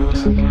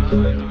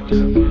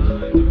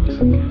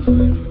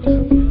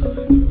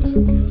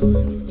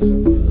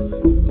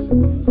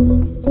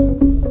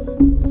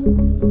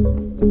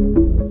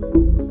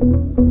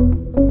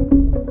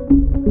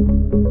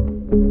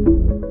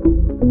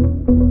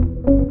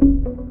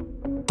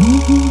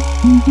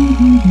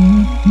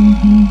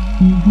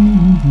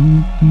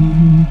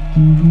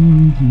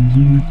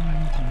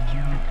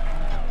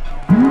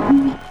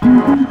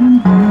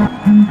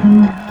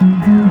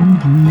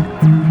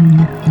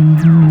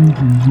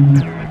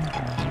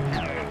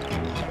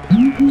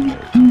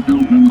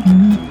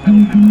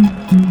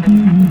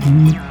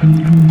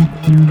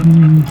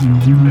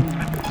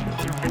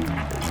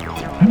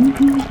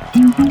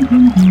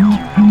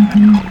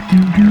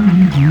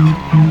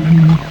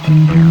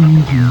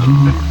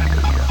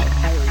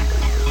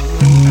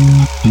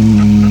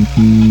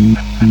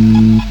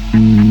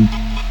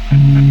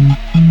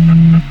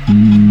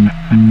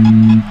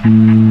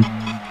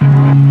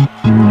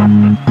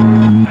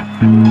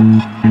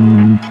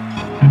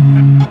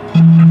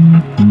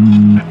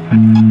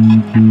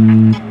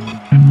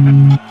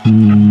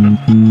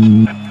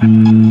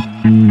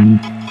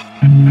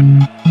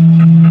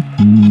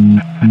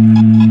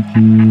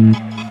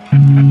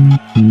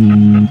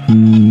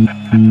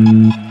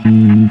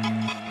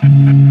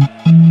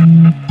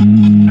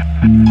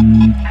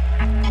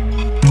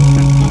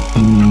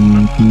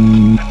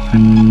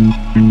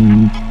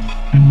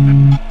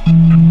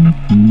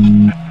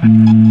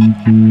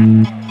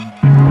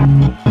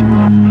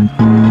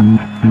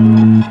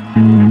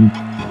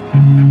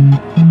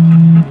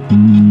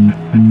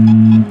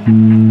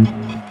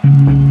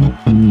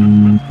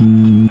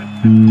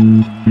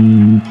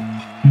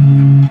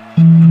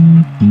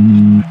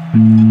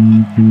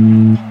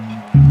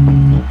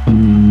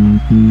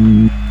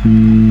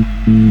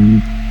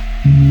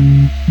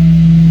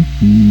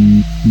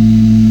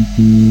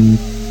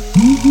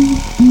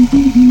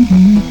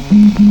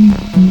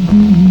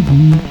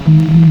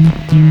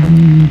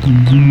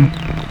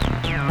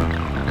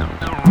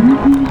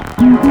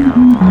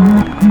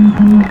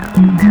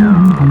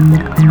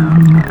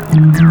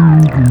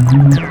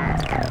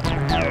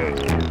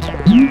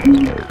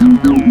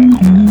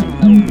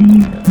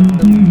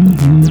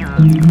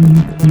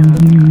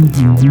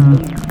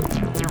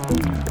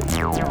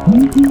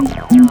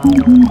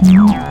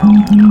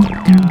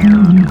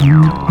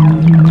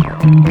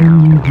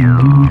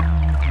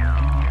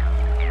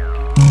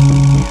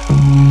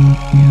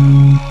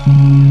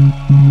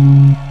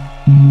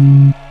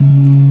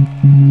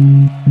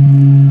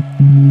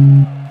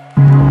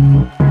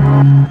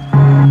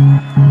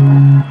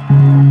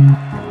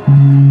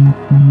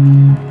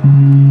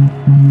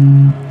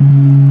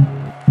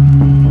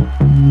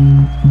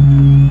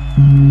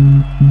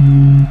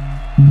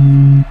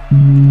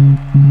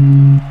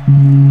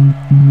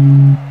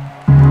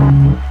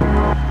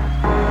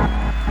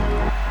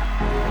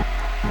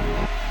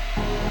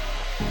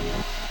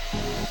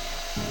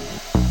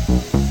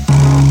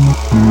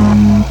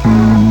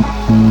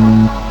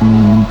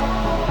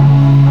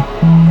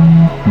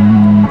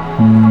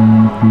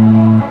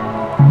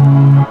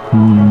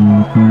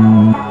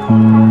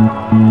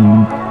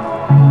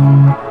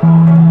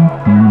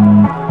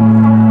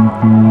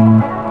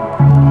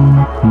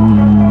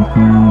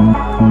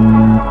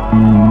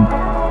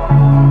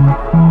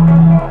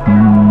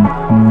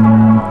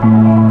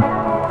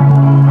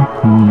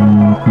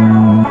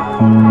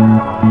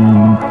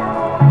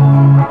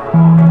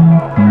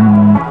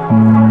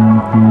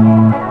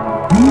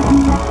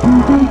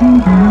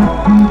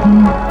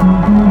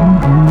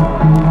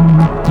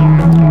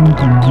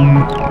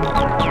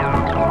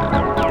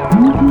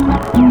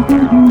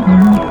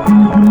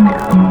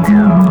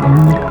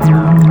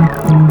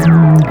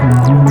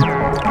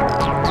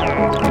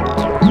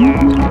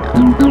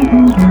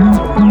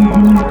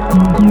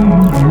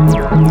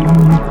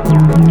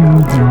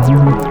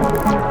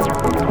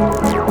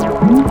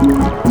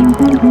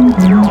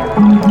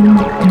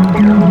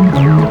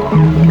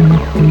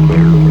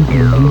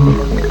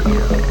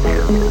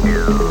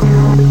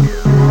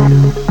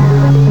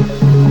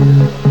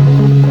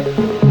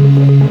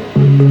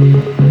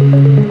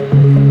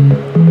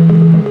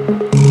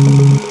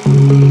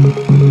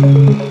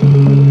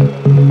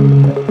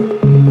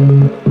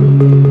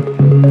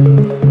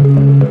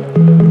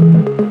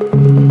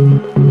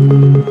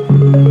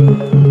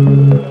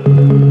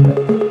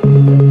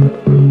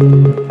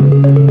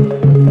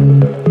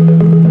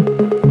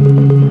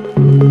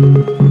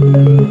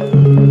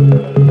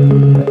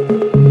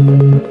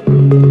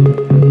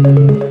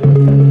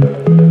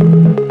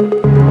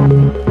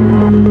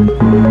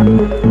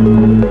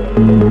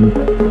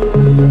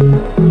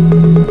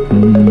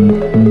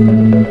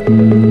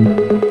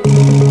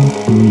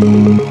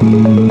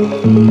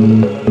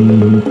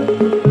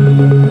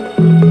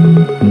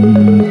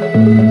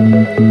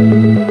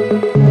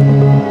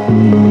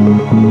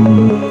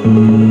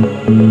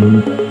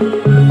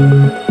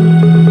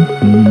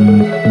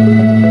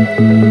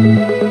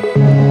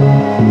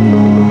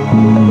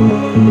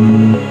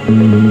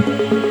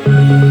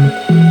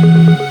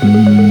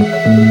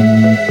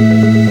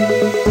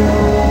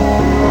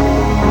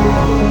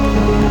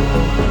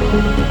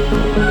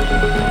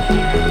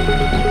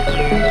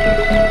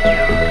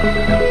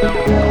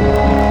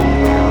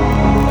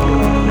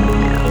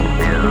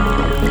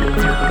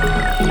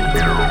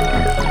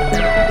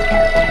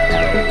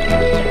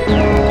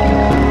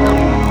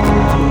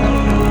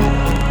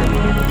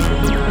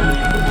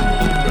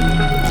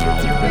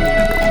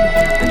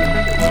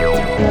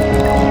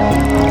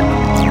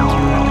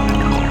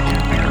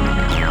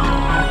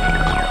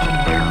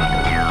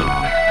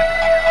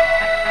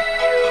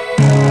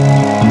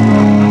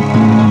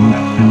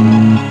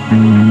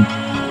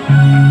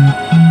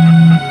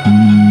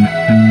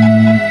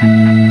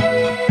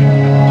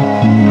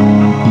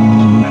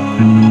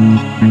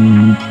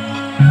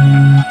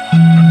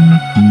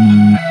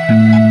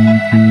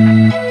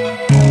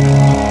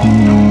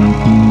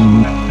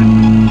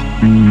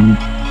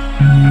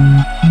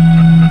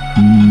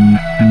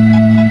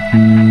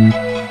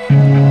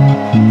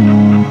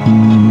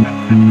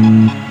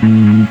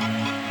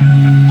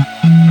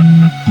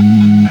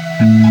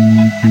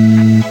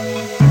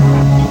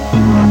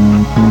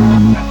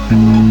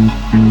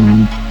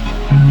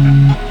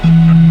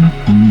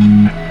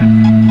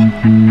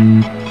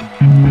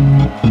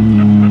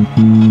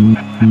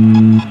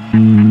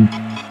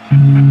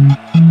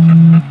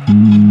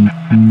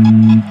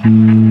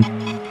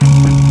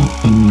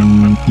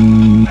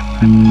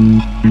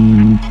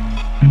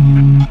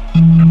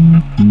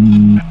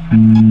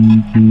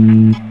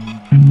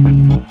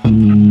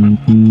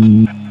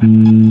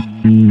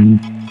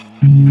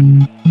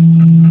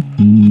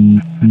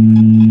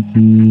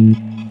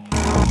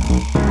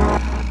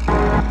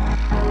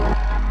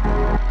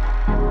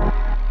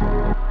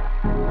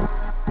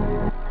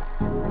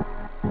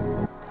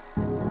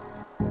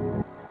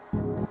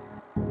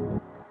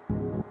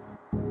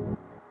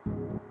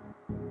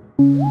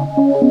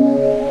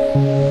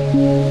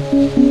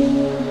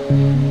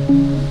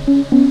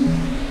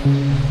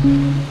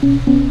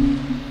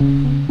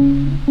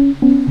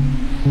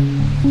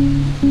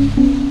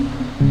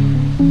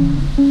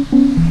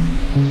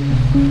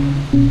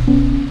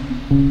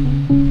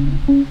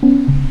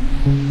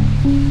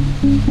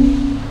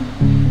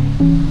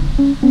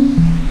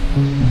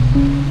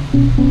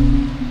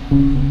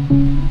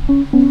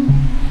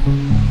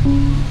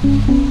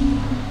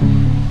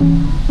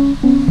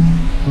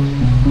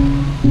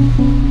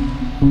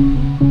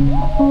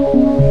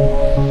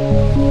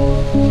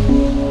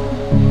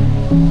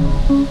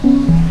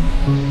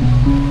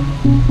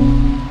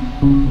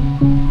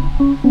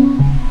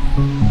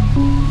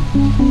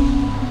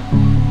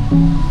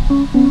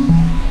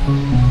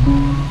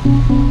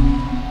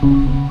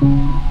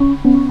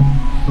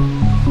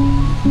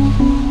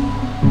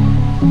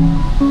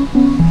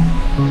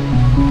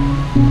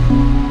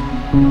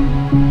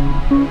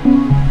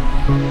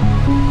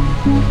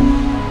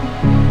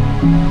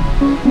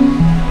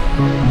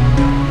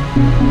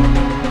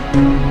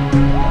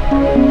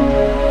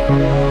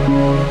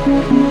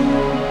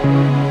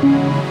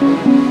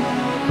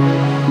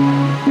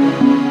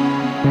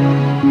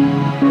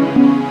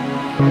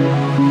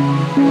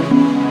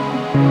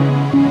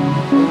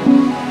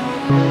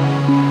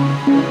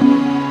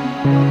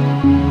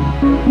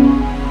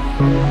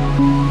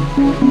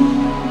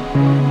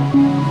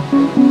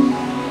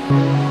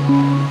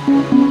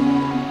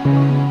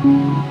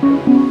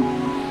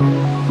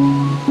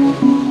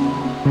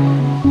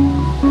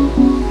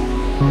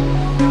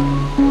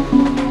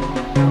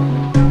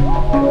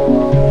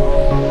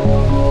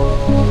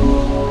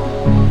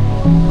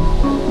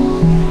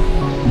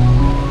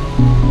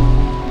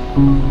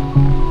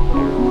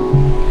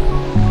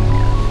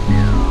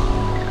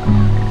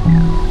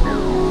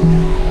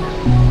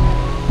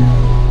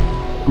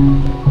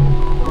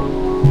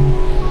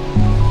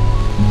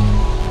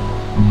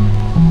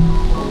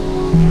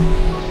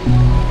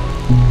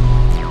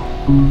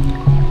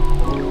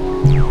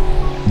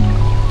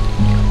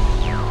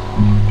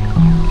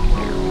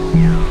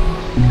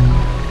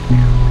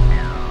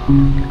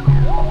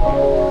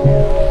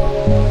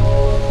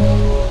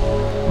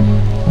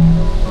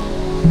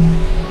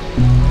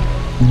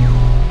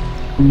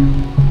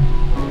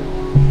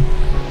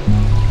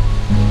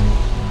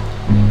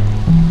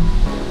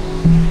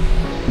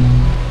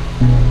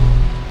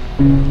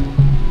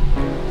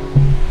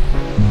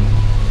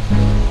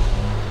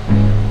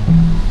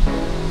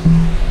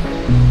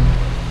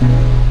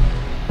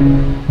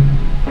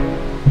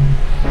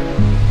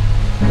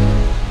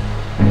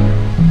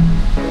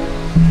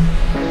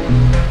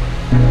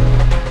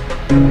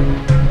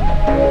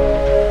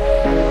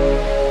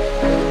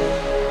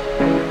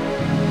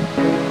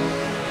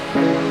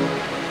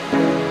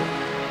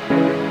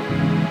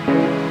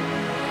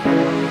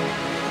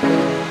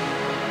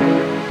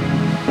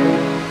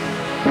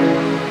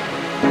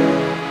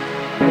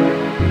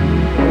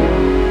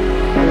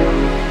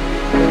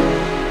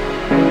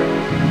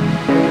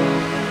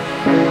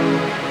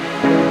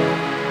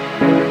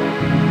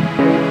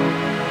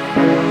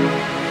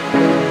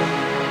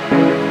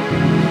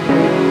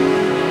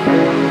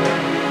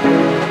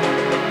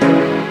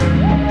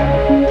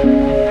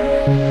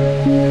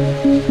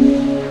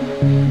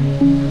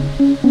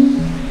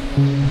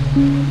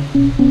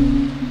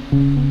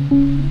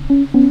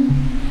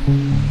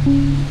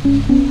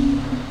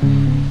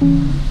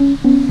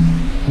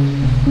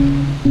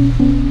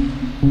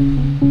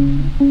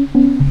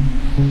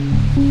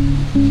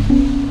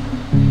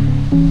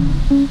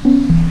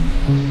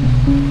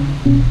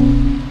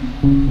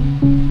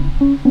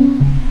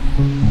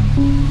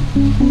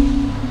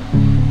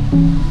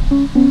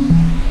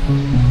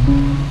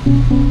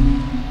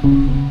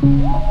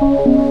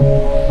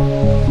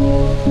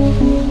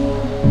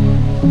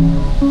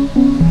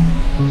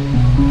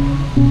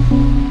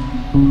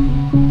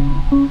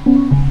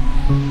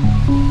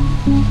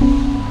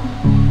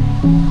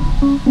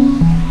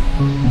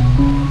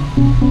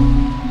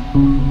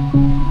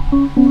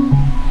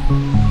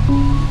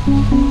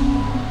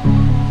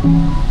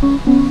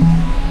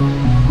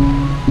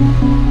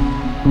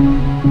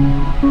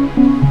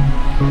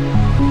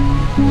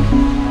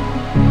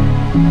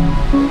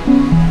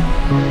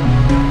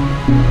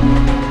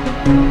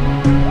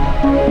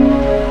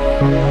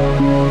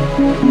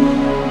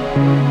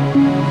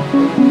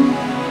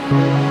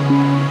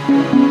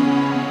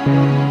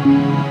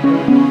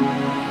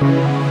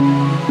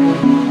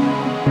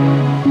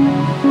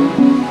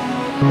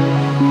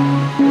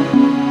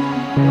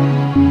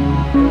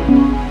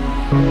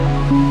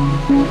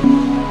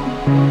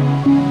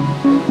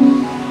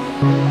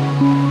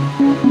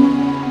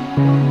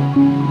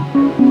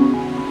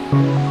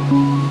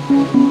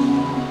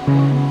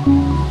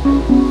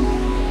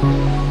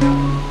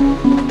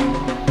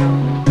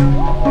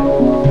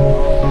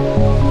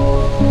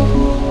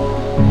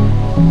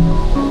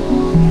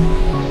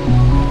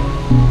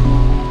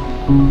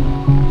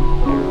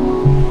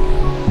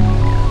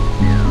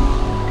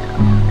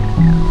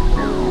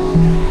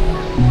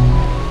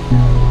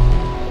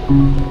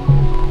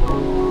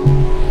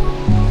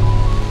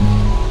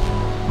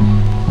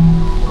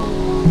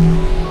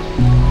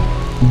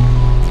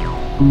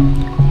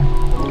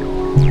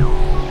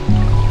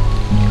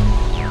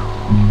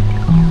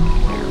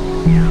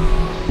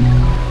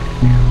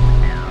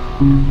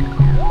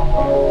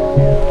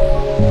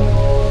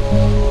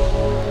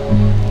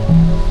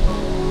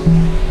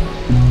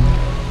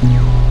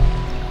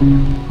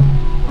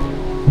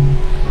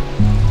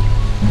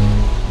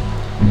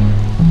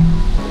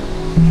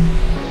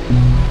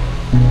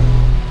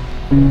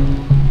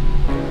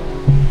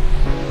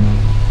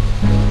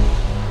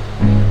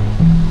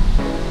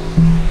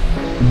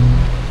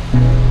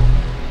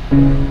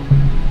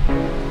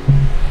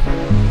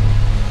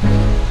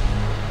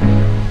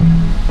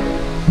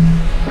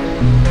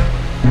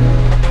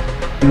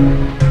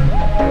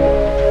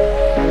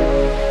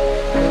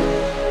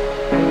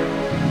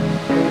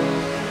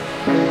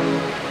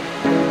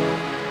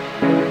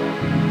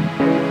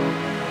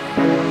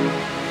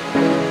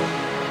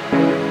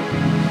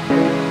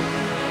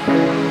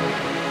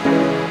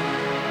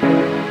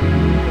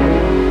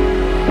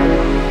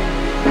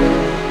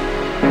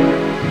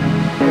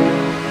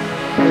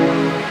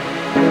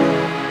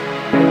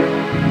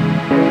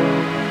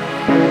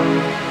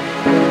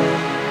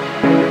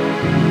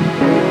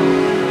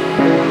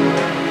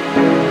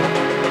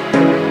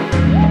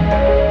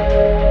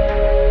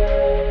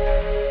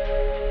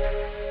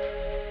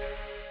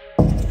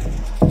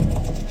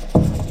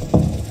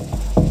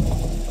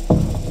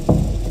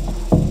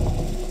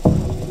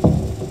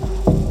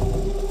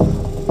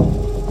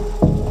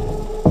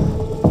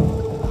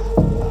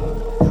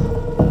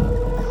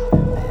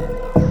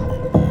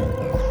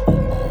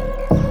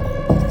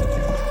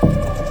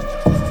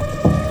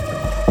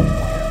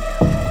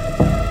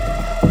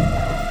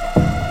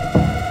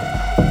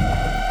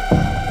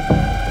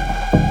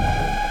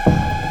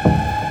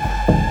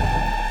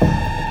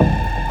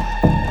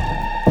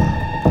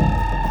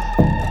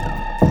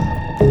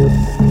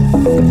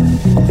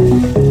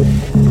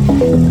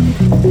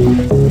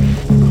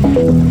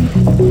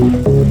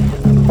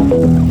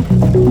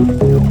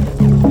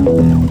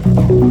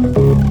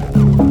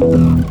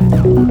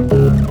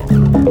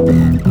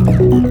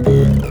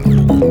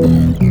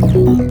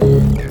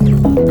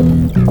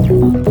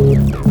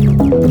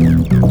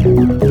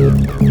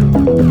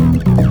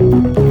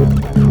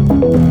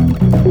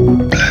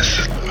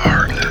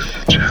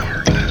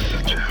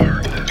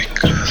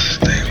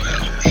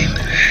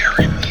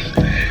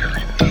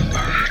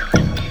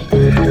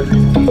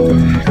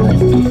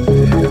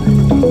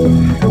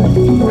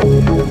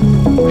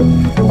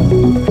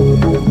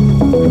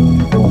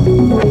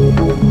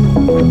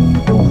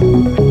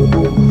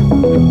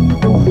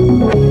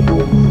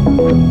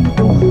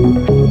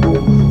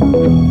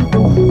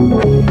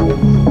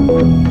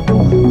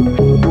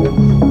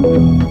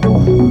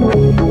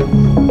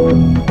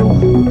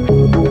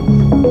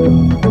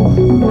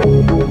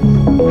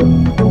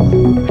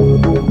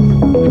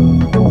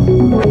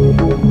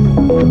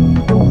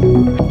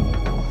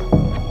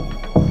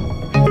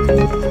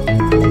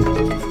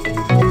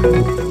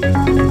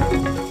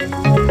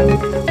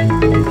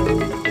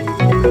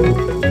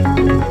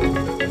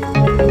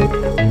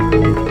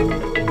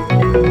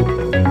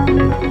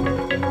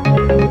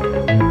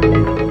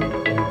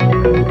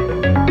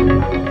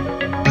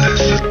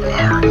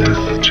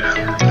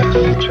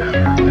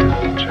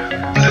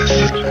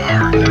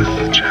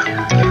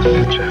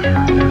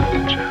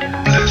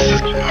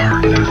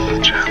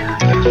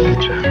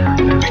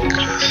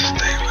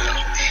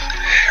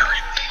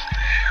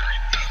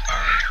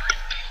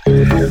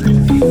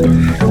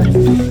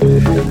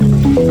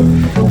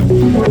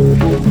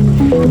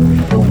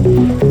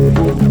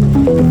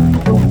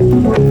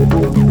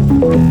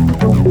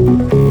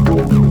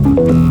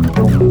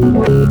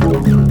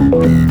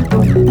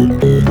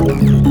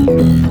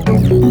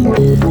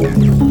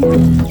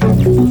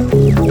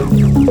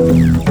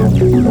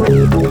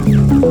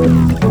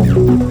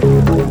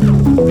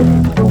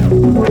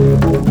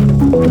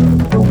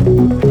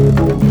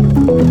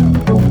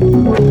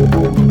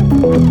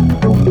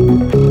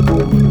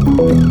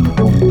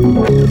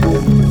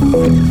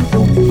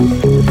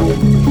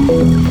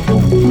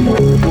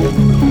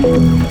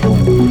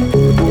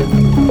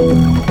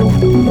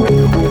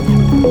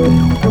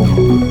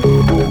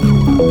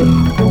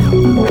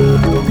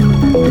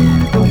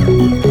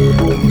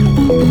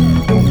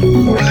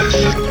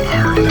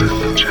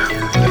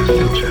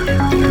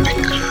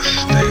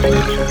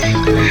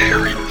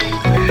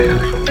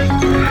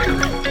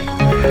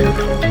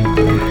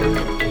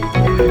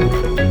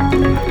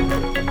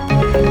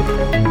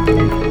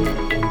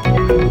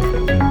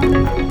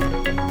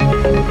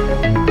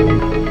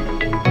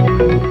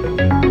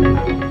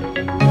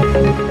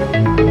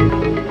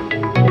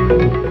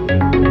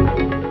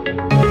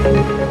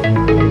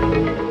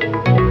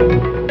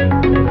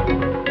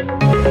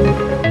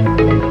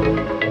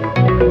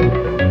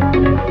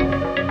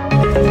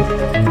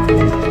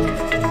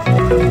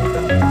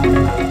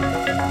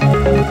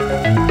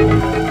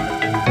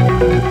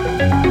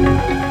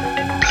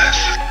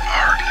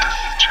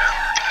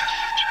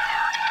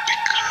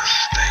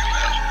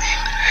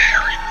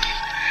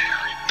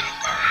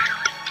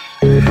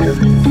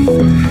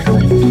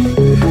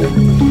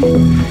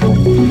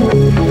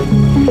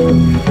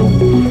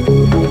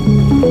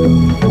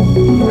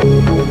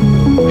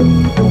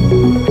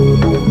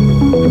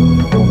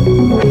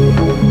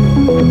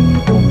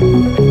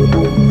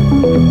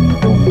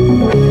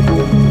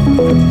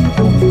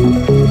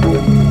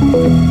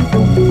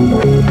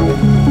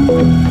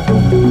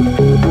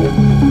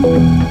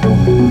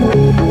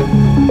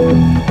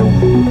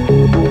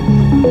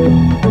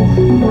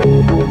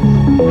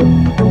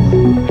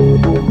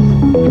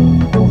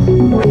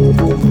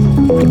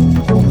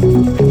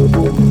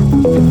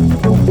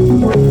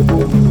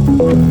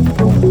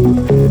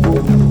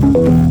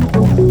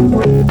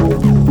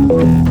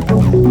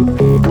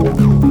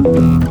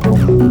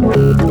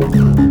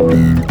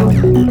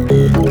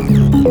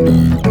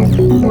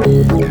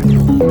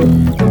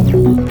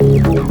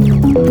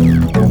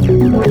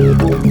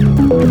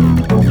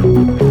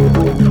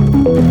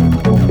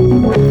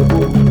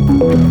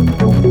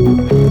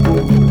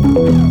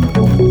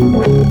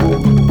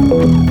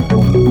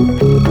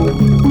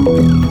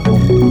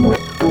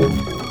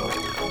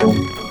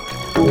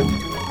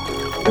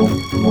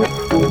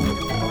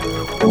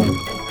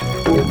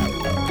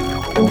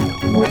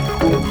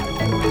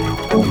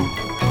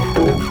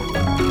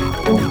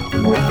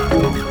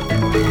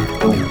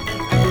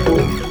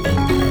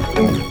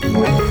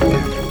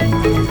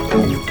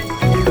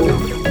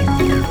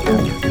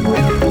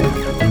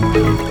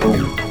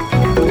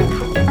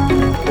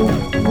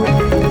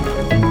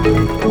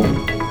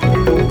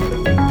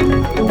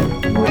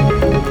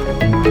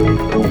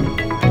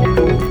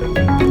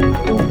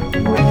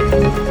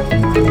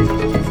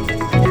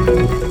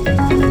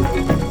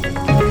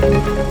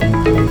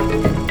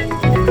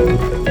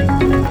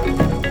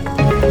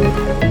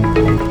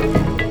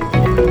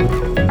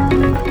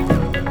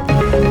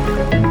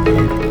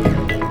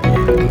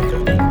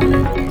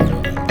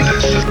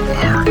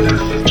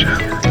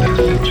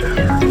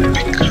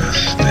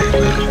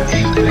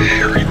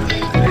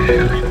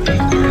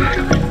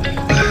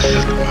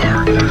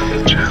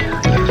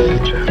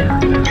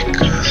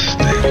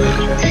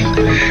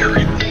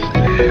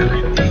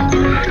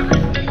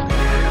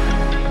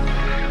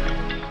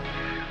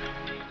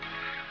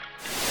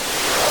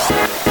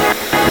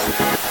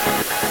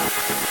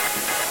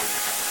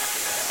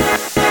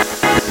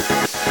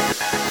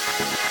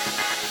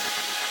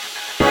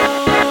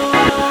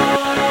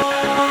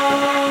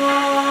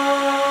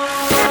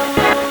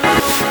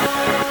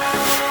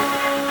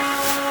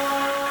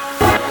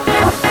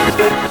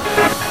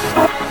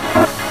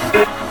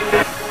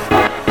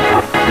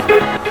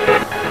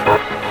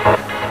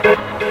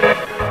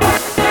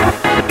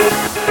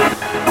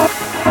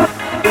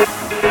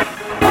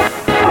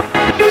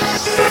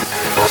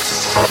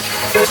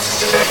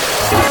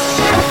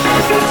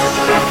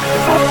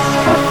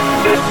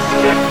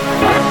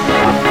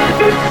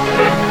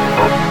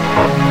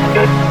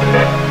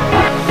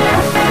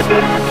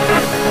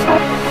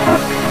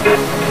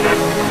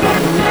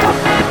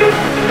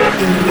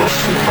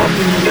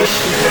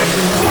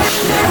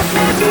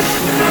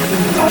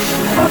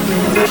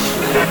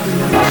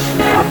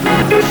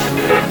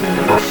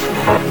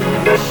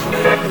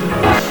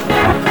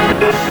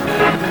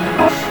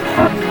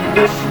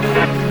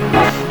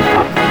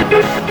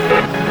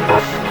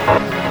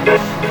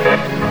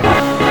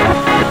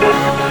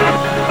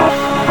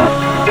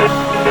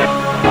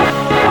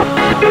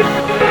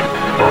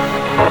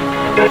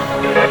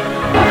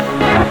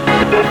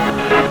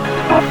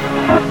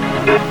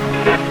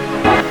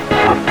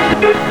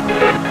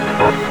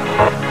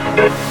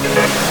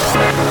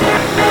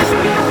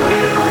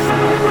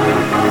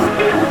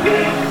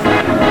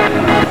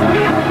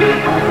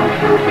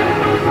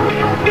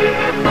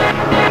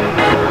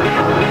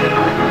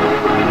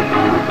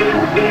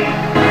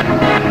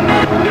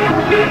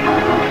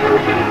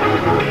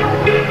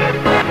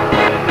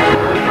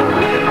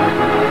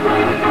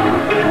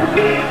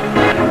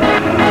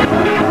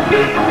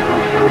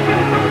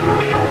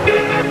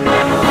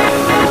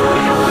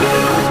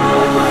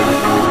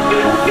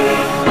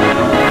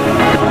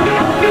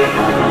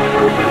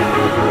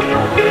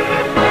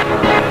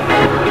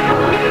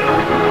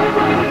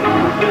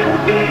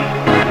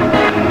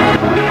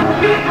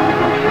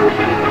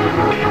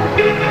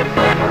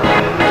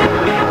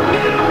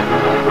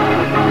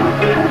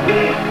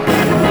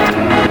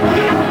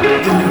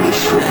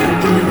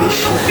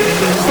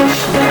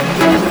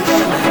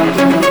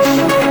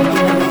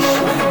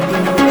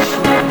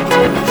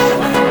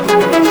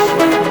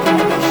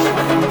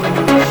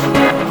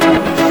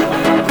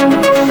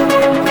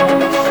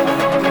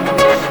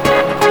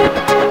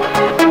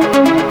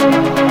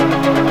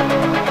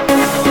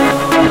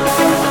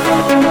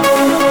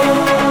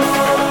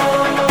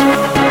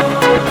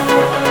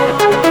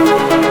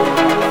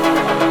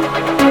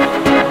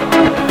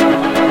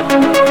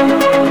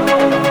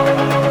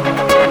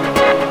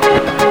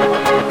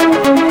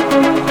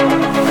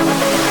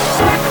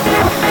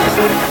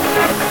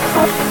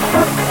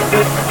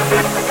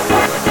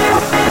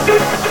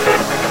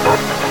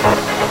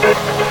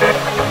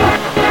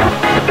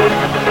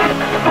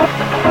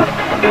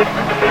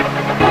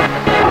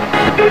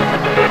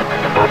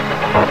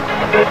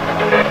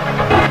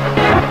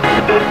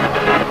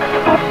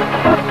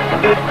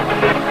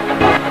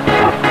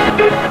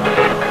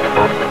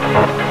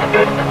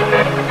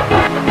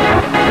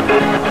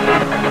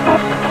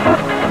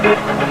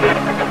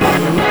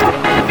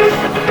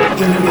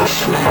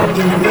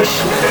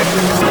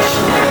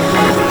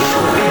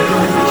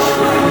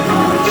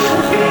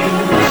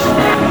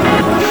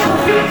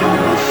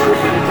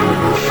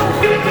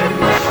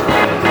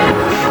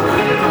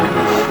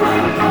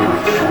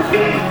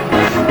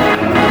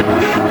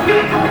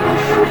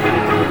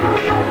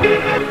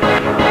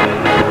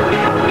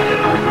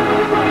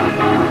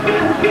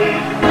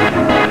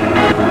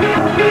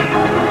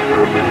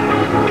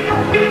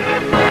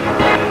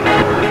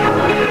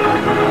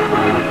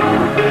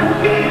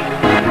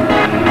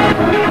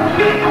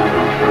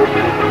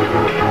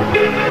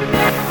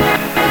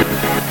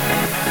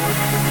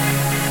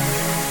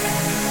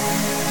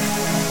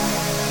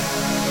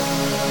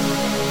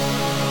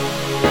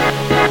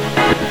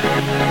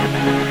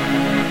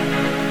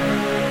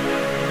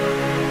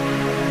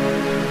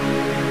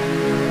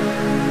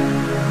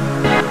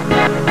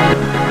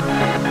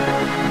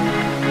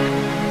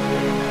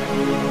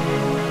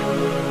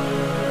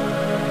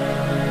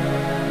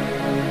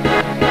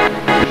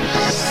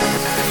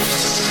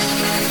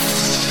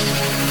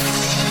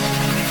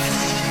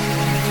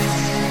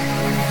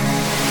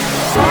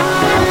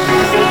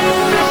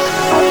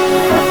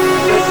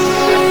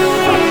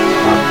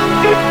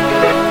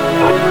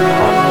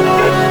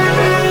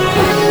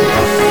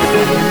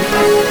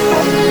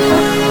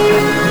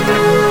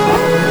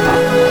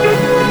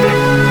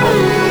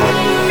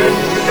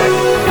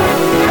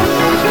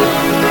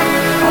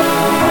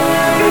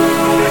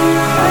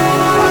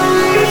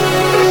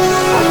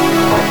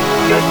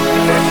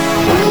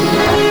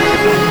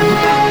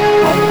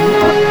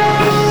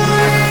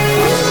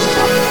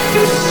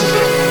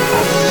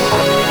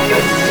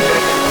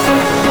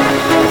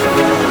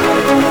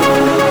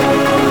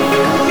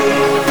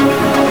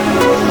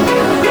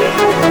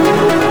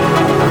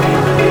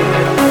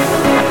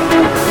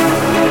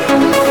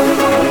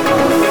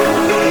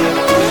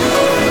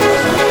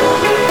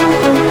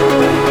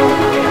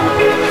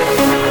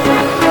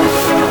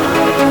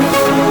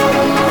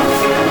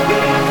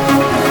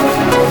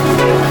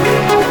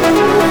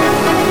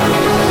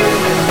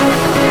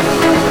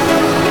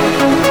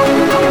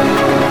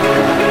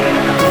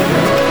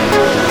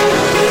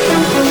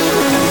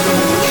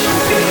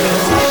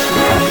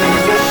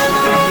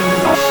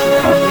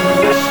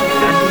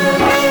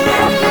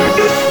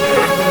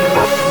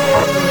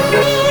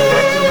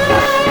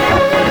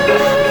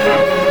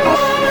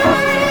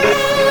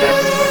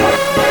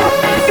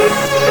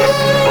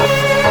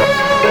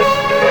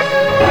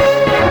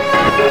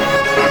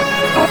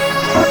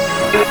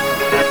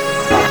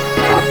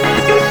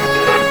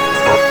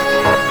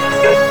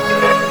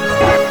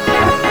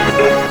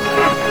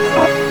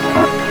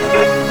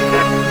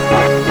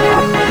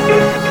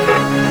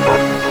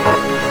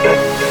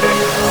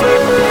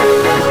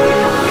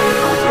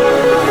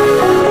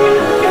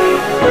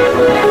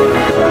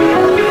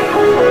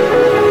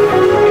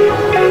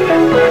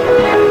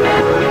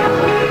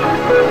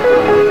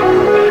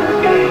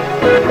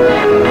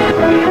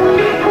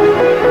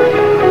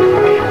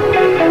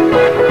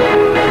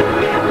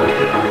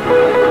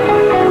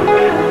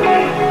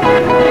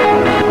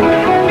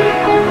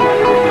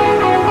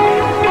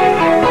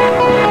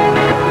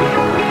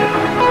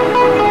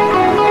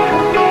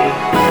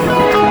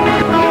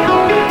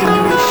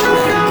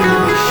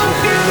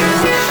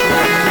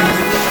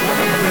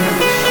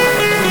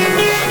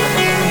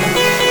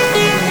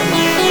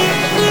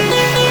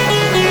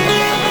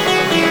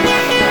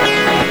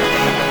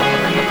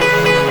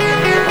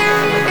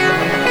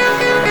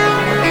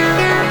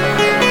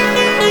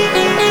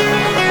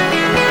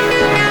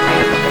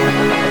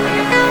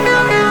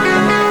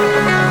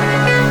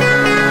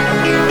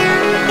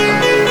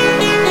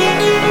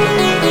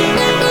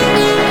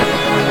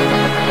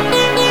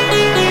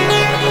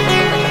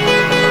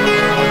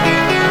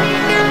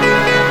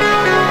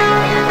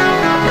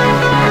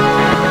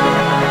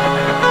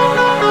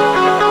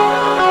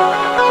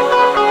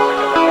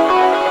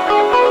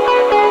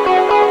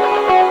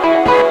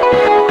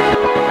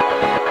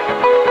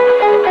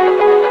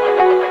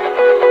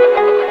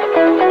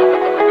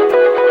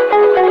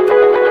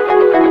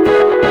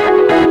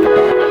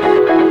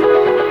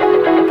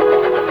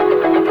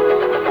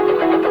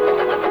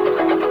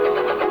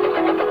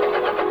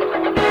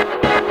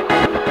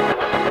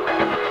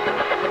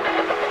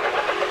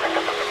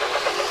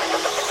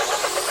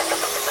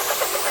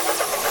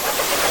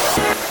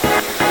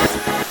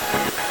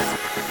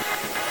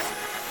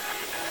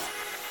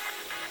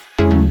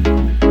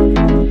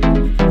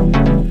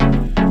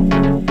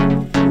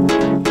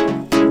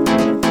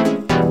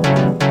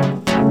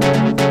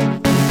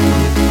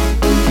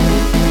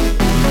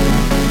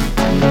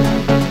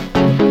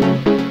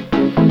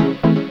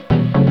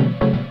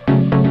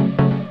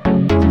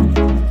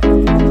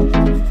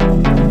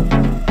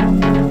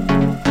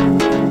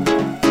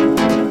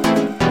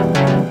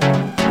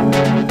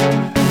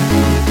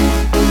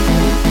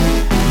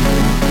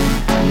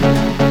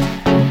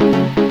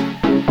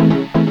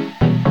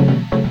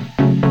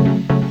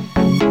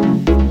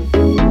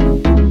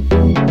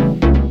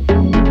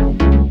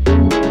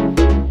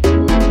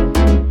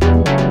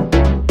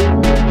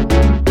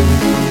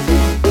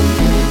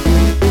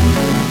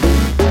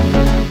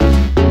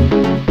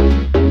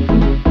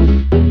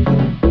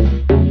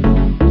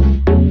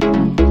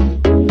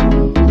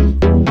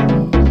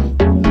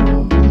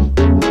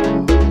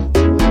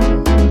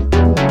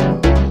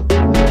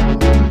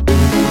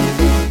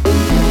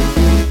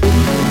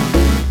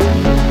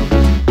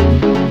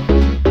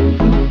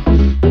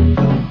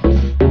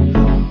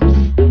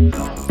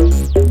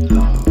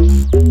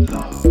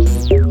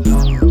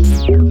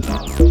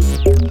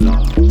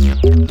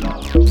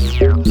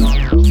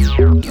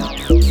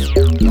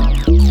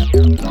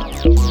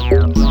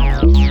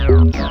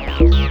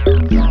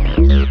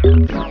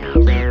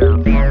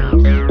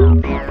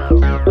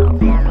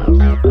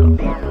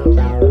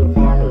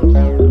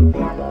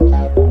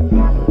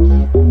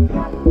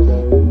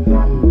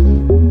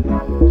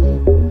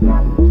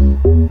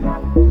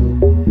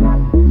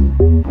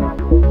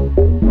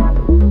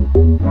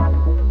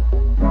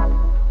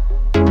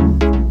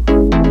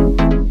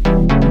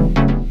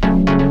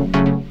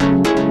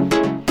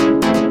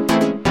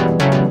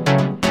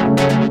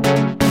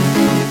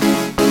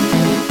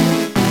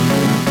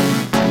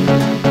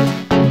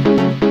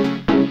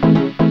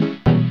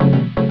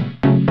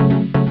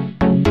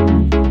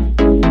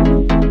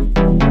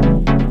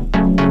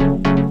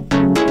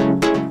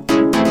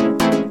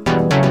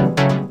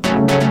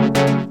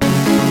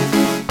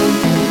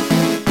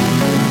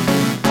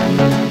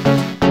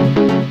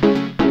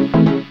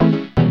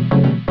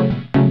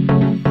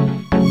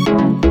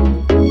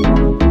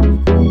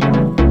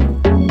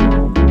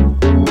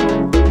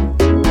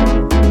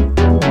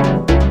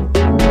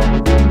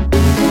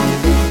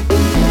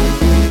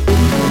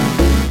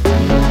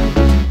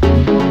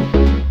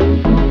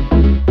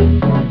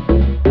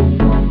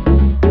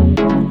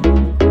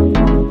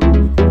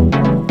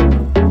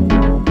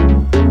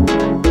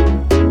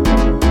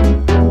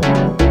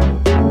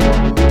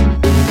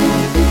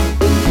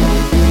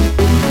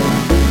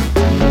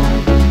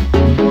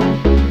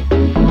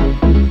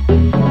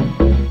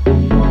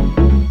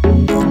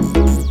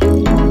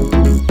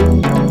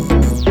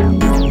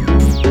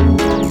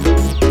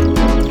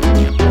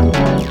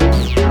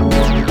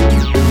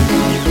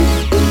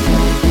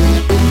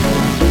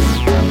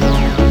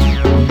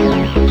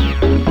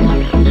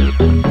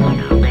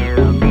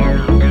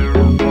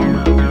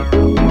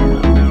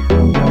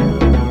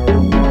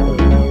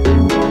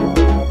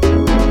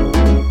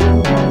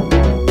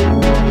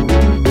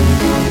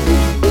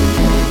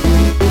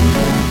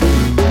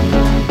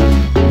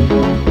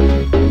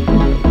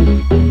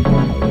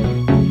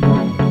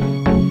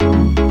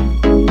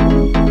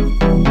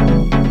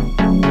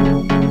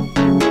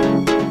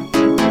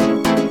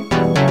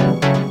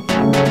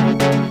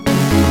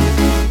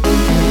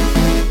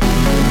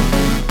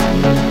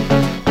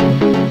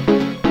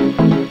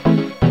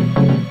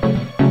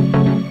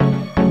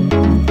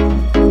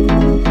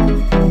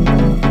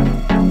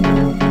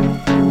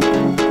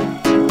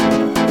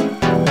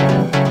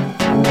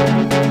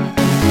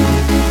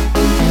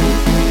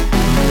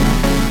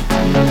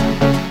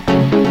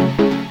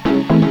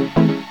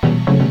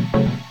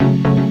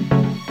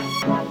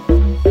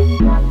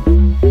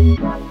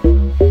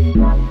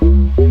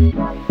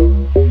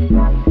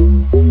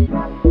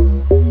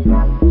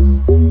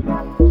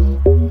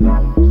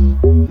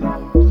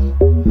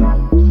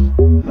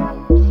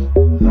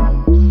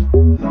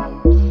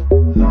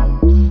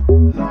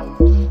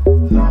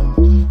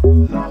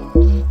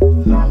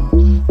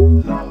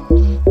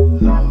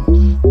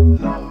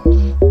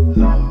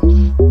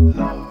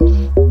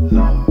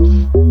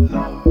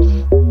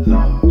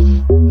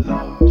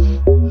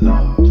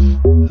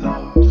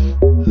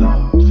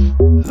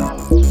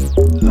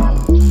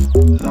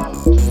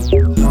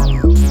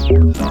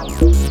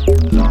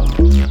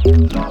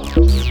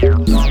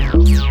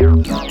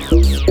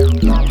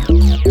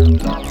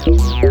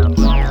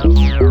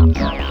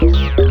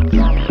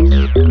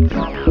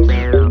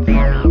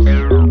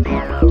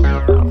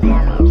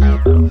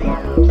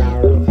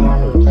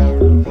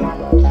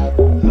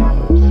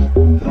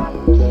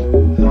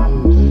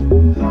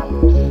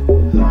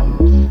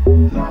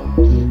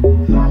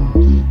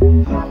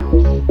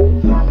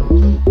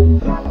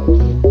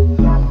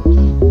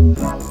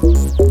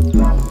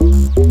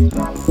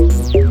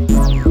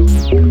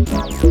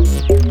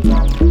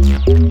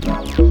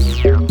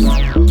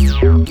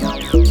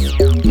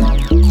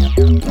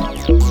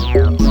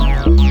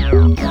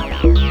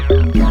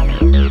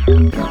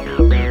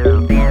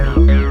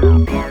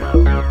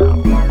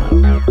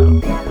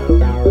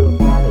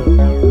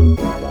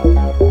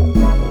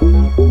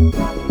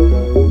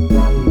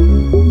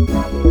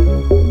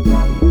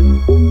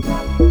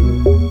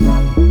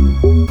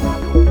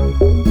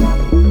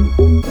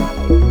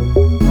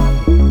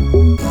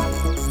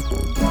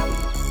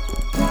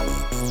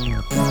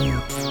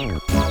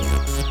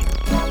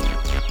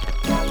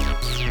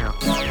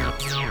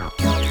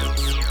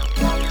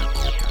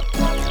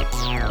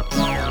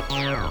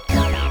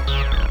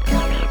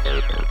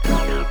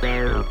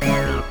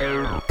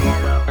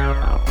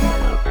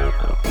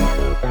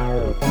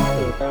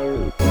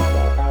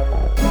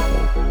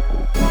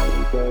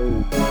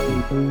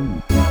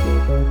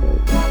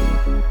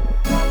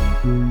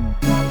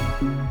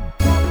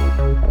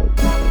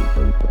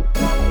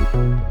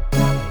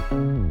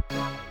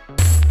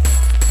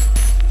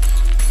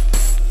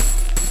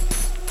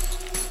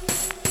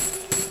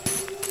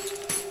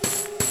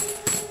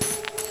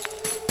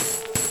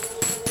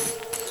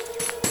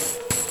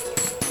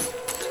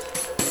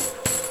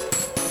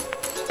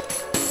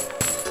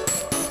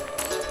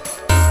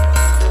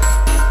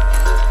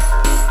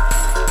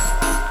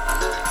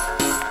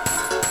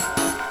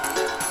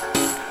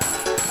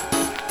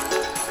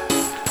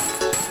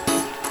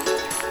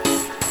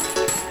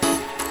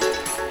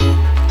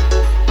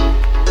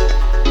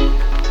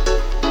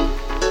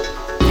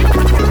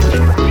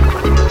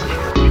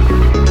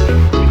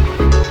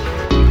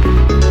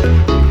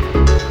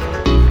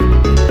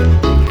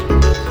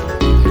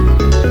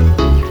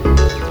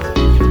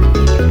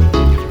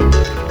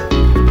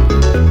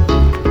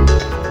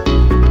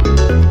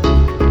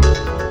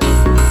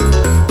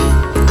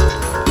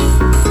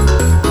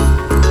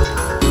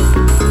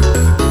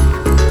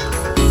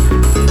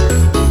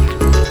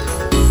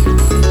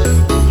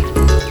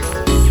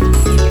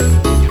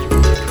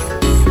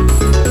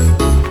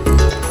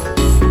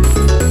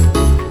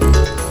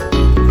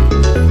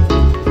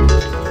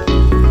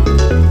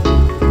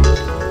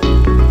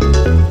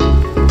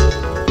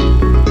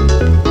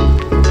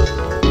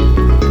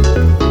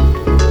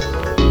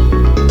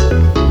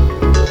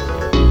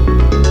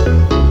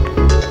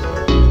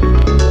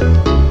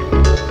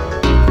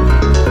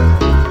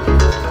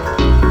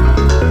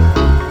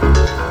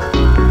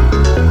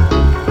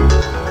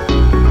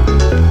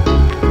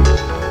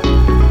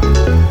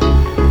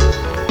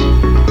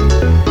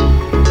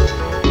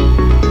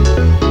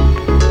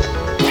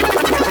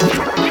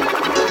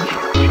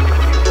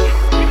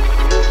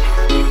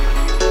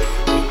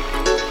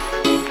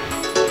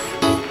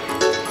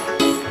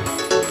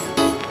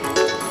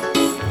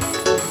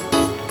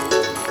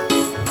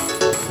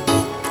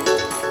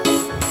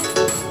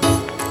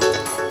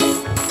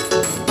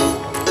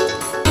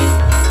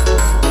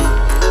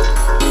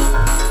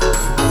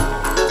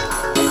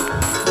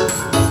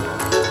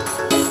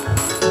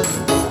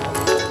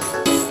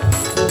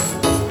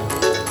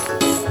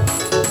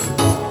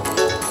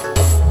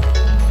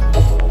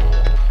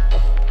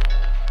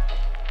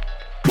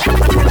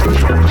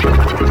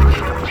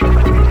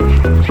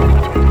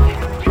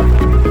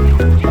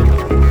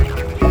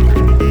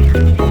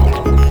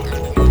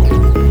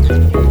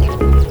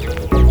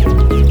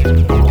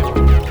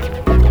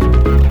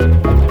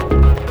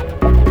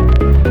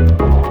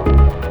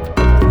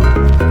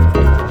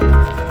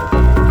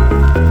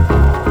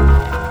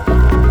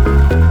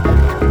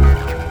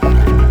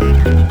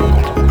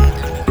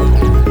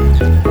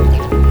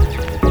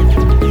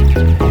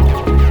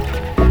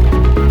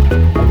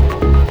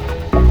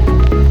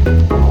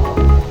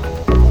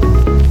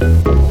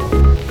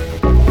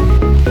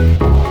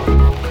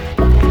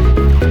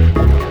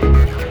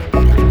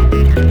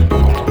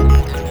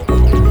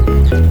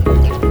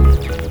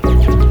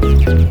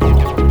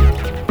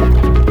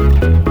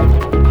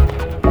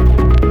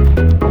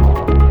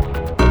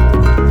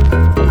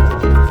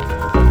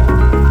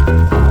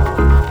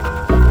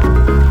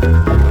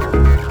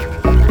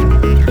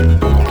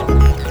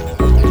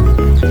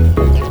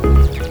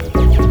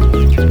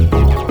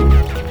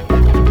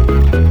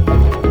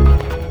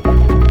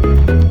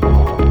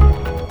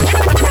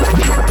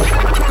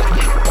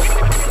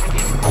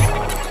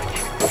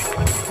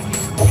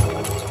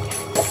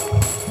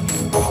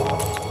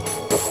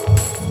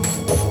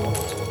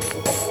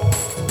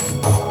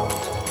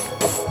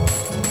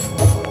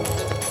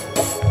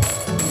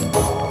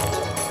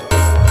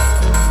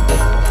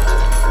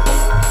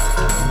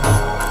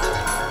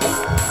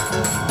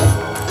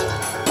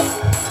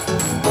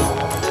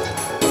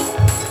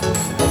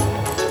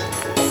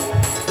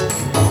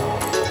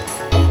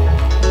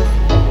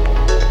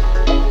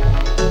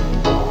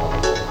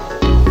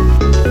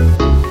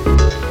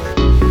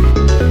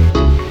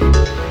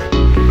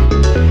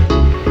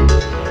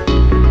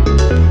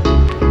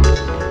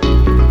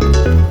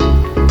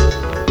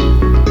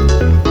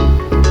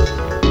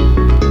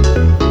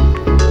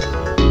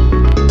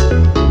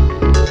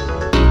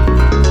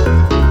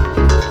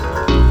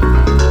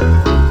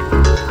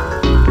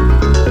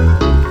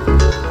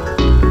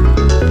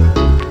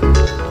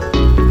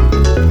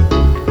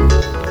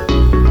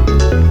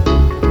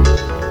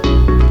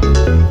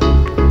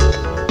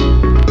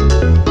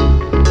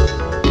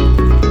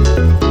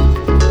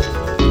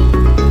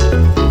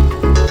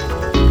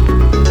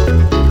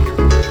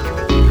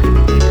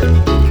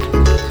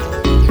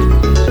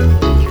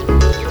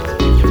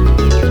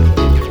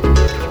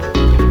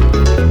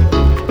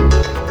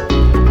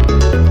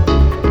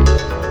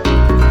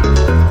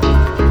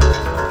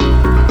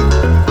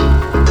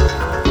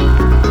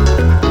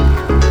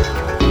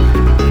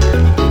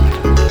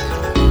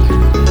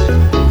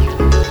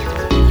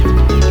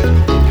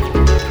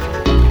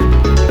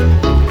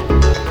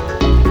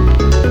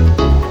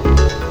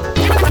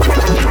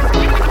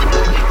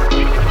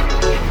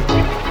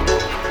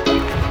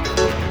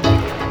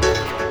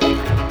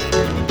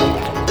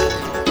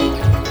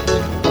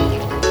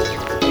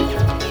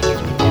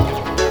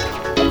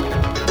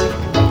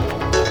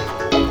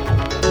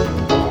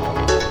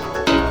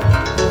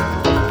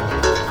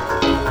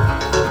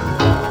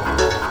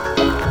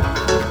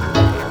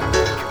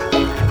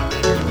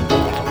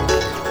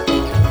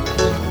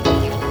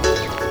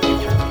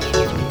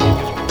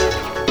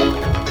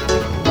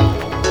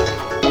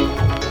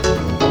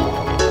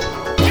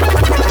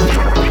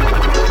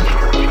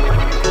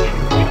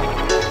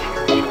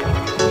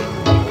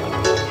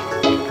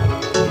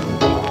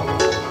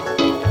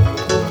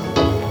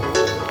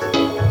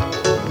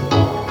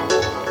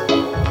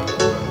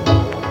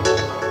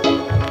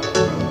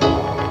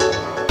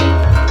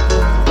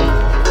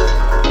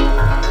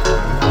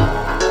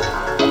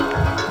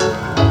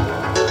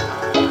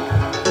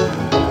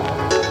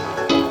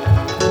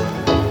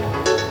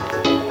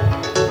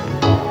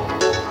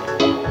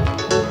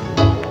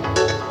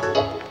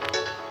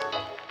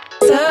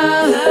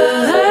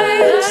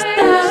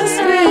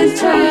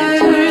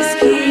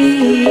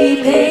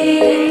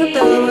 keeping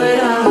the word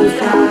of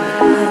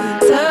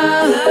God.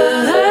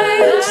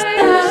 Search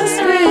the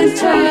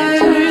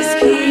scriptures,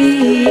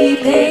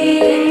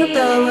 keeping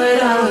the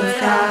word of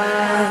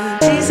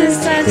God. Jesus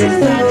said to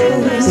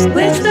those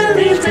which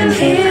believed in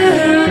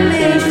him,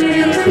 if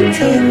you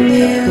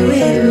continue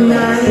in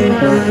my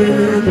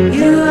word,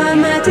 you are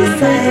my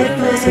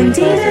disciples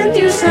indeed, and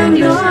you shall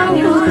know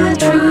the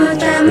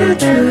truth, and the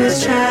truth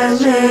shall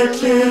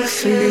make you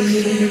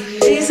free.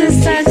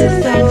 Jesus said to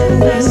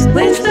those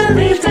which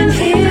believed in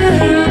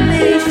him,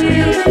 if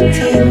you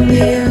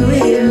continue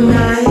in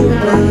my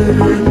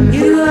word,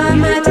 you are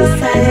my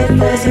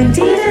disciples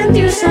indeed, and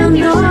you shall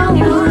know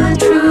the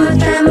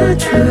truth, and the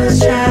truth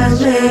shall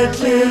make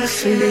you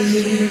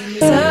free.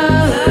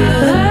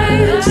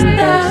 Search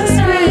the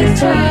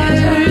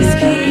scriptures,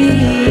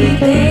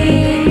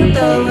 keeping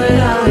the word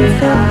of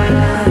God.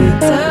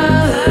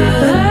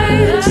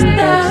 Search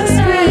the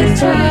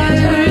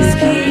scriptures,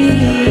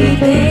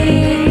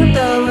 keeping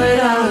the word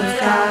of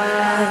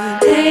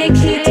God. Take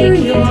heed to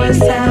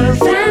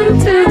yourself and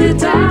to the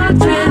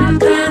doctrine,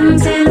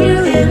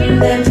 continue in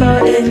them, for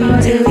in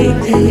doing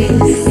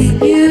this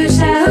you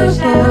shall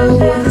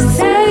both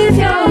save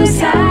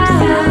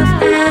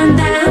yourself and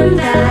them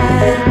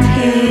that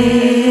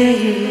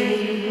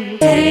hear.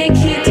 Take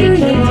heed to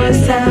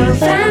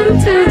yourself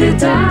and to the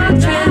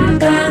doctrine,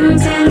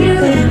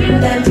 continue in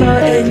them, for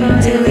in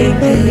doing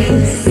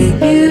this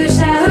you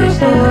shall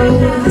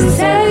both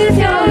save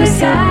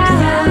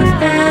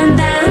yourself and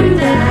them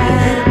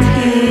that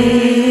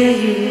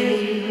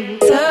hear.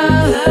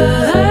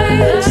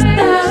 Search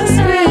the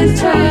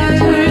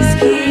scriptures,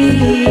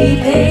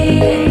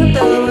 keeping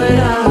the word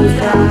of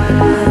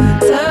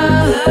God.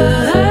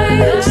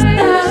 Search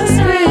the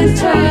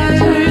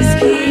scriptures,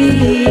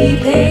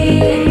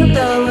 keeping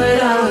the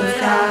word of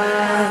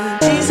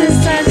God. Jesus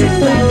said to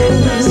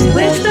those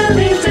which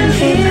believed in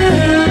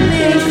him,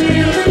 if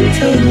you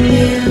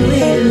continue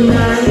in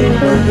my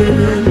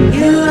word,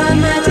 you are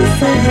my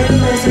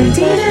disciples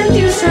indeed, and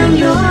you shall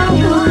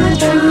know the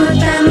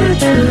truth, and the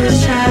truth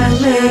shall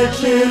make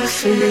you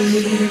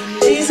free.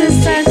 Jesus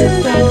said to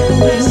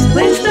those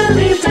which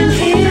believed in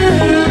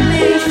him,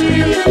 if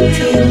you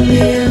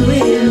continue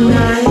in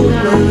my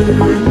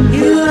word,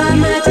 you are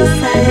my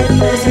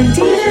disciples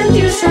indeed, and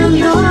you shall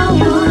know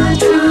the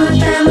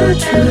truth, and the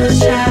truth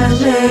shall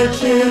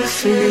make you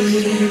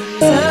free.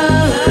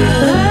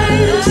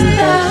 Search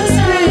the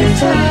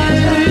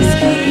scriptures,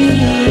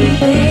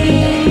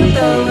 keeping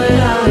the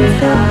word of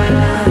God.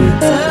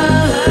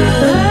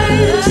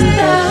 Search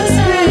the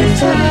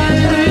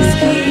scriptures,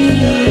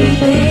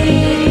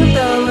 keeping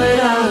the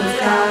word of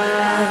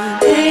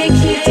God. Take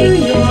heed to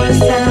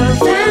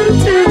yourself and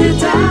to the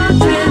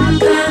doctrine,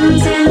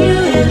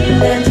 continue in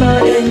them, for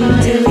in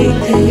doing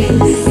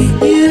this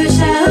you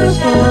shall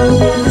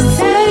both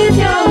save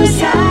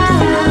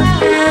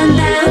yourself and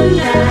them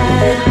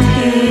that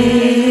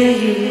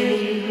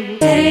hear.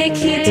 Take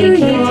heed to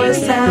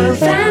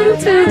yourself and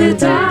to the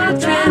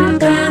doctrine,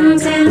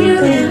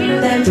 continue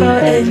in them, for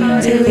in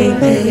doing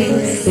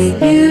this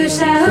you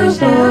shall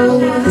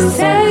both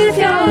save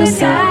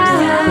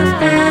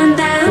yourself and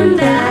them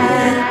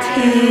that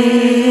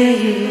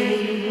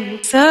hear.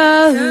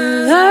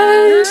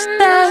 Search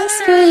the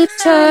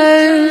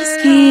scriptures,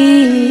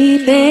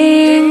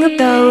 keeping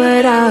the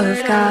word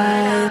of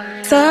God.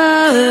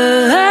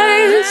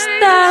 Search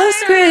the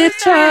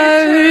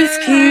scriptures,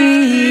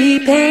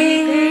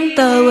 keeping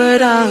the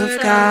word of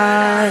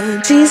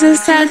God. Jesus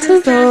said to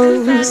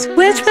those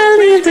which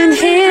believed in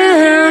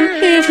him,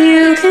 if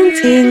you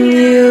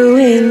continue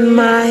in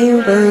my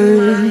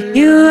word,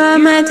 you are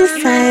my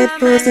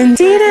disciples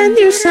indeed, and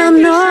you shall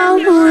know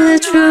the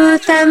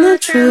truth, and the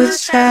truth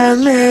shall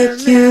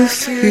make you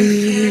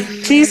free.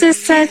 Jesus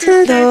said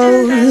to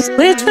those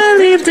which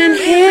believed in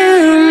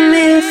him,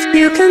 if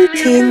you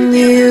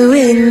continue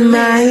in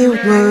my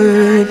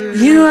word,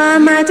 you are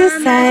my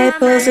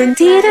disciples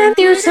indeed, and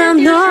you shall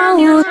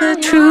know the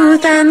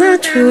truth, and the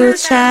truth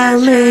shall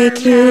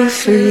make you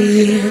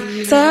free.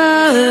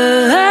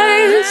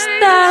 Search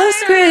the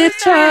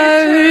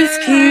scriptures,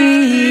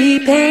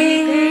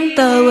 keeping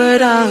the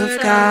word of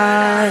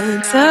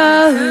God.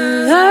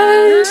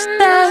 Search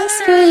the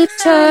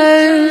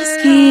scriptures,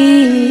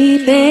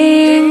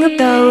 keeping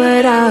the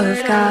word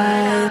of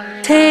God.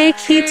 Take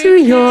heed to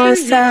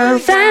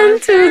yourself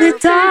and to the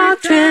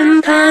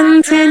doctrine,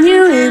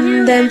 continue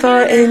in them,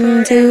 for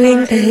in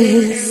doing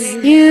this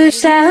you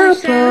shall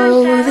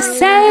both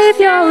save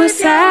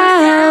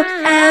yourself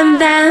and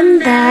them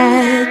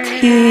that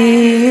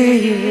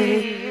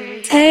hear.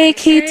 Take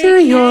heed to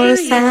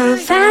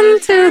yourself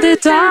and to the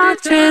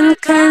doctrine,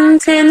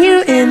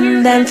 continue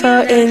in them,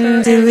 for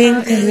in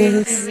doing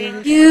this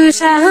you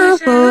shall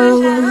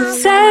both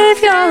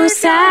save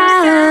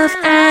yourself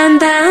and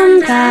them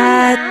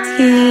that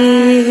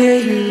hear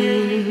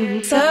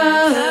you.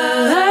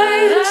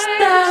 Search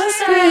the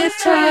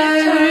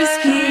scriptures,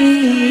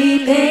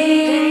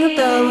 keeping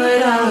the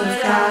word of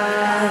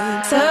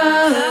God.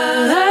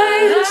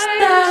 Search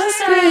the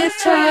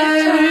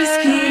scriptures,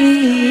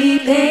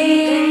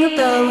 keeping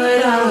the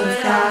word of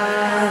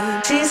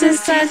God. Jesus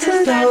said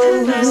to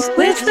those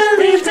which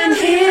believed in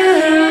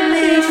him.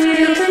 If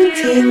you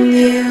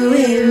continue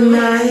in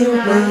my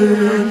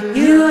word,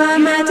 you are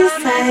my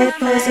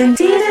disciples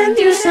indeed, and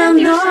you shall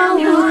know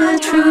the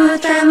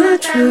truth, and the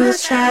truth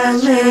shall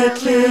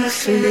make you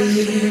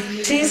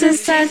free. Jesus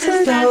said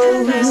to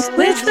those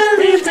which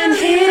believed in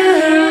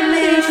him,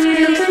 if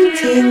you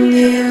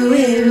continue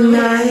in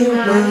my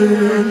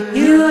word,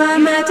 you are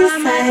my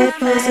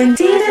disciples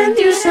indeed, and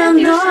you shall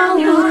know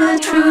the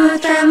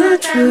truth, and the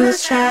truth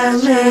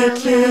shall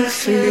make you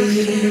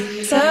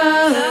free.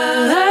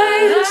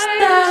 Search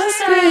the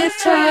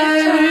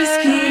scriptures,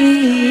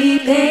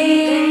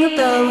 keeping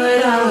the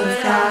word of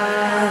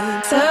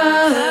God.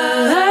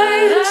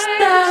 Search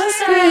the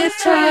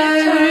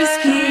scriptures,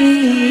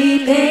 keeping